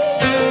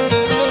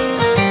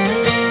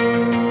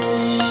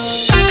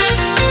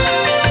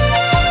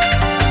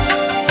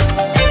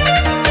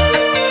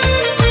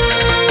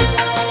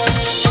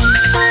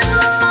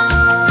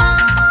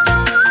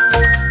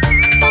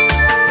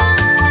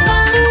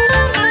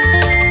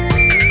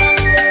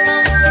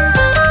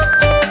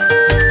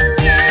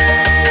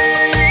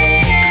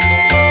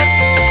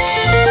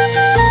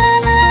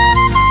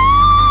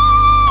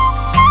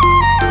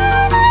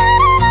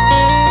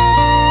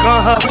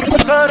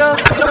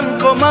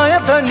मनको माया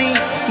धनी,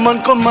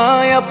 मनको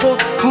माया पो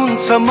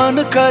हुन्छ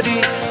मनकारी।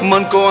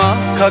 मनको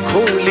आँखा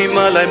खोली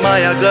मलाई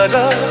माया गर,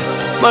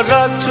 म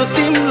राख्छु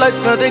तिमीलाई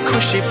सधैँ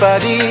खुसी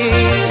पारी।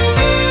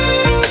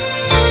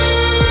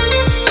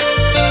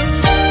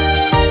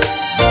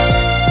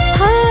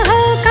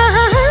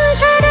 कहाँ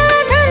हुन्छ र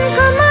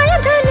धनको माया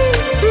धनी,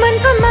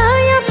 मनको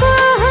माया पो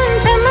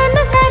हुन्छ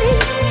मनकारी।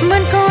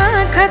 मनको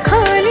आँखा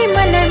खोली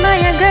मलाई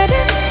माया गर,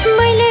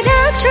 मैले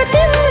राख्छु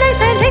तिमीलाई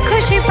सधैँ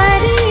खुसी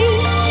पारी।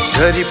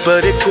 झरी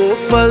परेको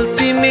पल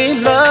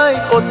तिमीलाई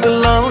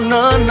ओतलाउन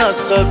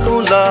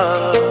नसकुला,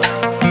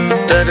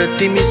 तर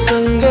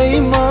तिमीसँगै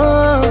म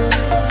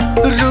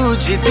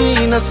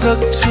रुझिदिन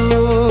सक्छु।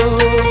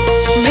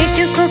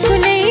 मृत्युको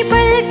कुनै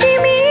पल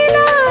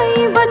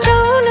तिमीलाई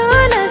बचाउन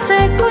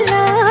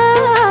नसकुला,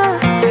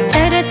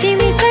 तर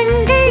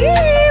तिमीसँगै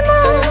म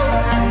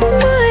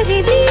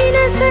मरिदिन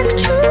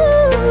सक्छु।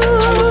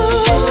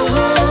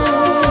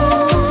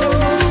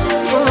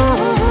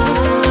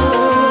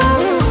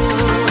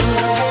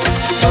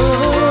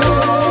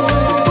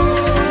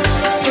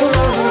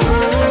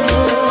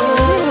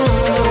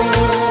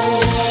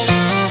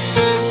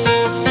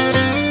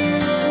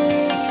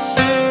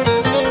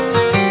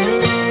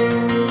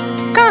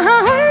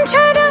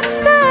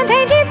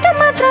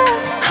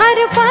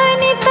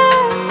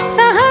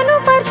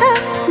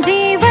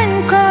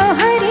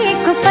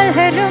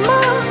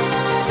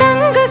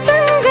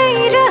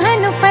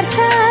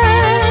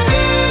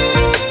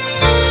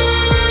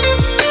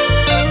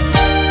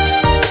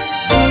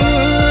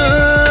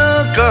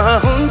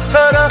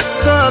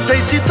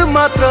 जित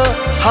मात्र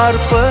हार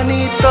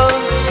पनि त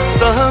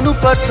सहनु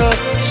पर्छ।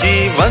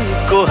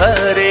 जीवनको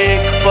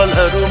हरेक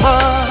पलहरूमा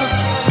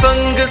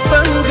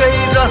सँगसँगै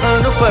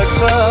रहनु पर्छ।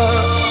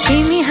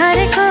 तिमी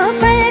हारेको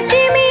पल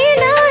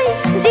तिमीलाई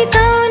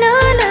जिताउन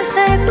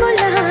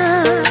नसकुला,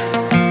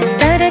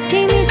 तर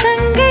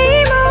तिमीसँगै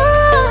म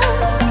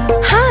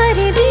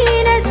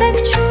हारिदिन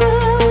सक्छु।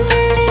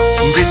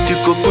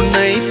 मृत्युको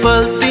कुनै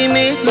पल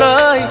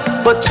तिमीलाई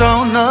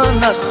बचाउन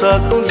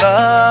नसकुला,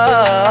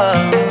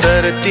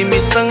 तर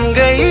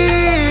तिमीसँगै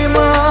म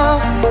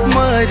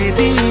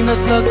मरिदिन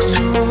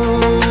सक्छु।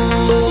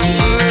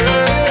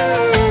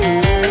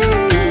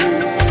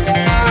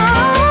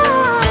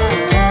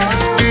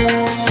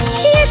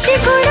 यति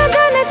कुरा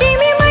जान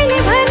तिमी मैले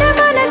भन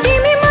मन,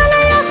 तिमी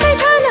मलाई आफै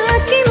ठान।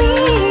 तिमी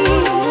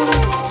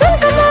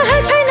सुनको महल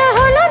छैन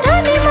होला,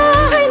 धनीमा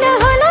होइन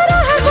होला,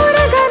 रहर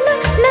पुरा गर्न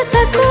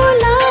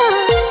नसकुला,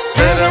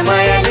 तर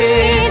मायाले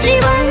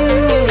जीवन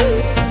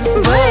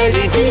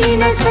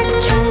भरिदिन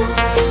सक्छु।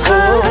 हो,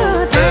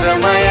 तर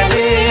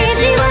मायाले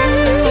जीवन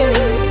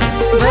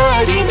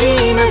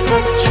भरिदिन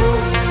सक्छु।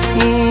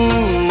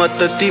 म त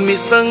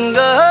तिमीसँग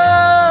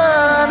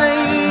नै।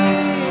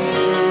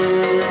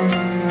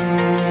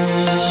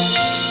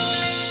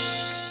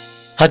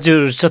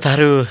 हजुर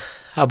श्रोताहरू,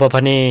 अब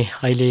भने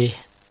अहिले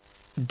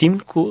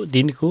दिनको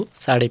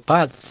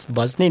 5:30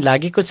 बज्नै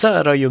लागेको छ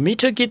र यो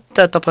मिठो गीत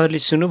तपाईँहरूले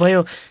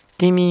सुन्नुभयो,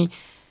 तिमी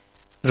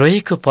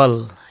रहेको पल,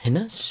 हैन,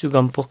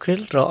 सुगम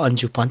पोखरेल र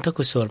अन्जु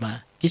पन्तको स्वरमा।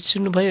 गीत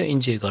सुन्नुभयो,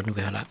 इन्जोय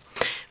गर्नुभयो होला।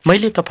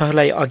 मैले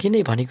तपाईँहरूलाई अघि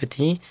नै भनेको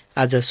थिएँ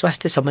आज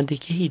स्वास्थ्य सम्बन्धी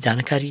केही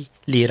जानकारी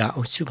लिएर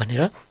आउँछु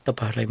भनेर।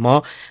 तपाईँहरूलाई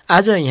म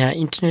आज यहाँ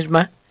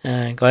इन्टरनेटमा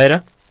गएर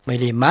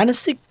मैले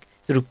मानसिक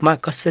रूपमा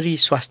कसरी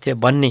स्वास्थ्य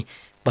बन्ने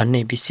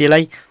भन्ने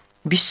विषयलाई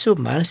विश्व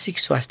मानसिक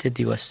स्वास्थ्य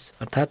दिवस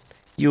अर्थात्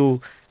यो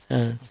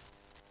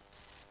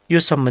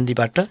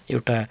सम्बन्धीबाट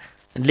एउटा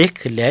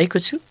लेख ल्याएको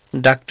छु।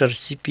 डाक्टर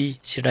सीपी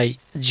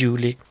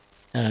सिडाईज्यूले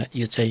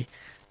यो चाहिँ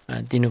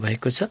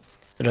दिनुभएको छ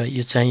र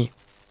यो चाहिँ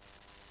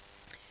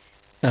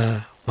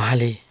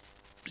उहाँले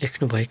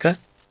लेख्नुभएका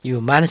यो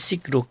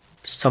मानसिक रोग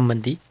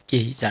सम्बन्धी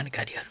केही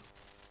जानकारीहरू।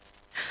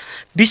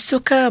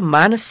 विश्वका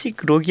मानसिक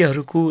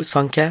रोगीहरूको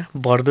सङ्ख्या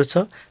बढ्दो छ।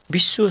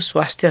 विश्व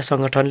स्वास्थ्य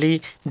सङ्गठनले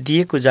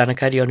दिएको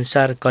जानकारी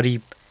अनुसार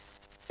करिब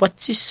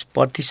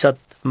 25%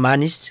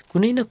 मानिस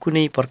कुनै न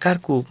कुनै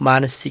प्रकारको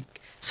मानसिक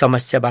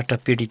समस्याबाट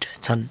पीडित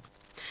छन्।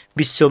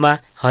 विश्वमा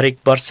हरेक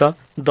वर्ष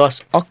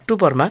 10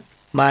 अक्टोबरमा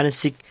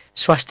मानसिक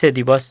स्वास्थ्य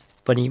दिवस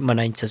पनि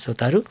मनाइन्छ।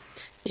 श्रोताहरू,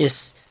 यस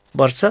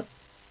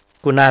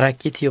वर्षको नारा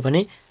के थियो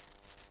भने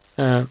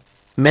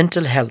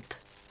mental health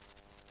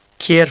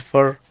care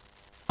for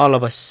all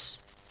of us,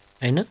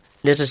 हैन,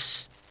 let us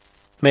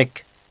make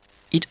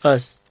it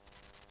us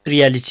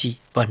reality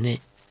भन्ने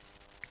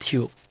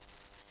थियो।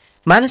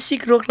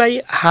 मानसिक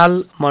रोगलाई हाल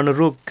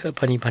मनोरोग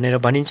पनि भनेर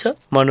भनिन्छ।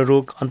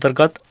 मनोरोग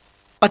अन्तर्गत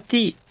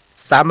अति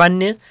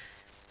सामान्य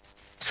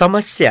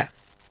समस्या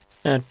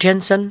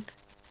टेन्सन,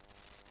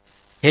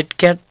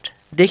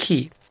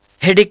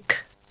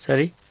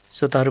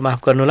 श्रोताहरू माफ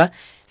गर्नुहोला,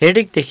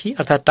 हेडेकदेखि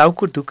अर्थात्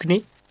टाउको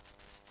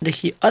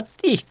दुख्नेदेखि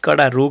अति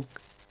कडा रोग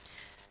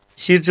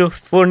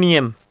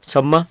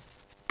सिजोफ्रेनियासम्म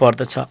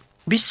पर्दछ।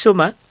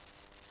 विश्वमा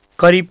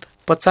करिब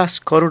 50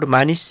 करोड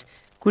मानिस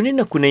कुनै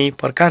न कुनै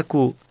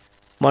प्रकारको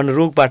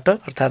मनोरोगबाट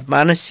अर्थात्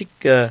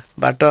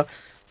मानसिकबाट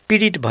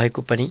पीडित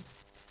भएको पनि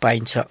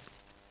पाइन्छ।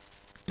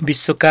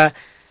 विश्वका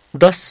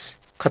 10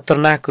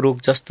 खतरनाक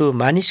रोग जस्तो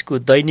मानिसको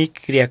दैनिक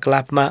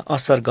क्रियाकलापमा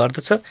असर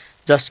गर्दछ,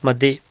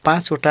 जसमध्ये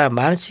 5वटा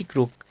मानसिक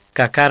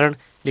रोगका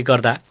कारणले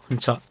गर्दा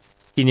हुन्छ।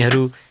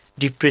 तिनीहरू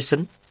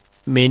डिप्रेसन,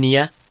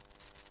 मेनिया,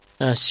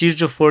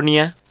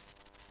 सिजोफ्रेनिया,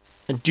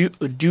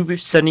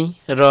 ड्युबिप्सनी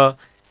र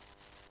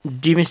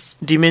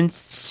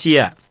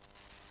डिमेन्सिया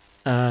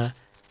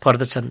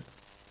पर्दछन्।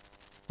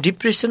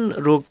 डिप्रेसन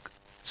रोग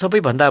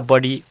सबैभन्दा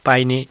बढी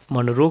पाइने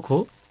मनोरोग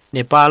हो।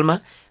 नेपालमा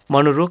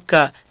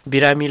मनोरोगका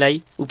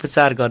बिरामीलाई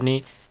उपचार गर्ने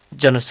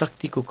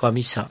जनशक्तिको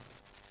कमी छ।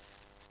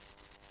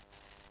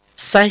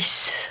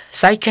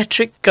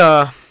 साइकियाट्रिक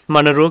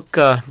मनोरोग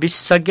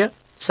विशेषज्ञ,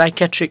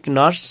 साइकियाट्रिक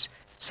नर्स,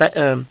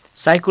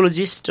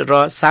 साइकोलोजिस्ट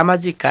र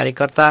सामाजिक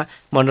कार्यकर्ता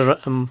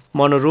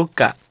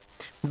मनोरोगका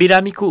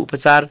बिरामीको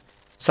उपचार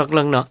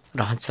संलग्न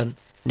रहन्छन्।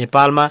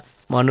 नेपालमा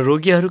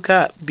मनोरोगीहरूका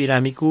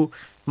बिरामीको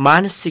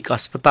मानसिक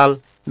अस्पताल,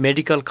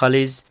 मेडिकल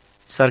कलेज,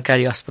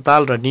 सरकारी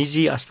अस्पताल र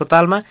निजी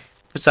अस्पतालमा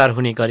उपचार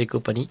हुने गरेको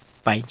पनि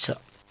पाइन्छ।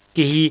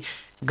 केही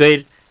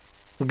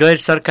गैर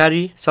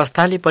सरकारी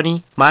संस्थाले पनि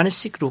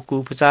मानसिक रोगको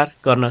उपचार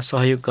गर्न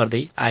सहयोग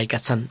गर्दै आएका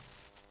छन्।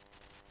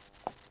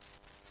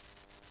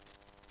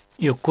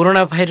 यो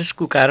कोरोना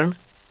भाइरसको कारण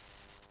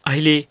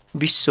अहिले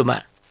विश्वमा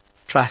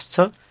त्रास छ।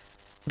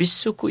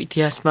 विश्वको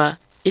इतिहासमा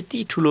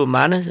यति ठुलो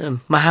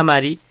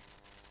महामारी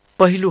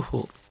पहिलो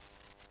हो।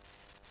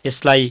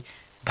 यसलाई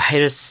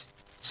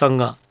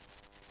भाइरससँग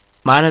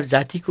मानव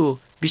जातिको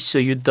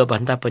विश्वयुद्ध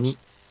भन्दा पनि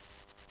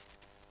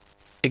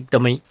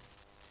एकदमै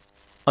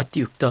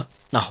अतियुक्त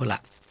नहोला।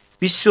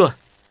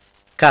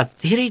 विश्वका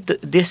धेरै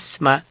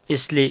देशमा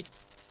यसले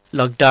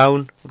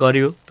लकडाउन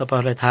गर्यो,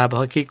 तपाईहरुलाई थाहा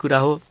भएकै कुरा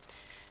हो।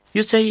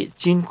 यो चाहिँ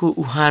चीनको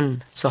वुहान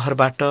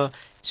शहरबाट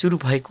सुरु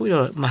भएको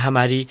र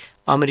महामारी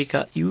अमेरिका,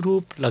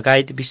 युरोप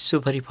लगायत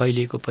विश्वभरि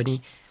फैलिएको पनि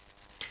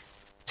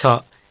छ।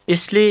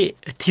 यसले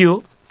थियो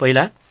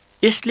पहिला,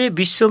 यसले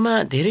विश्वमा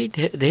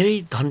धेरै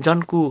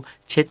धनजनको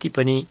क्षति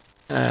पनि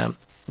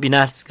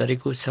विनाश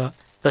गरेको छ।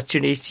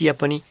 दक्षिण एसिया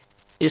पनि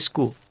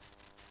यसको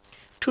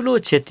ठुलो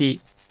क्षति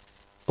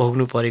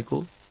भोग्नु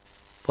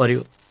पर्यो।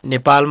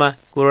 नेपालमा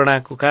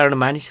कोरोनाको कारण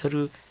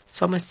मानिसहरू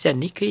समस्या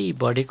निकै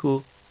बढेको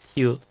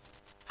थियो।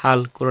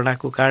 हाल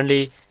कोरोनाको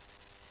कारणले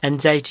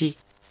anxiety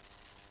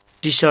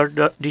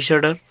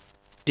disorder,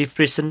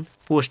 depression,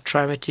 post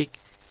ट्राउमेटिक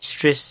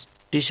stress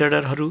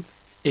डिसअर्डरहरू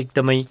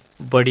एकदमै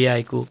बढी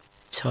आएको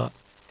छ।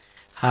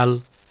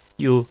 हाल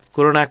यो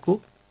कोरोनाको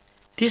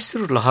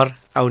तेस्रो लहर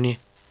आउने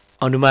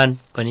अनुमान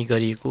पनि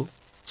गरिएको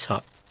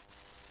छ।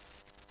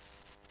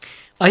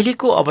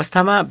 अहिलेको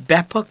अवस्थामा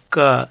व्यापक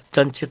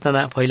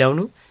जनचेतना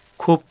फैलाउनु,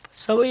 खोप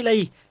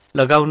सबैलाई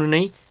लगाउनु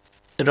नै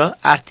र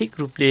आर्थिक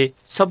रूपले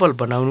सबल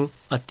बनाउनु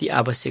अति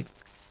आवश्यक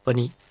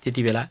पनि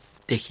त्यति बेला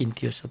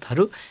देखिन्थ्यो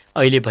श्रोताहरू।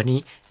 अहिले पनि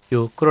यो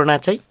कोरोना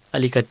चाहिँ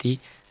अलिकति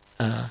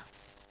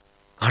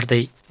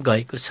घट्दै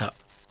गएको छ।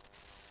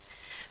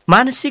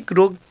 मानसिक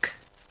रोग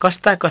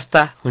कस्ता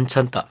कस्ता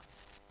हुन्छन् त?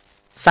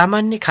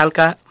 सामान्य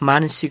खालका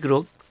मानसिक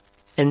रोग,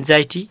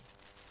 एन्जाइटी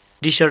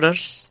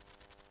डिसअर्डर्स,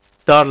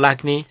 डर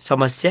लाग्ने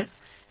समस्या,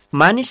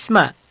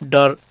 मानिसमा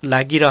डर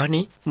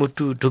लागिरहने,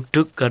 मुटु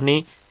ढुकढुक गर्ने,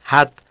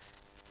 हात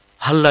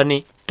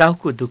हल्लने,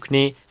 टाउको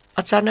दुख्ने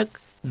अचानक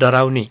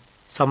डराउने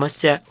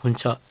समस्या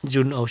हुन्छ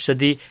जुन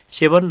औषधि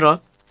सेवन र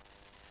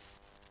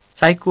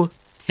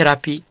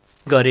साइकोथेरापी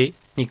गरे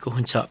निको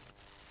हुन्छ।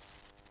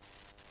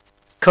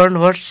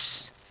 कन्भर्स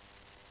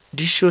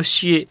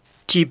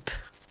डिसोसिएटिभ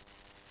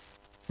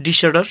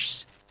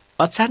डिसअर्डर्स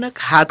अचानक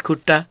हात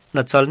खुट्टा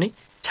नचल्ने,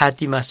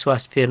 छातीमा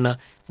श्वास फेर्न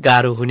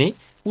गाह्रो हुने,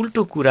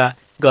 उल्टो कुरा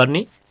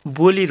गर्ने,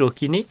 बोली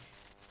रोकिने,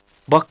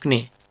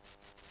 बक्ने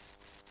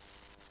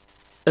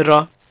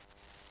र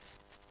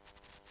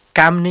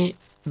काम्ने,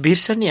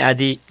 बिर्सने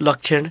आदि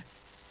लक्षण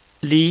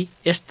लिई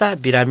यस्ता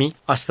बिरामी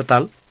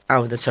अस्पताल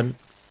आउँदछन्।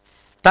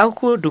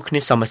 टाउको दुख्ने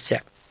समस्या।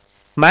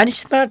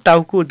 मानिसमा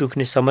टाउको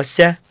दुख्ने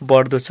समस्या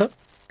बढ्दो छ,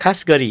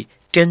 खास गरी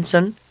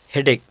टेन्सन,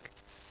 हेडेक,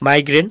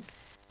 माइग्रेन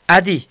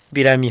आदि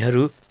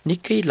बिरामीहरू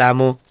निकै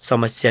लामो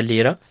समस्या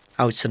लिएर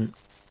आउँछन्।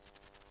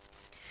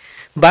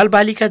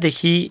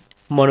 बालबालिकादेखि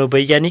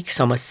मनोवैज्ञानिक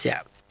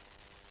समस्या।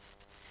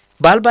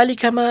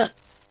 बालबालिकामा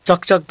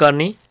चकचक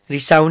गर्ने,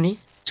 रिसाउने,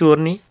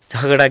 चोर्ने,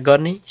 झगडा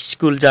गर्ने,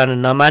 स्कुल जान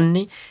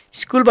नमान्ने,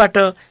 स्कुलबाट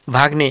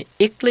भाग्ने,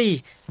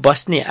 एक्लै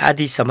बस्ने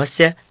आदि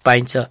समस्या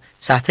पाइन्छ।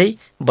 साथै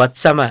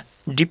बच्चामा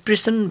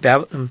डिप्रेसन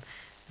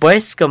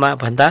वयस्कमा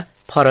भन्दा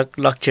फरक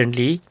लक्षण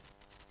लिई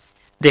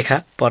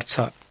देखा पर्छ।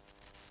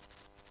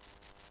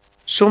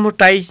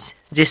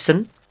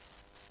 सोमोटाइजेसन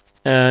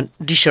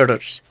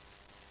डिसअर्डर्स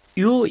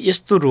यो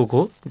यस्तो रोग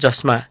हो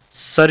जसमा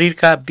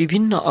शरीरका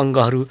विभिन्न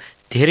अङ्गहरू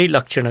धेरै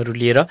लक्षणहरू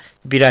लिएर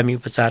बिरामी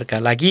उपचारका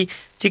लागि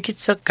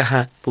चिकित्सक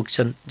कहाँ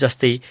पुग्छन्।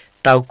 जस्तै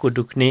टाउको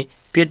दुख्ने,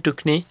 पेट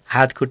दुख्ने,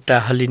 हात खुट्टा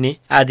हल्लिने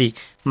आदि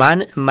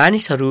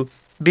मानिसहरू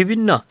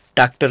विभिन्न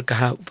डाक्टर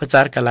कहाँ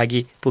उपचारका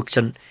लागि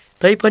पुग्छन्,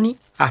 तैपनि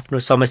आफ्नो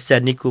समस्या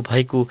निको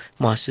भएको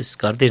महसुस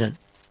गर्दैनन्।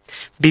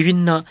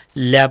 विभिन्न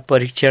ल्याब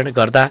परीक्षण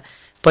गर्दा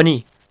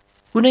पनि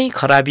कुनै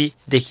खराबी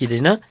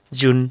देखिँदैन,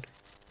 जुन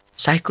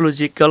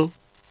साइकोलोजिकल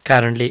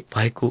कारणले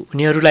भएको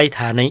उनीहरूलाई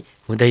थाहा नै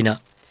हुँदैन।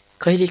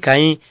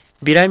 कहिलेकाहीँ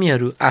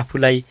बिरामीहरू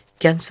आफूलाई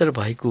क्यान्सर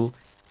भएको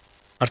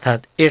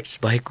अर्थात् एड्स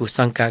भएको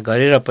शङ्का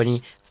गरेर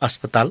पनि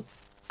अस्पताल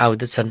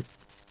आउँदछन्।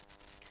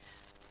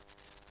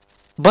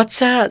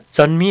 बच्चा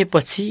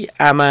जन्मिएपछि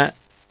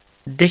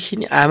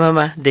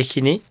आमामा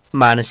देखिने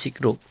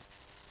मानसिक रोग।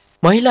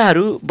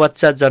 महिलाहरू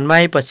बच्चा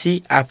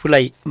जन्माएपछि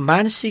आफूलाई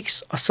मानसिक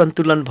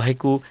असन्तुलन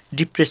भएको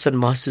डिप्रेसन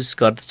महसुस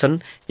गर्दछन्।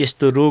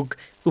 यस्तो रोग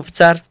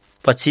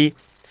उपचारपछि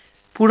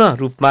पूर्ण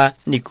रूपमा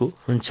निको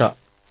हुन्छ।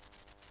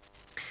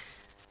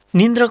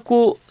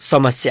 निन्द्राको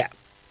समस्या।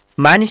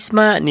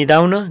 मानिसमा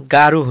निदाउन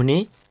गाह्रो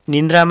हुने,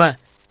 निन्द्रामा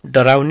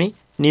डराउने,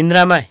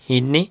 निन्द्रामा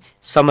हिँड्ने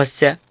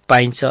समस्या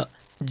पाइन्छ,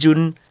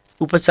 जुन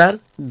उपचार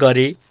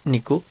गरे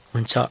निको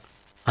हुन्छ।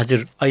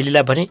 हजुर,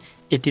 अहिलेलाई भने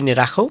यति नै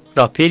राखौँ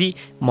र फेरि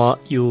म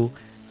यो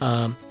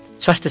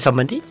स्वास्थ्य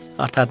सम्बन्धी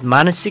अर्थात्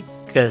मानसिक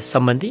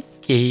सम्बन्धी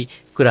केही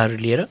कुराहरू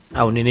लिएर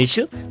आउने नै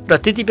छु र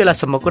त्यति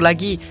बेलासम्मको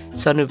लागि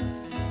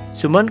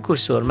सुमनको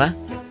स्वरमा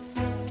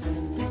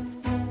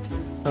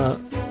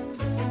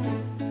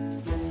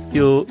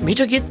यो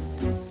मिठो गीत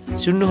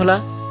सुन्नुहोला,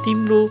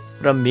 तिम्रो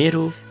र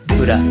मेरो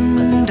कुरा।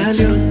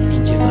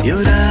 यो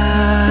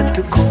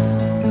रातको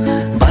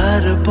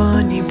 12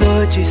 पनि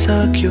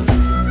बजिसक्यो,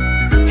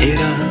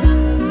 हेर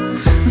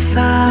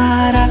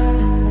सारा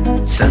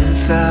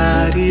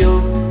संसार यो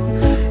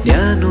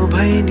न्यानो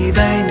भई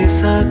निदाइन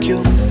सक्यो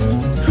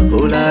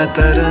होला,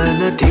 तर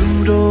न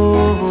तिम्रो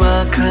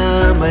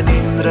आँखामा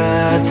निन्द्रा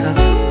छ,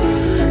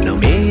 न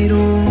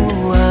मेरो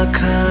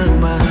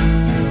आँखामा।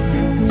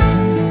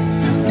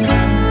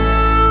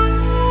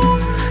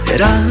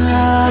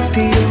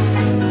 राति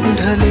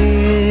ढले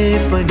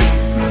पनि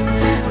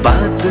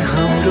बात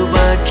हाम्रो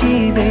बाँकी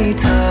नै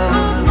छ,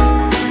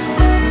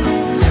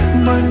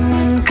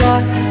 मनका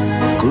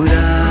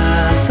कुरा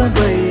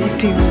सबै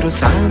तिम्रो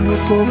सामु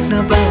पोख्न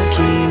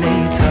बाँकी नै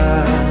छ।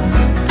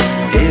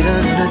 हेर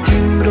न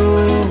तिम्रो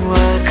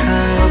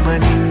आँखामा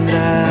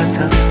निन्द्रा छ,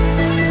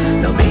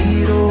 न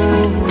मेरो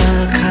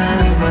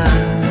आँखामा।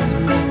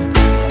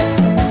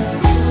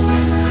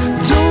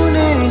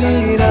 जुनैले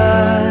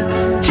रात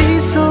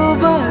चिसो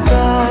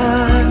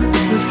बतास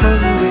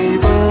सँगै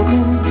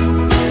बगौँ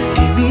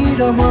तिमी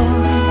र म,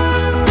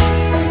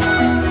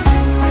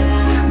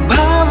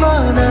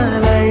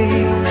 भावनालाई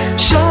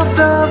शब्द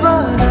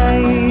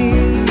बनाई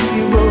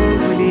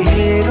बोली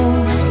हेरौँ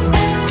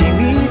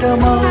तिमी र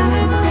म।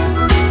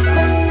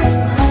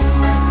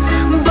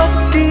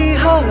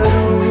 बत्तीहरू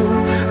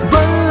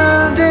बल्न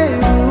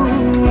देऊ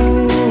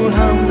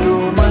हाम्रो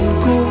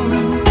मनको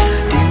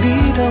तिमी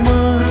र म,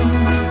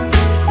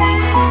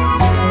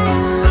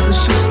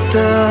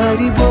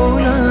 सुस्तरी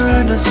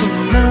बोलन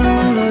सुन्न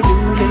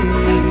नदुले,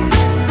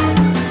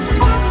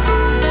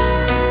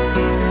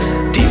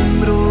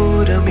 तिम्रो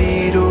र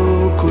मेरो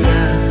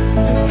कुरा,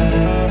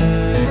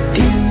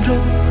 तिम्रो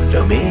र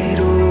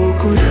मेरो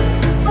कुरा,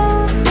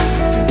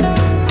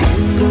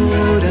 तिम्रो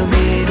र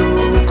मेरो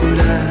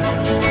कुरा,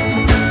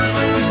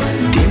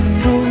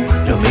 तिम्रो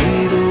र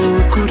मेरो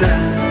कुरा।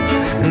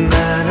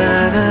 ना ना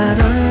ना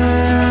ना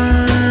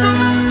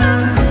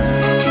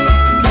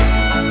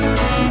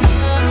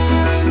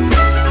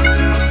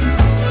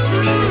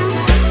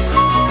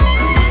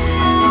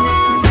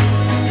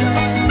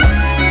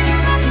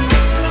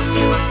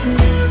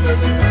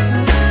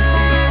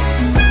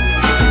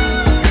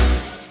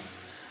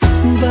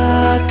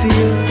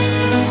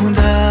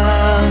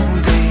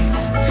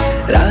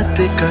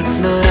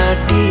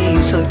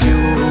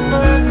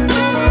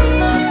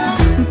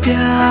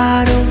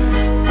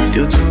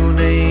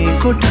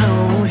तिम्रो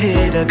ठाउँ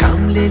हेर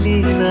घामले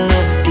लिन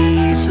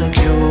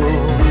आँटिसक्यो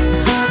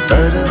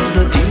तर न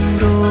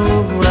तिम्रो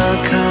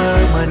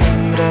आँखामा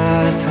निन्द्रा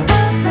छ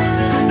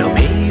न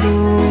मेरो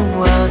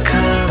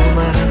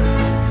आँखामा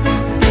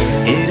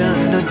हेर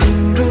न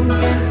तिम्रो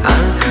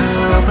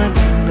आँखामा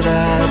निन्द्रा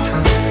छ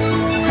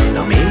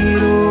न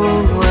मेरो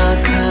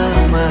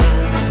आँखामा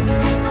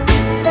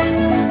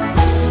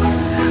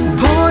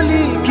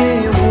भोलि के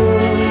हो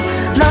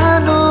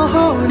लानु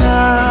होला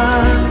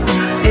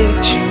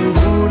एकछिन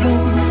बोलौ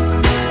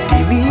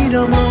तिमी र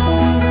म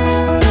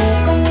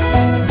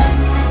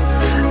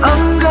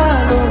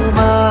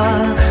अङ्गालोमा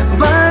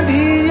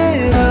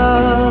बाँधिएर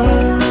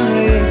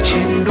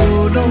एकछिन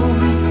डोलौ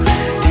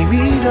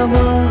तिमी र म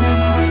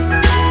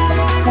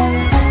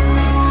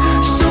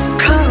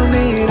सुख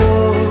मेरो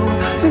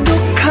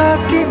दुःख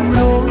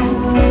तिम्रो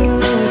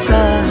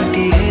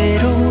साथी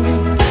हेरौ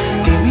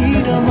तिमी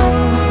र म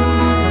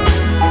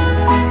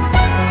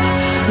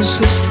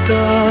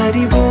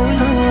सुस्तारी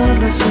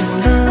बोलन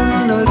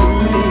सुन्लन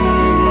रुले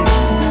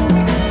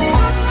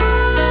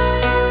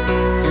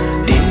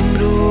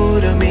तिम्रो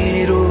र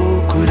मेरो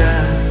कुरा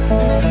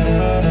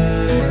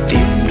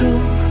तिम्रो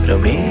र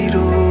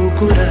मेरो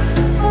कुरा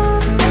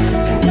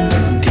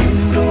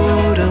तिम्रो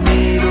र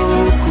मेरो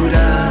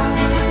कुरा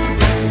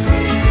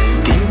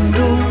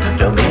तिम्रो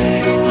र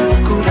मेरो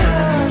कुरा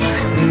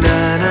ना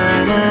ना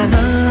ना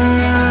ना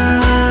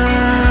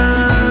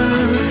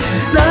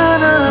ना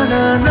ना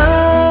ना ना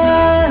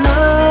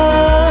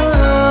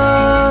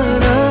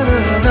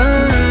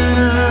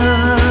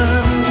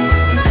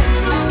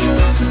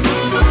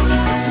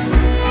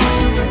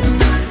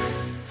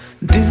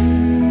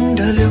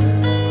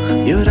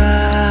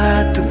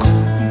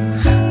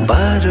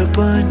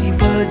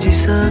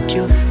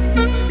बजिसक्यो।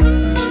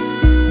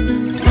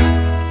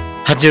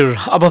 हजुर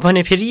अब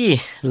भने फेरि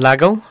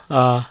लागौं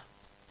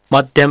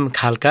मध्यम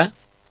खालका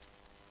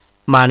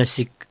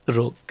मानसिक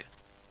रोग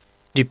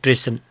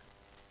डिप्रेसन।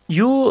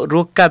 यो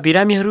रोगका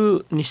बिरामीहरू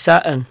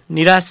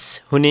निराश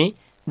हुने,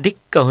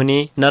 दिक्क हुने,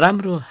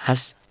 नराम्रो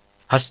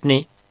हँस्ने,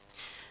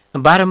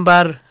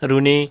 बारम्बार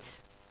रुने,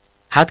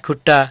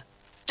 हातखुट्टा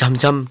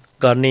झमझम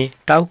गर्ने,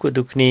 टाउको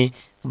दुख्ने,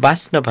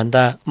 बाँच्न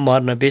भन्दा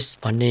मर्न बेस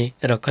भन्ने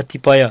र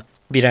कतिपय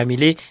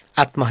बिरामीले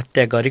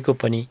आत्महत्या गरेको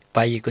पनि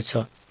पाइएको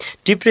छ।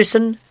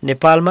 डिप्रेसन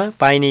नेपालमा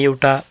पाइने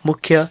एउटा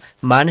मुख्य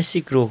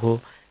मानसिक रोग हो।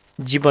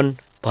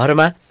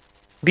 जीवनभरमा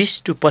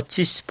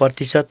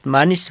 20-25%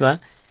 मानिसमा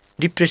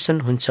डिप्रेसन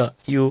हुन्छ।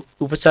 यो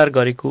उपचार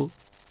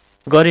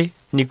गरे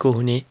निको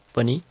हुने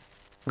पनि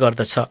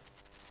गर्दछ।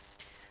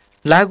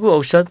 लागु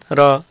औषध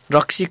र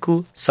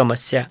रक्सीको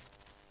समस्या।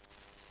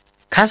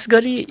 खास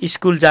गरी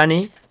स्कुल जाने,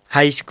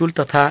 हाई स्कुल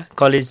तथा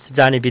कलेज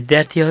जाने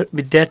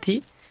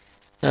विद्यार्थी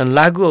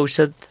लागु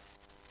औषध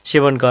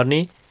सेवन गर्ने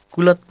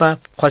कुलतमा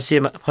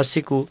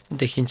फसेको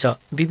देखिन्छ।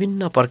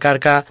 विभिन्न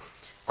प्रकारका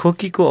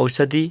खोकीको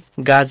औषधि,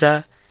 गाजा,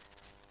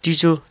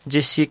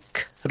 टिजोजेसिक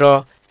र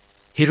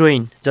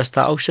हिरोइन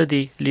जस्ता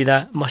औषधि लिँदा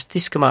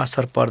मस्तिष्कमा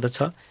असर पर्दछ।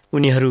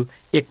 उनीहरू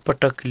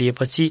एकपटक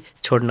लिएपछि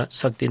छोड्न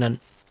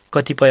सक्दिनन्।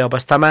 कतिपय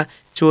अवस्थामा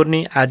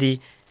चोर्ने आदि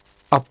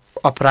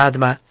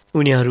अपराधमा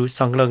उनीहरू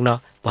संलग्न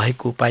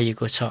भएको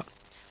पाइएको छ।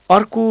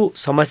 अर्को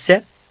समस्या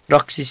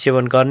रक्सी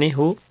सेवन गर्ने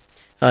हो।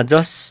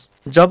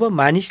 जब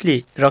मानिसले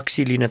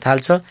रक्सी लिन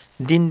थाल्छ,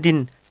 दिनदिन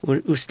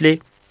उसले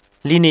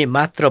लिने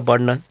मात्रा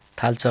बढ्न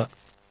थाल्छ।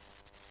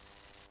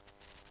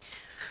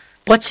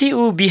 पछि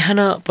ऊ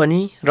बिहान पनि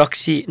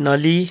रक्सी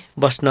नलिई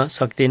बस्न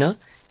सक्दैन।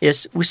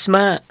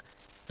 उसमा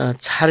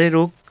छारे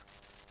रोग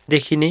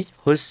देखिने,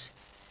 होस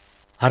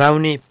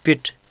हराउने,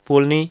 पेट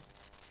पोल्ने,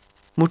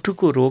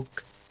 मुटुको रोग,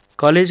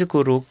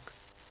 कलेजोको रोग,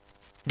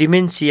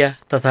 डिमेन्सिया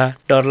तथा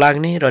डर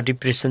लाग्ने र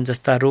डिप्रेसन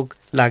जस्ता रोग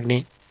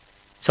लाग्ने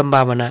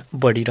सम्भावना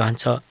बढी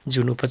रहन्छ,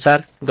 जुन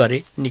उपचार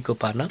गरे निको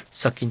पार्न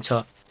सकिन्छ।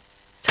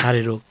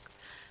 छारे रोग।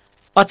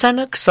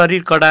 अचानक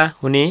शरीर कडा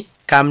हुने,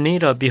 काम्ने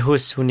र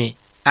बेहोस हुने,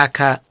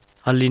 आँखा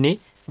हल्लिने,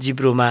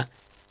 जिब्रोमा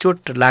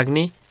चोट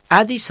लाग्ने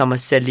आदि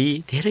समस्या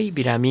लिई धेरै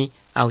बिरामी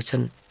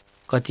आउँछन्।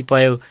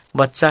 कतिपय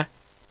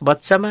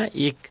बच्चामा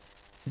 1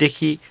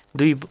 देखि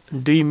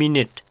 2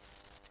 मिनेट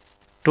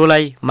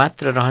टोलाइ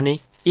मात्र रहने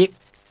एक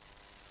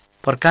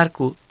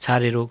प्रकारको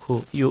छारे रोग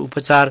हो। यो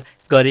उपचार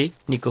गरे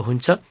निको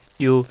हुन्छ।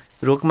 यो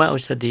रोगमा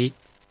औषधि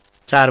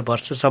 4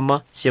 वर्षसम्म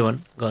सेवन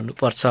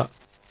गर्नुपर्छ।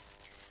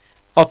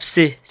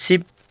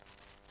 Obsessive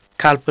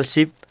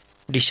compulsive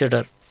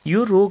disorder.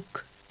 यो रोग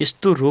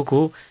यस्तो रोग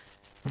हो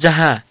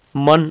जहाँ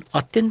मन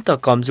अत्यन्त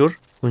कमजोर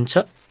हुन्छ।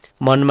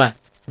 मनमा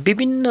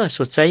विभिन्न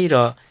सोचाइ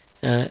र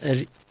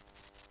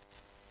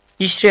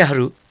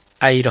ईर्ष्याहरू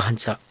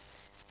आइरहन्छ।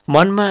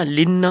 मनमा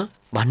लिन्न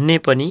भन्ने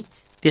पनि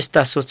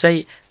त्यस्ता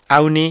सोचाइ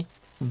आउने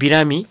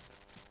बिरामी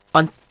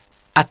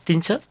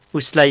आत्तिन्छ।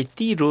 उसलाई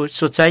ती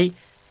सोचाइ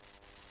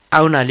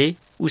आउनाले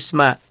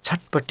उसमा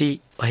छटपटी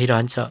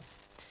भइरहन्छ।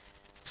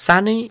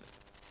 सानै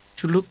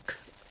चुलुक,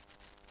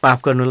 माफ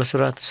गर्नुहोला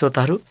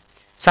श्रोताहरू,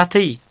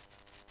 साथै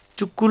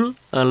चुकुल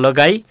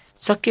लगाई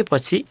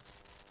सकेपछि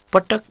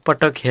पटक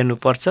पटक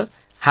हेर्नुपर्छ।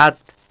 हात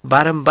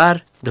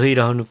बारम्बार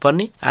धोइरहनु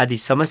पर्ने आदि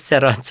समस्या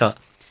रहन्छ।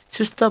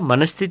 सुस्त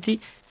मनस्थिति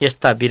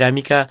यस्ता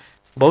बिरामीका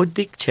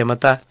बौद्धिक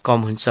क्षमता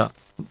कम हुन्छ।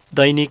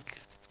 दैनिक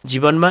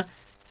जीवनमा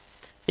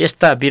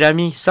यस्ता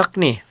बिरामी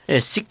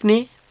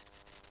सिक्ने,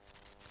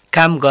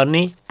 काम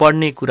गर्ने,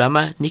 पढ्ने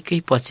कुरामा निकै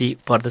पछि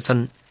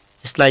पर्दछन्।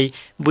 यसलाई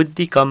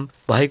बुद्धि कम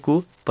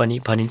भएको पनि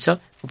भनिन्छ।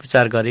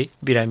 उपचार गरे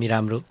बिरामी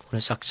राम्रो हुन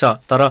सक्छ,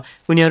 तर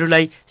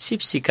उनीहरूलाई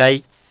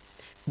सिकाइ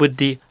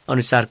बुद्धि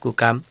अनुसारको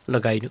काम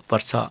लगाइनु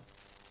पर्छ।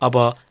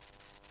 अब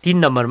 3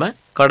 नम्बरमा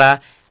कडा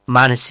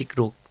मानसिक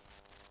रोग।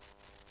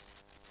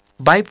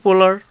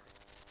 बाइपोलर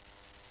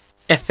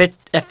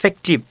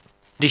एफेक्टिभ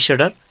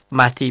डिसअर्डर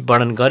माथि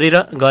वर्णन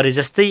गरे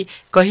जस्तै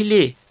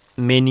कहिले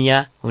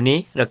मेनिया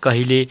हुने र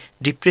कहिले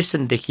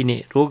डिप्रेसन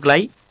देखिने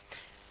रोगलाई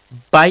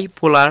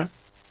बाइपोलर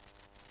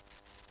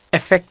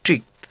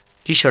एफेक्टिभ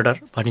डिसअर्डर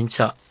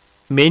भनिन्छ।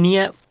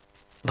 मेनिया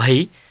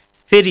भई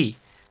फेरि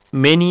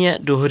मेनिया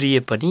दोहोरिए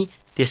पनि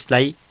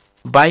त्यसलाई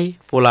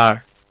बाइपोलर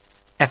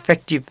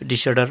एफेक्टिभ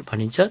डिसअर्डर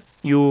भनिन्छ।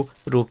 यो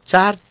रोग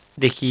 4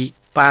 देखि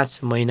 5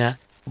 महिना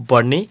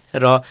बढ्ने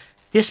र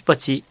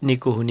त्यसपछि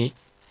निको हुने,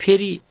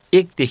 फेरि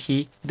 1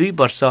 देखि 2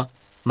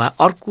 वर्षमा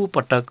अर्को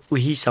पटक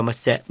उही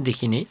समस्या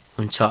देखिने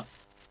हुन्छ।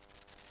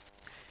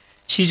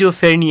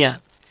 सिजोफ्रेनिया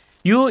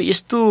यो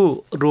यस्तो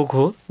रोग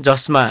हो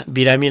जसमा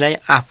बिरामीलाई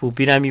आफू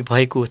बिरामी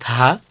भएको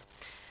थाहा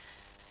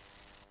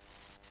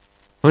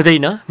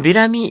हुँदैन।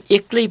 बिरामी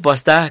एक्लै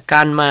बस्दा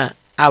कानमा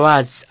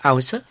आवाज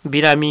आउँछ।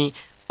 बिरामी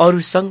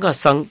अरूसँग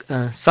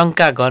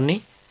शङ्का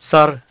गर्ने,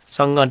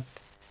 सरसँग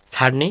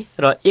छाड्ने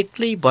र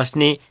एक्लै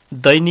बस्ने,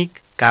 दैनिक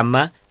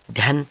काममा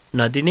ध्यान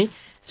नदिने,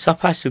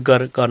 सफा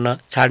सुग्घर गर्न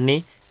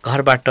छाड्ने,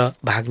 घरबाट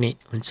भाग्ने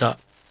हुन्छ।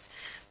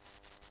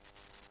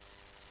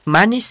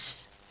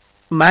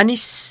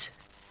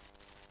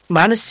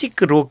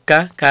 मानसिक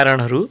रोगका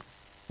कारणहरू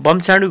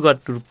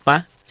वंशाणुगत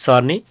रूपमा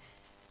सर्ने,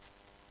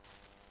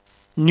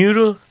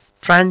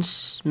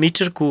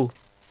 न्युरोट्रान्समिटरको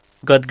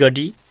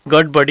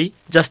गडबडी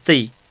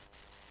जस्तै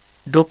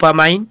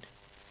डोपामाइन,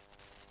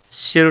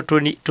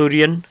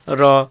 सेरोटोनिन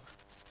र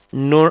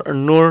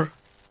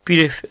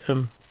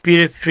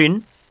नोरपिरेफ्रिन,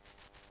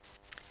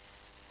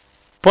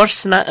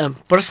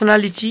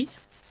 पर्सनालिटी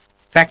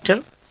फ्याक्टर,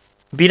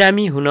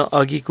 बिरामी हुन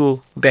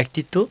अघिको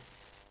व्यक्तित्व,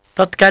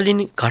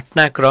 तत्कालीन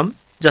घटनाक्रम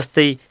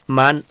जस्तै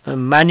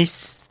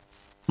मानिस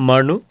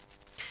मर्नु,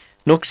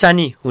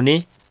 नोक्सानी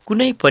हुने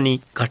कुनै पनि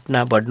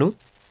घटना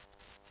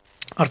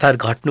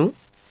घट्नु,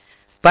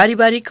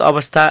 पारिवारिक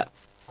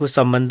अवस्थाको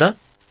सम्बन्ध,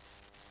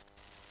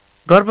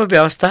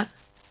 गर्भावस्था,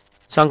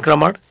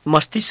 संक्रमण,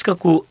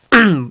 मस्तिष्कको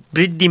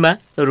वृद्धिमा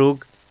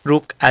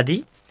रोग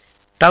आदि,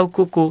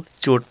 टाउको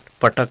चोट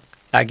पटक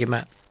लागेमा।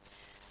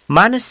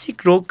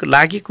 मानसिक रोग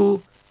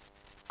लागेको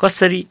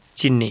कसरी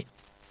चिन्ने?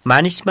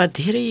 मानिसमा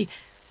धेरै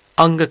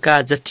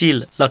अङ्गका जटिल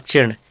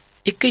लक्षण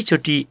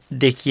एकैचोटि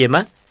देखिएमा,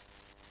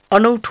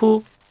 अनौठो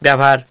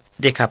व्यवहार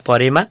देखा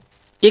परेमा,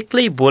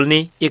 एक्लै बोल्ने,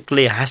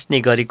 एक्लै हाँस्ने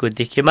गरेको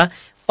देखेमा,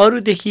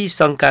 अरूदेखि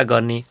शङ्का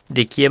गर्ने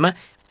देखिएमा,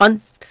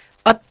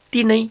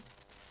 अति नै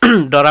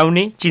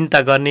डराउने,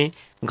 चिन्ता गर्ने,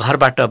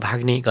 घरबाट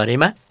भाग्ने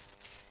गरेमा।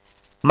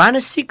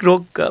 मानसिक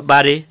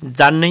रोगबारे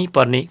जान्नै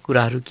पर्ने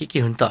कुराहरू के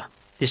हुन् त?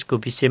 त्यसको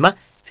विषयमा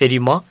फेरि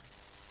म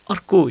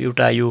अर्को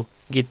एउटा यो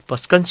गीत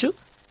पस्कन्छु।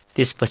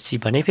 त्यसपछि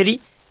भने फेरि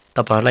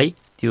तपाईँहरूलाई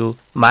त्यो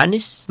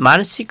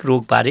मानसिक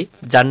रोगबारे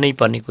जान्नै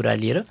पर्ने कुरा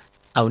लिएर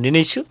आउने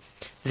नै छु।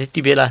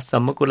 त्यति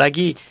बेलासम्मको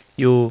लागि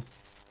यो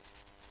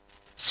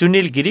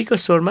सुनिल गिरीको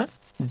स्वरमा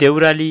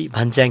देउराली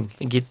भन्ज्याङ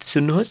गीत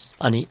सुन्नुहोस्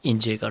अनि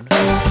इन्जोय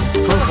गर्नुहोस्।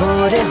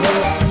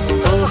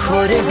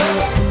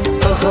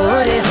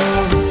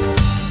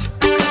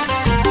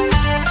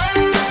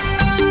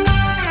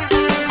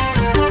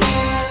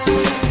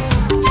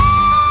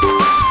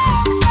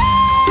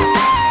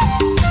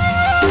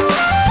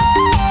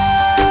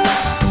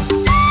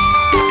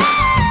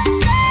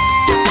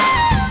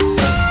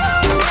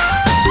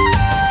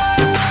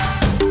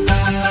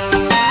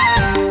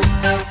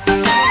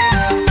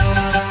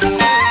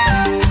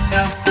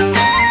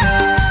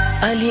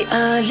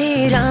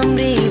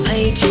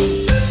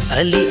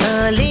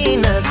 अलि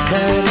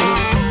नकाले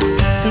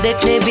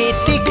देख्ने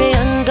बित्तिकै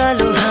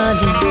अङ्गालो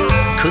हाले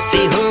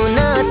खुसी हुन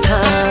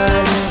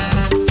थाले।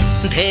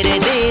 धेरै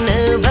दिन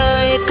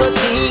भएको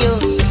थियो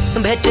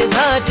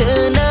भेटघाट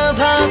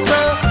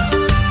नभएको,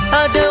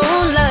 आज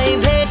उनलाई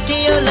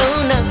भेटियो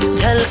लौन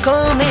झल्को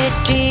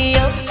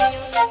मेटियो।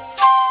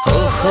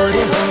 हो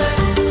रे हो,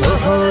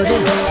 हो रे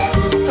हो,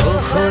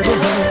 हो रे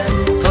हो,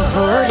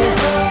 हो रे हो।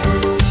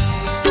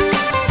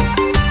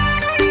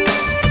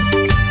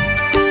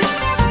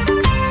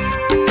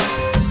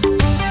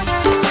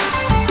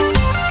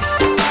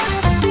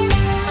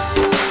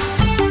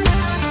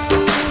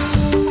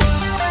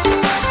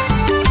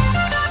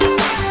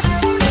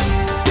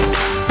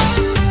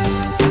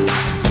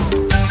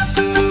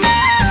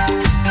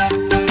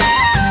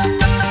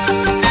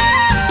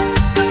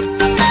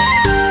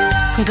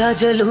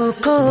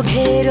 गजलुको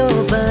घेरो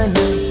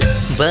बना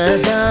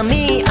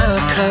बदामी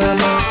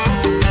आँखामा,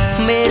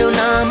 मेरो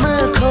नाम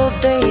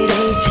खोप्दै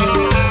रहेछ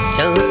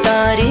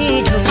चौतारी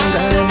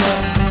ढुङ्गामा।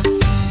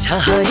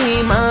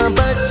 छहारीमा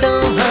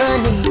बसौँ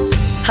भने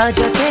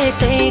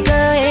यतै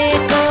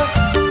गएको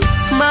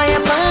माया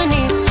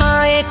पनि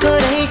आएको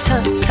रहेछ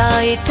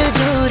सायद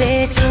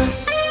जुरेछ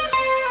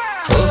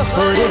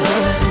हो रे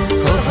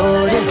हो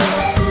रे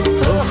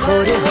हो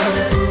रे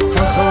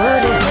हो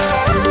रे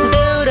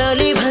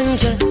देउराली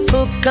भन्छ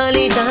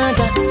उकाली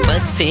जाँदा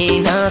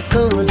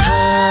पसिनाको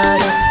धार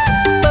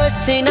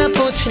पसिना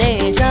पुछ्ने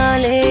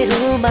जाले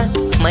रुमा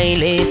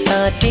मैले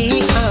साटी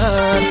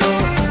आएको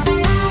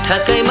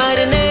थकै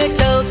मर्ने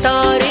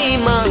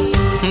चौतारीमा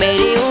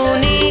मेरी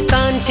उनी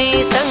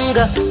कान्छीसँग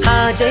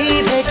आजै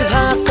भेट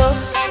भएको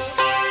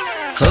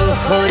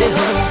हो रे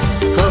हो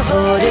रे हो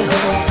रे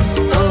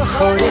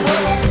हो रे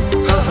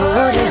हो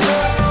रे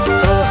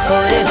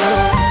हो रे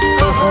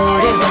हो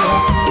रे हो रे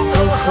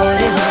हो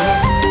रे हो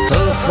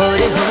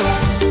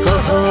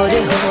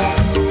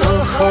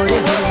रे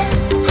हो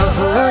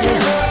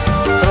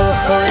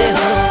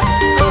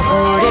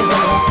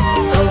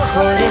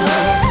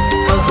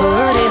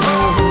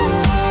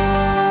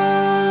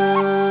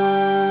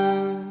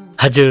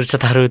हजुर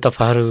श्रोताहरू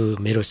तपाईहरू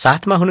मेरो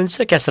साथमा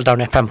हुनुहुन्छ क्यासल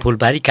टाउन एफएम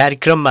फुलबारी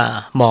कार्यक्रममा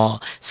म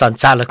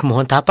सञ्चालक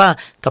मोहन थापा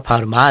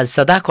तपाईहरुमा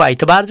सदाको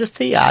आइतबार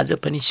जस्तै आज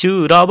पनि छु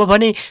र अब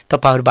भने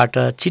तपाईहरुबाट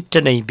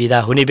छिट्ट नै बिदा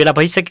हुने बेला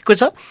भइसकेको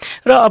छ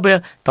र अब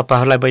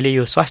तपाईहरुलाई मैले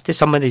यो स्वास्थ्य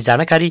सम्बन्धी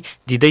जानकारी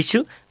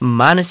दिदैछु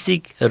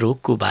मानसिक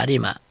रोगको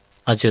बारेमा।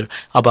 हजुर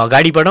अब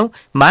अगाडि बढौं।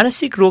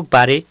 मानसिक रोग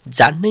बारे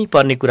जान्नै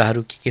पर्ने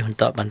कुराहरू के हुन्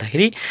त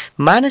भन्दाखेरि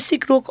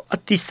मानसिक रोग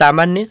अति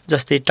सामान्य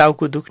जस्तै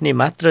टाउको दुख्ने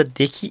मात्र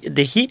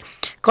देखि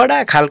कडा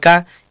खालका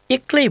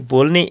एक्लै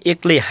बोल्ने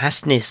एक्लै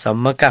हाँस्ने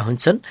सम्मका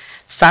हुन्छन्।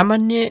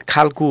 सामान्य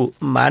खालको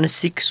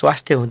मानसिक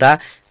स्वास्थ्य हुँदा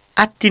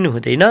आत्तिनु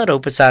हुँदैन र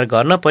उपचार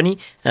गर्न पनि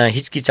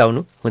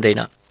हिचकिचाउनु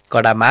हुँदैन।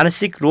 कडा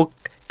मानसिक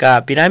रोगका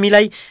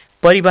बिरामीलाई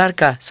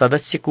परिवारका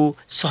सदस्यको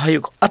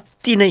सहयोग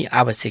अति नै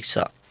आवश्यक छ।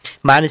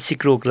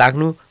 मानसिक रोग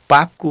लाग्नु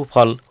पापको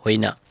फल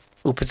होइन।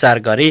 उपचार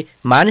गरे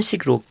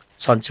मानसिक रोग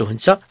सन्चो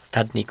हुन्छ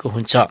अर्थात् निको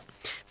हुन्छ।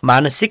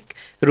 मानसिक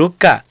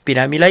रोगका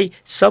बिरामीलाई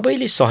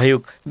सबैले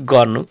सहयोग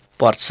गर्नु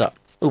पर्छ।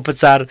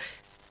 उपचार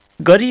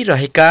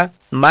गरिरहेका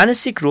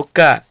मानसिक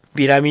रोगका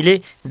बिरामीले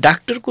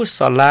डाक्टरको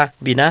सल्लाह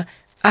बिना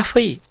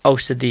आफै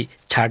औषधि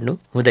छाड्नु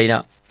हुँदैन।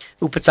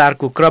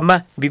 उपचारको क्रममा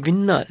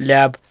विभिन्न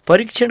ल्याब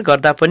परीक्षण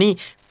गर्दा पनि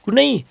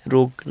कुनै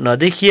रोग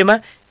नदेखिएमा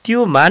त्यो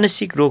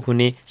मानसिक रोग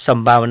हुने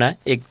सम्भावना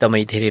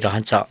एकदमै धेरै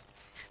रहन्छ।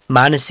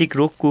 मानसिक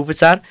रोगको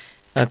उपचार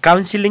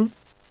काउन्सिलिङ,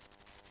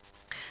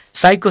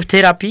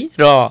 साइकोथेरापी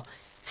र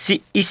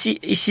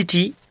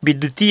इसिटी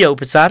विद्युतीय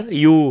उपचार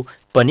यो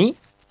पनि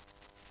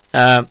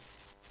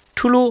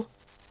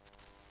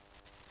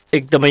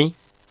एकदमै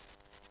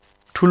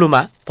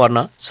ठुलोमा पर्न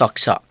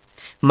सक्छ।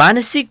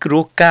 मानसिक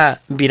रोगका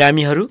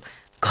बिरामीहरू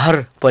घर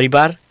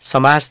परिवार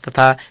समाज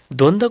तथा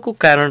द्वन्द्वको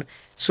कारण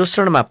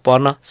शोषणमा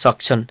पर्न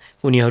सक्छन्।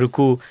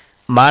 उनीहरूको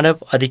मानव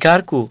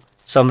अधिकारको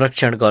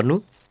संरक्षण गर्नु,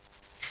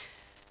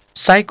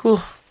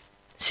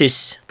 साइकोसिस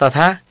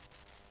तथा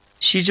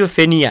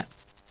सिजोफेनिया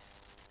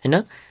हैन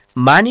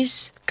मानिस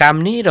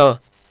काम्ने र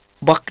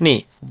बक्ने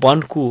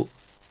वनको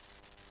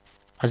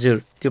हजुर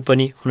त्यो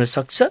पनि हुन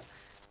सक्छ।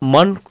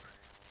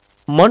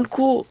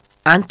 मनको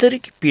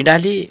आन्तरिक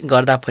पीडाले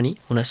गर्दा पनि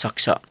हुन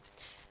सक्छ।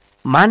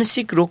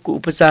 मानसिक रोगको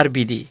उपचार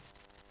विधि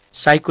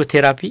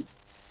साइकोथेरापी,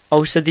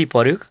 औषधि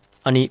प्रयोग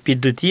अनि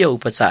विद्युतीय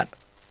उपचार।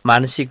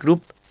 मानसिक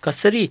रूप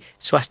कसरी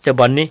स्वास्थ्य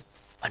बन्ने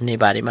भन्ने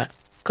बारेमा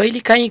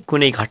कहिलेकाहीँ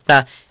कुनै घटना,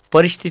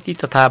 परिस्थिति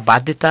तथा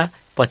बाध्यता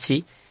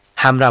पछि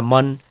हाम्रा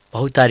मन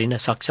भौतारिन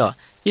सक्छ।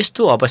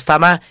 यस्तो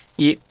अवस्थामा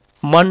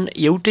मन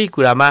एउटै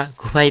कुरामा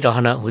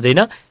घुमाइरहन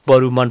हुँदैन,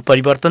 बरु मन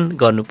परिवर्तन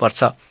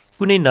गर्नुपर्छ।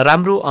 कुनै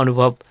नराम्रो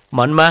अनुभव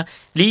मनमा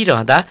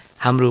लिइरहँदा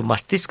हाम्रो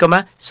मस्तिष्कमा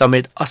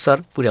समेत असर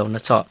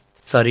पुर्याउनछ।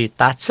 शरीर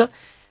तात्छ,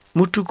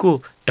 मुटुको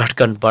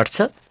धड्कन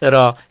बढ्छ र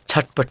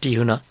छटपटी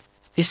हुन।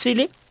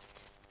 त्यसैले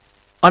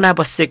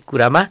अनावश्यक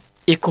कुरामा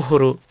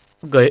एकहोरो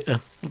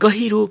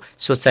गहिरो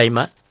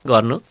सोचाइमा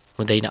गर्नु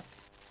हुँदैन।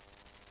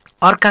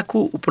 अर्काको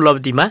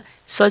उपलब्धिमा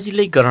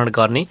सजिलै ग्रहण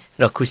गर्ने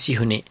र खुसी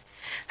हुने।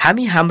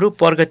 हामी हाम्रो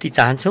प्रगति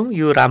चाहन्छौँ,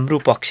 यो राम्रो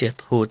पक्ष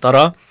हो, तर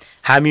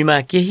हामीमा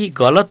केही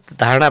गलत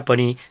धारणा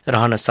पनि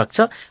रहन सक्छ।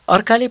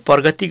 अर्काले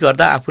प्रगति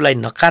गर्दा आफूलाई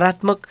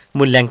नकारात्मक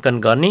मूल्याङ्कन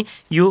गर्ने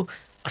यो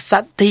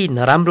असाध्यै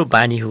नराम्रो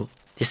बानी हो।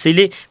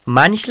 त्यसैले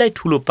मानिसलाई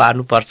ठुलो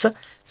पार्नुपर्छ,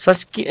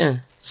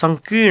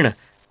 संकीर्ण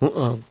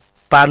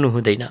पार्नु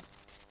हुँदैन।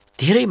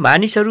 धेरै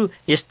मानिसहरू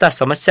यस्ता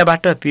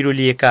समस्याबाट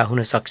पिरोलिएका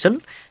हुन सक्छन्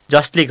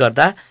जसले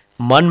गर्दा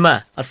मनमा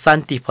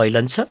अशान्ति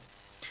फैलन्छ।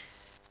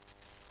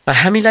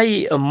 हामीलाई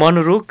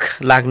मनोरोग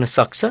लाग्न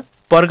सक्छ।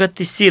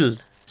 प्रगतिशील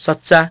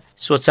सच्चा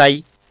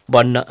सोचाइ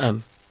बन्न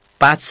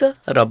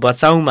पाँच र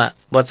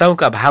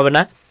बचाउका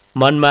भावना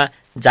मनमा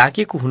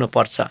जागेको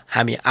हुनुपर्छ।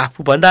 हामी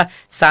आफूभन्दा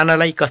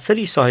सानालाई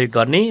कसरी सहयोग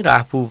गर्ने र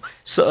आफू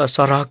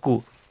सरहको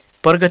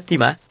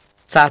प्रगतिमा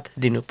साथ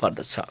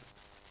दिनुपर्दछ,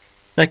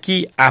 न कि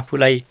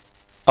आफूलाई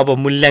अब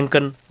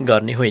मूल्याङ्कन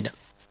गर्ने होइन।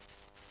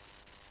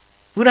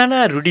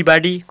 पुराना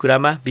रूढिवादी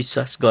कुरामा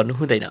विश्वास गर्नु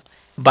हुँदैन।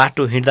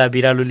 बाटो हिँड्दा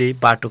बिरालोले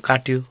बाटो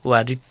काट्यो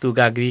वा ऋतु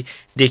गाग्री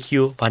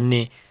देखियो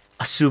भन्ने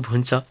अशुभ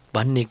हुन्छ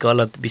भन्ने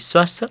गलत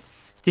विश्वास छ।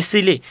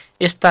 त्यसैले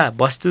यस्ता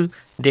वस्तु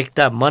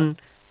देख्दा मन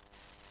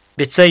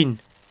बेचैन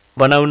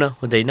बनाउन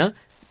हुँदैन,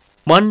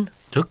 मन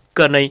ढुक्क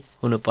नै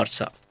हुनुपर्छ,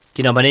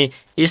 किनभने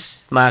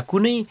यसमा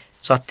कुनै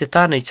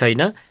सत्यता नै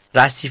छैन।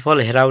 राशिफल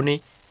हेराउने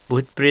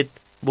भूतप्रेत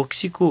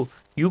बोक्सीको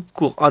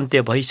युगको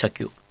अन्त्य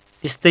भइसक्यो।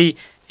 त्यस्तै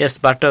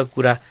यसबाट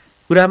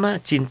कुरामा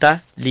चिन्ता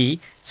लिई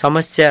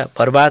समस्या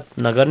बर्बाद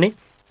नगर्ने,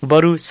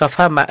 बरु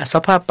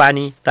सफा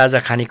पानी, ताजा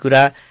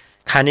खानेकुरा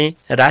खाने,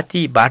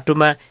 राति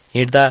बाटोमा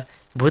हिँड्दा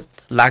भूत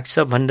लाग्छ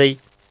भन्दै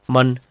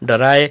मन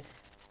डराए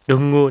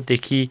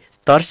ढुङ्गोदेखि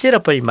तर्सेर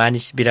पनि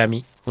मानिस बिरामी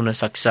हुन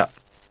सक्छ।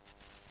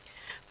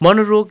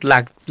 मनोरोग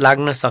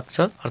लाग्न सक्छ,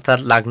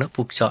 अर्थात् लाग्न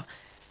पुग्छ।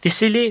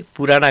 त्यसैले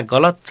पुराना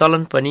गलत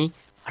चलन पनि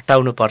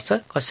हटाउनु पर्छ।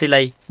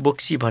 कसैलाई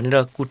बोक्सी भनेर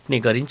कुट्ने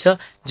गरिन्छ,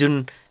 जुन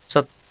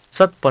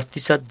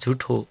 100% झुट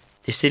हो।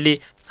 त्यसैले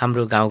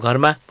हाम्रो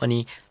गाउँघरमा पनि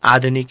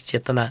आधुनिक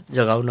चेतना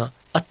जगाउन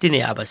अति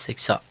नै आवश्यक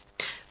छ।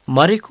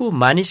 मरेको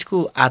मानिसको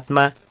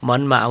आत्मा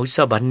मनमा आउँछ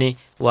भन्ने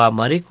वा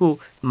मरेको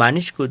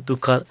मानिसको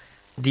दुःख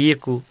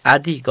दिएको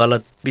आदि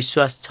गलत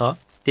विश्वास छ।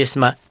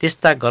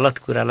 त्यस्ता गलत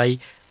कुरालाई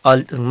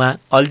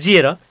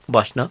अल्झिएर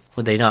बस्न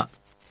हुँदैन।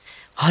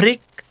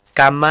 हरेक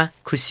काममा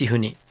खुसी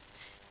हुने।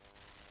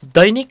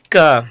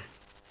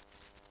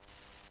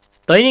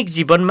 दैनिक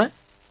जीवनमा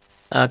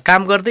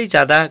काम गर्दै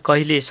जाँदा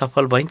कहिले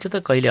सफल भइन्छ त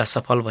कहिले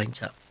असफल भइन्छ।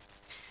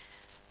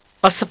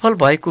 असफल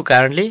भएको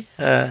कारणले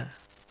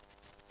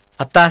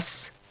हताश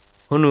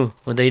हुनु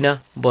हुँदैन,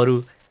 बरु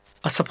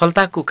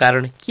असफलताको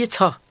कारण के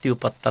छ त्यो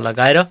पत्ता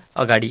लगाएर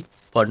अगाडि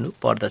बढ्नु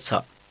पर्दछ।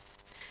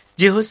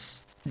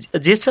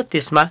 जे छ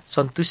त्यसमा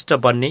सन्तुष्ट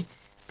बन्ने,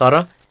 तर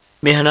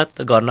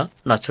मेहनत गर्न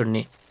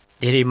नछोड्ने।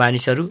 धेरै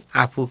मानिसहरू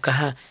आफू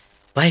कहाँ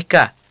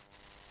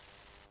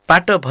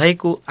भएकाबाट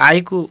भएको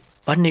आएको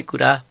भन्ने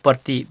कुरा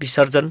प्रति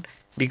विसर्जन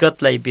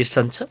विगतलाई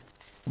बिर्सन्छ,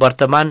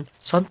 वर्तमान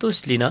सन्तोष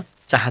लिन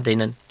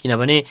चाहँदैनन्,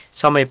 किनभने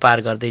समय पार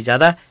गर्दै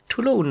जाँदा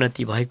ठुलो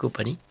उन्नति भएको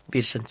पनि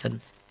बिर्सन्छन्।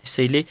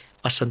 त्यसैले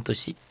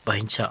असन्तोषी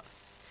भइन्छ।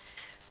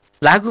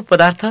 लागु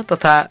पदार्थ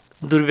तथा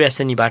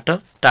दुर्व्यसनीबाट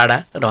टाढा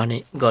रहने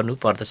गर्नु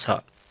पर्दछ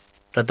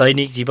र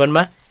दैनिक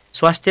जीवनमा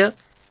स्वास्थ्य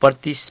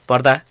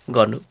प्रतिस्पर्धा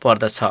गर्नु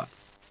पर्दछ।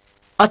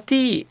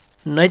 अति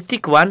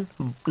नैतिकवान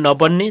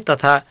नबन्ने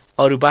तथा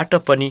अरूबाट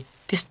पनि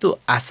त्यस्तो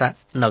आशा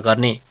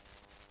नगर्ने।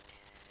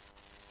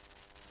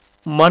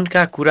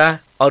 मनका कुरा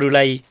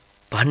अरूलाई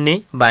भन्ने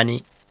बानी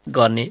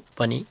गर्ने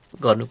पनि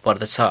गर्नु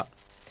पर्दछ।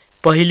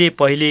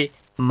 पहिले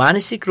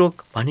मानसिक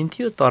रोग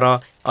भनिन्थ्यो, तर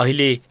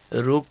अहिले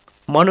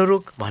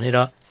मनोरोग भनेर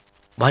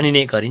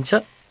भनिने गरिन्छ।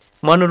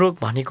 मनोरोग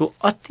भनेको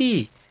अति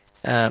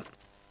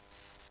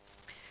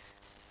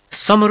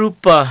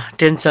समरूप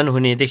टेन्सन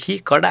हुनेदेखि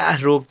कडा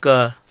रोग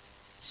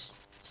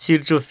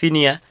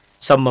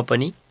सिर्जोफिनियासम्म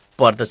पनि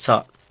पर्दछ।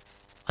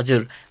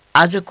 हजुर,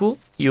 आजको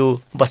यो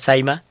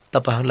बसाइमा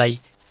तपाईहरूलाई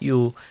यो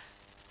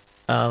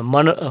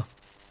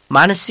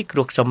मानसिक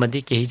रोग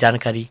सम्बन्धी केही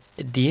जानकारी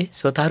दिए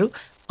श्रोताहरू।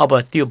 अब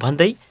त्यो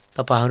भन्दै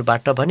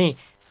तपाईहरूबाट भने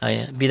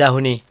बिदा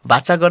हुने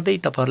बाचा गर्दै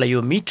तपाईहरूलाई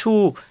यो मिठो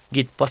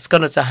गीत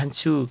पस्कन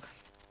चाहन्छु।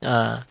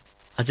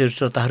 हजुर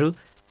श्रोताहरू,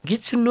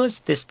 गीत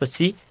सुन्नुहोस्,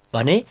 त्यसपछि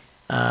भने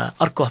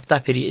अर्को हप्ता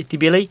फेरि यति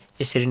बेलै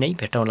यसरी नै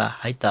भेटौँला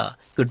है त।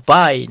 गुड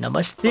बाई,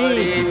 नमस्ते।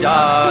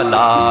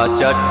 जाला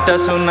चट्ट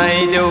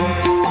सुनाइदेऊ,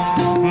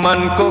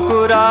 मनको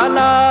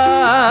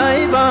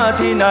कुरालाई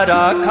बाँधी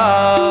नराखा,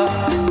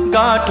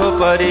 गाँठो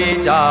परे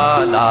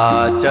जाला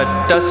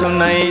चट्ट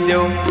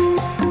सुनाइदेऊ,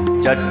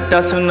 चट्ट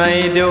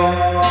सुनाइदेऊ।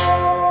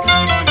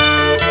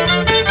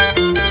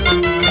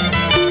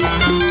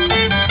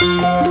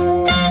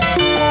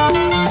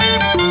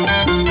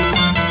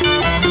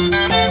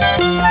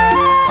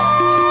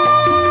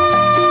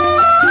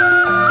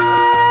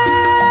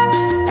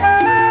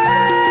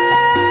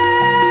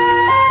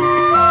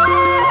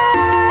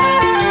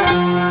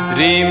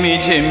 रिमी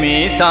झिमी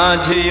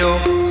साँझियो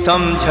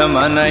सम्झ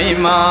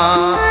मनैमा,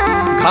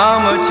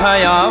 घाम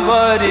छाया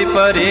वरि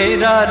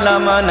परेर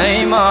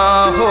मनैमा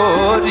हो।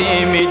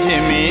 रिमी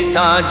झिमी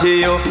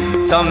साँझियो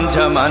सम्झ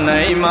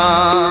मनैमा,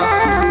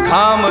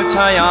 घाम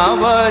छाया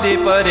वरि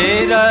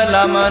परेर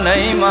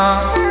मनैमा।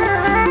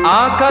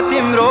 आँखा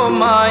तिम्रो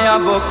माया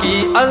बोकी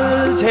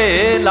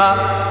अल्झेला,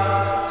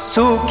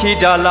 सुखी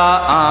जाला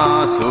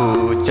आँसु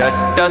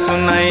चट्ट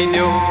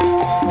सुनाइदेऊ,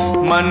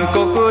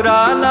 मनको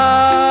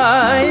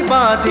कुरालाई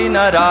बाँधी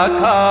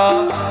नराखा,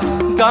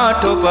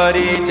 गाँठो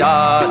परी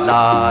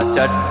जाला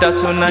चट्ट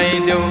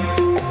सुनाइदेऊ,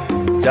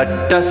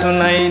 चट्ट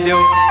सुनाइदेऊ।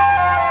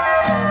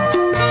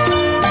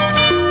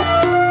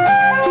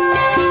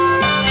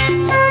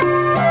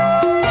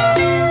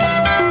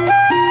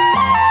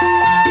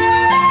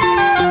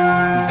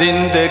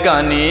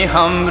 जिन्दगानी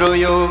हाम्रो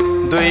यो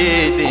दुई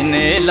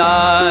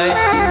दिनेलाई,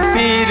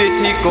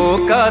 पीरथीको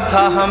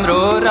कथा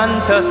हाम्रो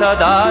रहन्छ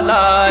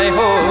सदालाई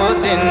हो।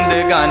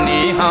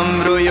 जिन्दगानी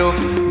हाम्रो यो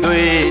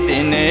दुई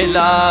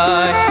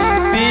दिनेलाई,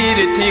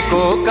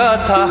 पीरथीको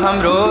कथा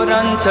हाम्रो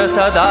रहन्छ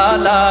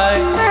सदालाई।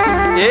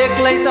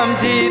 एक्लै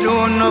सम्झी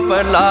रुनु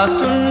पर्ला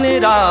सुन्ने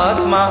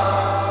रातमा,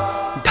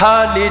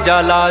 ढाली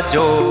जाला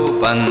जो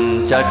बन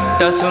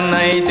चट्ट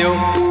सुनाइदेऊ,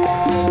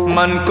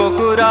 मनको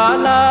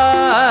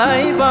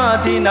कुरालाई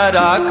बाँधी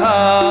नराख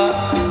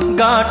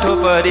गाँठो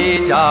परि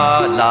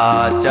जाला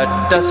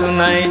चट्ट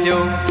सुनाइदेऊ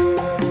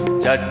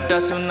चट्ट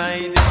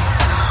सुनाइदेऊ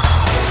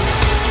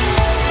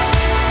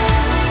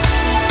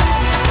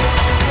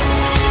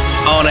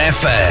On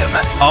FM,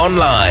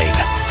 online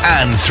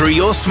and through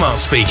your smart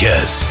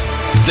speakers.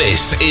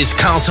 This is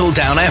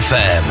Castledown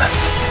FM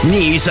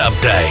News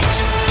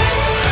Update.